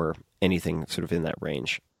 or anything sort of in that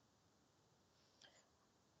range.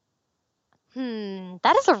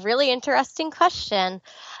 That is a really interesting question.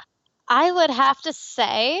 I would have to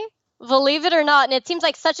say, believe it or not, and it seems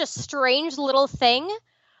like such a strange little thing,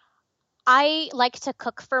 I like to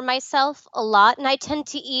cook for myself a lot, and I tend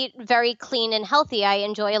to eat very clean and healthy. I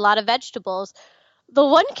enjoy a lot of vegetables. The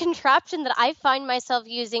one contraption that I find myself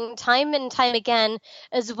using time and time again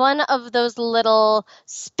is one of those little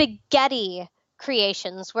spaghetti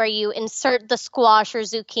creations where you insert the squash or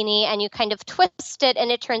zucchini and you kind of twist it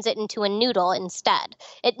and it turns it into a noodle instead.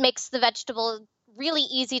 It makes the vegetable really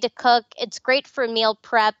easy to cook. It's great for meal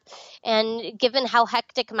prep. And given how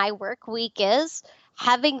hectic my work week is,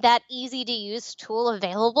 having that easy to use tool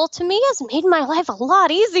available to me has made my life a lot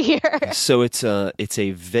easier. So it's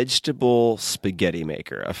a vegetable spaghetti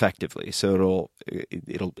maker, effectively. So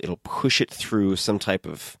it'll push it through some type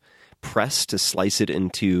of press to slice it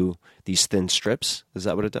into these thin strips. Is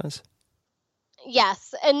that what it does?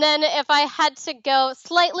 Yes. And then if I had to go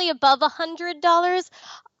slightly above $100,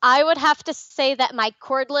 I would have to say that my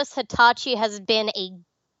cordless Hitachi has been a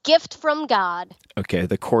gift from God. Okay,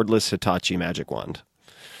 the cordless Hitachi magic wand.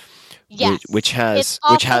 Yes. Which has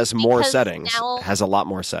more settings. Has a lot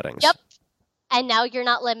more settings. Yep. And now you're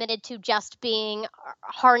not limited to just being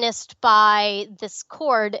harnessed by this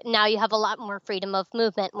cord. Now you have a lot more freedom of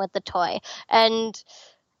movement with the toy. And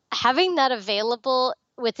having that available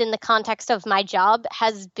within the context of my job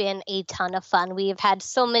has been a ton of fun. We've had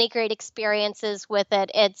so many great experiences with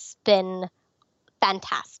it. It's been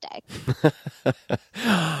fantastic.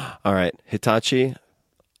 All right. Hitachi,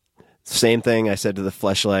 same thing I said to the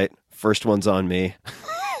Fleshlight. First one's on me.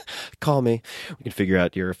 Call me. We can figure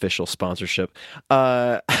out your official sponsorship.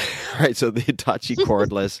 All right, so the Hitachi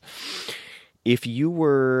cordless. If you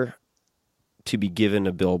were to be given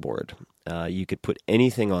a billboard, you could put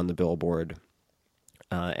anything on the billboard,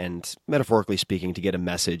 and metaphorically speaking, to get a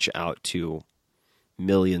message out to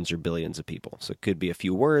millions or billions of people. So it could be a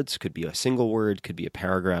few words, could be a single word, could be a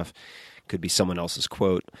paragraph, could be someone else's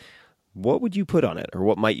quote. What would you put on it, or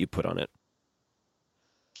what might you put on it?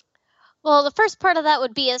 Well, the first part of that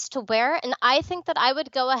would be as to where, and I think that I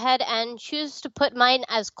would go ahead and choose to put mine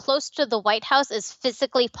as close to the White House as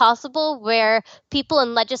physically possible, where people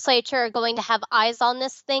in legislature are going to have eyes on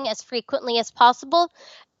this thing as frequently as possible.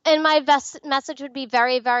 And my message would be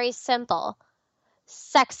very, very simple.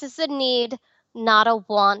 Sex is a need, not a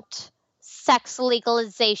want. Sex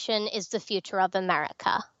legalization is the future of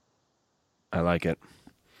America. I like it.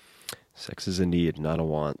 Sex is a need, not a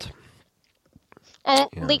want. And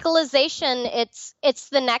legalization, it's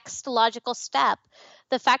the next logical step.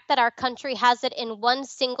 The fact that our country has it in one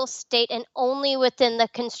single state and only within the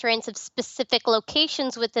constraints of specific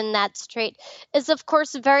locations within that state is, of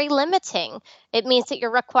course, very limiting. It means that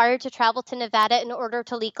you're required to travel to Nevada in order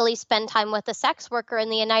to legally spend time with a sex worker in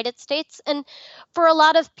the United States. And for a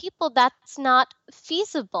lot of people, that's not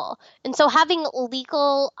feasible. And so having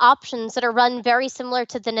legal options that are run very similar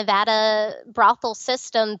to the Nevada brothel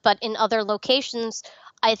system, but in other locations,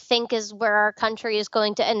 I think is where our country is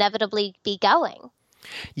going to inevitably be going.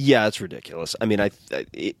 Yeah, it's ridiculous. I mean,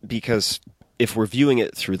 because if we're viewing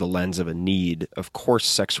it through the lens of a need, of course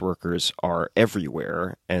sex workers are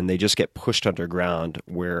everywhere, and they just get pushed underground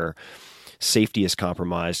where safety is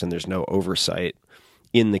compromised and there's no oversight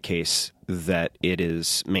in the case that it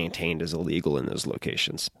is maintained as illegal in those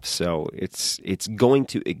locations. So it's going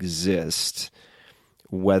to exist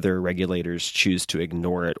whether regulators choose to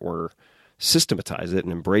ignore it or systematize it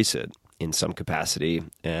and embrace it in some capacity,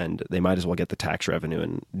 and they might as well get the tax revenue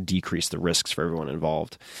and decrease the risks for everyone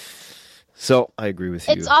involved. So I agree with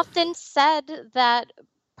you. It's often said that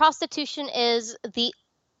prostitution is the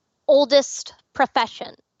oldest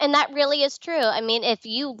profession. And that really is true. I mean, if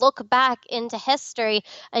you look back into history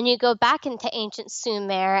and you go back into ancient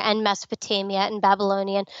Sumer and Mesopotamia and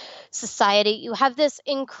Babylonian society, you have this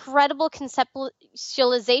incredible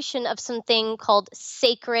conceptualization of something called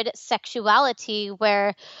sacred sexuality,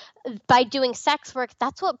 where by doing sex work,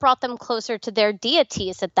 that's what brought them closer to their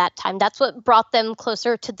deities at that time. That's what brought them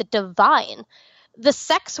closer to the divine. The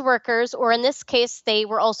sex workers, or in this case, they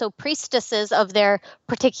were also priestesses of their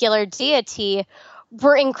particular deity,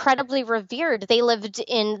 were incredibly revered. They lived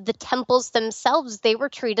in the temples themselves. They were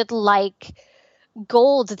treated like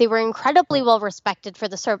gold. They were incredibly well respected for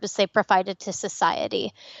the service they provided to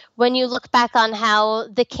society. When you look back on how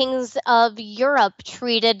the kings of Europe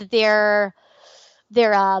treated their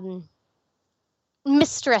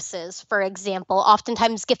mistresses, for example,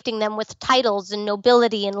 oftentimes gifting them with titles and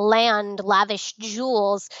nobility and land, lavish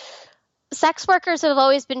jewels, sex workers have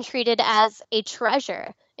always been treated as a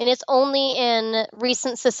treasure. And it's only in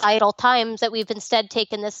recent societal times that we've instead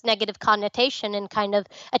taken this negative connotation and kind of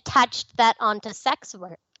attached that onto sex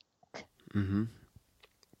work. Mm-hmm.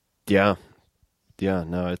 Yeah. Yeah,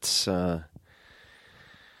 no, it's...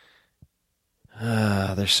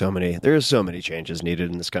 there's so many changes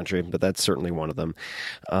needed in this country, but that's certainly one of them.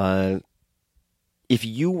 If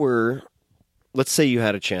you were, let's say you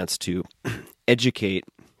had a chance to educate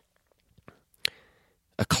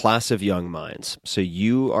a class of young minds, so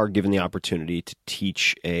you are given the opportunity to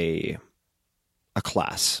teach a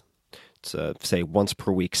class. It's a, say, once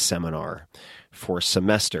per week seminar for a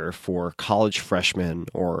semester for college freshmen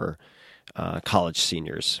or college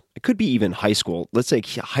seniors. It could be even high school. Let's say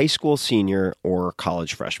high school senior or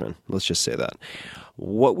college freshman. Let's just say that.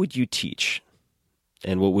 What would you teach?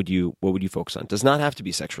 And what would you focus on? It does not have to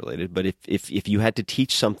be sex related, but if you had to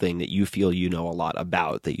teach something that you feel you know a lot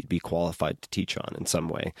about, that you'd be qualified to teach on in some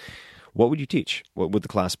way, what would you teach? What would the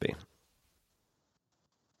class be?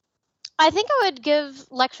 I think I would give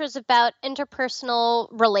lectures about interpersonal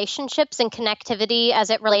relationships and connectivity as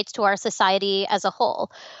it relates to our society as a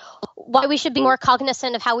whole. Why we should be more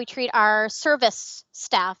cognizant of how we treat our service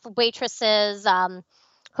staff, waitresses,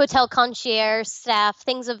 hotel concierge staff,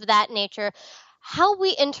 things of that nature. How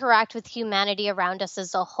we interact with humanity around us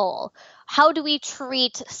as a whole. How do we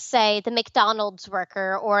treat, say, the McDonald's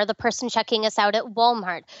worker or the person checking us out at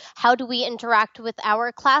Walmart? How do we interact with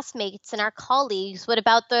our classmates and our colleagues? What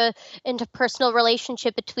about the interpersonal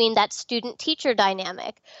relationship between that student-teacher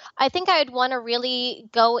dynamic? I think I'd want to really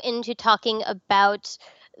go into talking about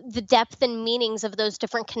the depth and meanings of those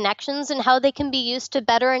different connections and how they can be used to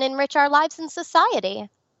better and enrich our lives in society.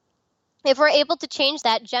 If we're able to change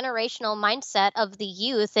that generational mindset of the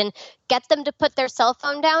youth and get them to put their cell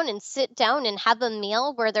phone down and sit down and have a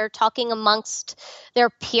meal where they're talking amongst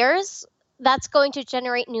their peers, that's going to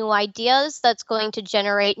generate new ideas. That's going to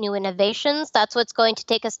generate new innovations. That's what's going to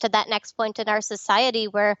take us to that next point in our society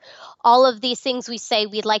where all of these things we say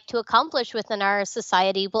we'd like to accomplish within our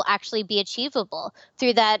society will actually be achievable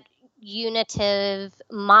through that unitive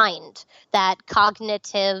mind, that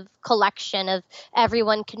cognitive collection of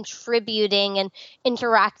everyone contributing and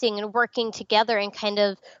interacting and working together and kind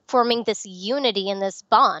of forming this unity and this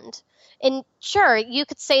bond. And sure, you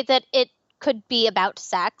could say that it could be about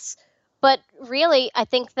sex, but really, I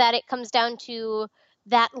think that it comes down to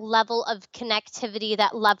that level of connectivity,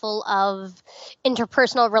 that level of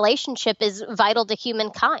interpersonal relationship is vital to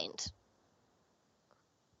humankind.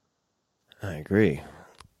 I agree.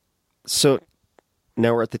 So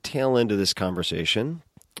now we're at the tail end of this conversation,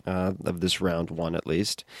 of this round one at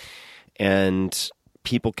least, and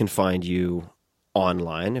people can find you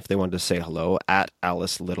online if they wanted to say hello at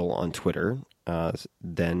Alice Little on Twitter.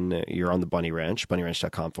 Then you're on the Bunny Ranch,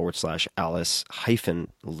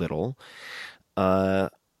 bunnyranch.com/Alice-Little.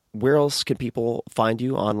 Where else can people find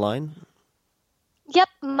you online? Yep,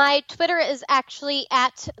 my Twitter is actually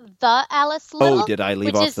at the Alice Little. Oh, did I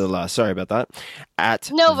leave off the last? Sorry about that. At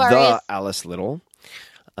no worries. The Alice Little.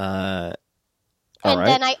 And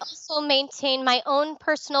then I also maintain my own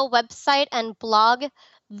personal website and blog,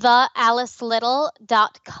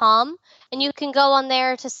 thealicelittle.com. And you can go on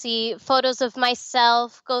there to see photos of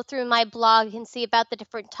myself, go through my blog and see about the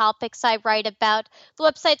different topics I write about. The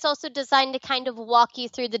website's also designed to kind of walk you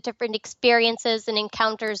through the different experiences and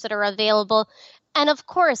encounters that are available. And of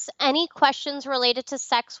course, any questions related to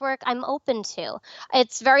sex work, I'm open to.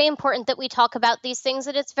 It's very important that we talk about these things,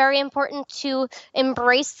 and it's very important to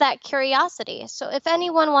embrace that curiosity. So if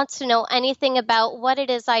anyone wants to know anything about what it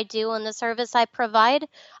is I do and the service I provide,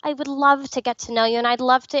 I would love to get to know you, and I'd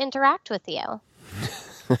love to interact with you.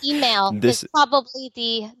 Email is probably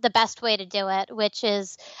the best way to do it, which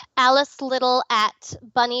is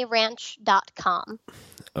alicelittle@bunnyranch.com.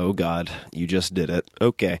 Oh, God, you just did it.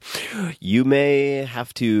 Okay. You may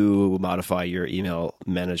have to modify your email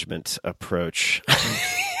management approach.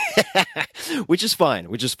 Which is fine.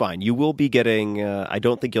 You will be getting, I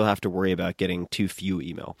don't think you'll have to worry about getting too few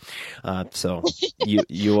email. So you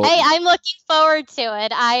will. Hey, I'm looking forward to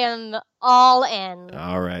it. I am all in.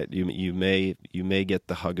 All right. You may get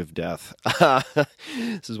the hug of death.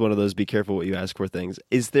 This is one of those be careful what you ask for things.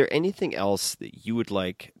 Is there anything else that you would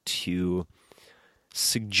like to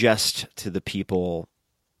suggest to the people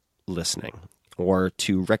listening or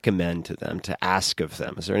to recommend to them, to ask of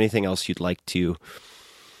them? Is there anything else you'd like to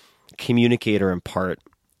communicate or impart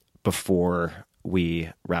before we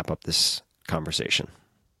wrap up this conversation?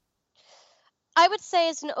 I would say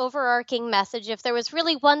as an overarching message, if there was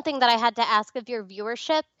really one thing that I had to ask of your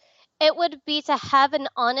viewership, it would be to have an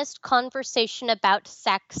honest conversation about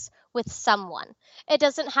sex with someone. It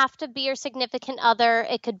doesn't have to be your significant other.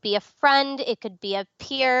 It could be a friend. It could be a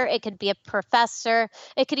peer. It could be a professor.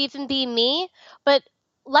 It could even be me. But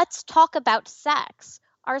let's talk about sex.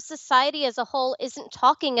 Our society as a whole isn't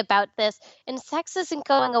talking about this, and sex isn't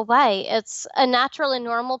going away. It's a natural and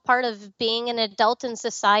normal part of being an adult in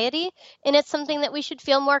society, and it's something that we should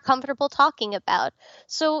feel more comfortable talking about.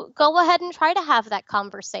 So go ahead and try to have that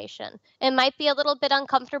conversation. It might be a little bit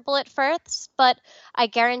uncomfortable at first, but I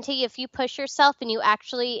guarantee if you push yourself and you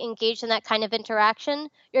actually engage in that kind of interaction,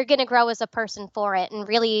 you're going to grow as a person for it and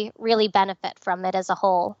really, really benefit from it as a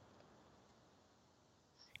whole.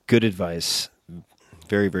 Good advice.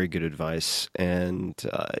 Very, very good advice. And,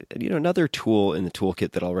 another tool in the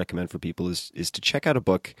toolkit that I'll recommend for people is to check out a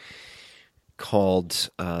book called,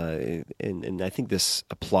 and I think this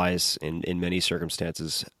applies in many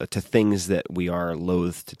circumstances to things that we are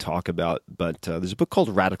loath to talk about, but there's a book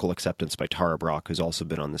called Radical Acceptance by Tara Brach, who's also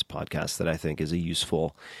been on this podcast, that I think is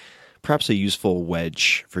perhaps a useful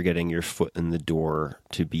wedge for getting your foot in the door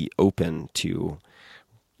to be open to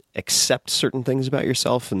accept certain things about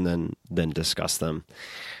yourself and then discuss them.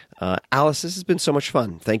 Alice, this has been so much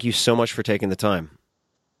fun. Thank you so much for taking the time.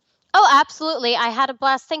 Oh, absolutely. I had a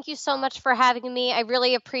blast. Thank you so much for having me. I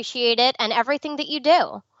really appreciate it and everything that you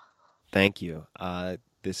do. Thank you.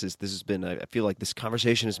 This has been, I feel like this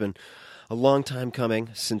conversation has been a long time coming,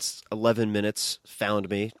 since 11 Minutes found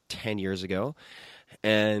me 10 years ago.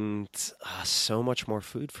 And so much more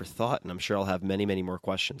food for thought, and I'm sure I'll have many, many more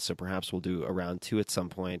questions. So perhaps we'll do a round 2 at some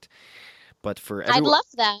point. But for everyone, I'd love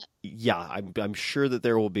that. Yeah, I'm sure that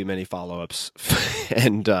there will be many follow-ups,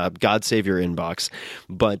 and God save your inbox.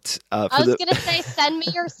 But I was going to say, send me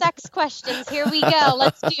your sex questions. Here we go.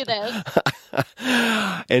 Let's do this.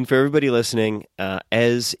 And for everybody listening,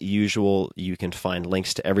 as usual, you can find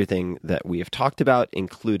links to everything that we have talked about,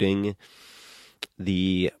 including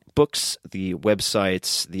the books, the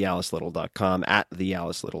websites, thealicelittle.com,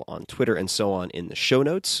 @thealicelittle on Twitter, and so on in the show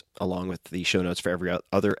notes, along with the show notes for every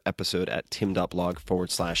other episode at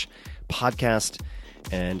tim.blog/podcast.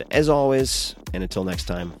 And as always, and until next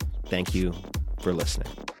time, thank you for listening.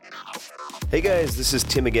 Hey guys, this is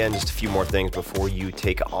Tim again. Just a few more things before you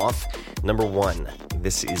take off. Number 1,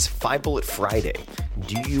 this is 5 Bullet Friday.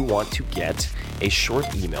 Do you want to get a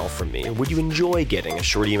short email from me? Would you enjoy getting a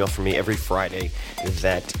short email from me every Friday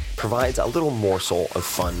that provides a little morsel of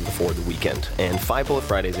fun before the weekend? And 5 Bullet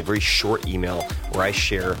Friday is a very short email where I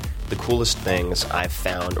share the coolest things I've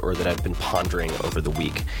found or that I've been pondering over the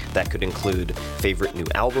week. That could include favorite new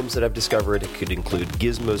albums that I've discovered. It could include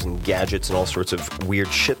gizmos and gadgets and all sorts of weird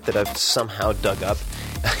shit that I've somehow dug up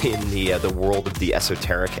in the world of the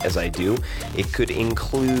esoteric as I do. It could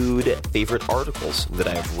include favorite articles that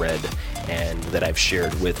I've read and that I've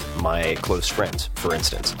shared with my close friends, for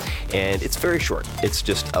instance. And it's very short. It's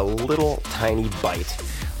just a little tiny bite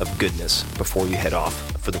of goodness before you head off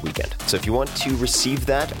for the weekend. So if you want to receive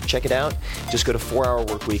that, check it out. Just go to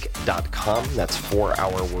 4hourworkweek.com. That's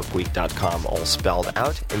 4hourworkweek.com, all spelled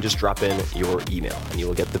out, and just drop in your email, and you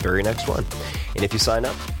will get the very next one. And if you sign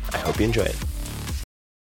up, I hope you enjoy it.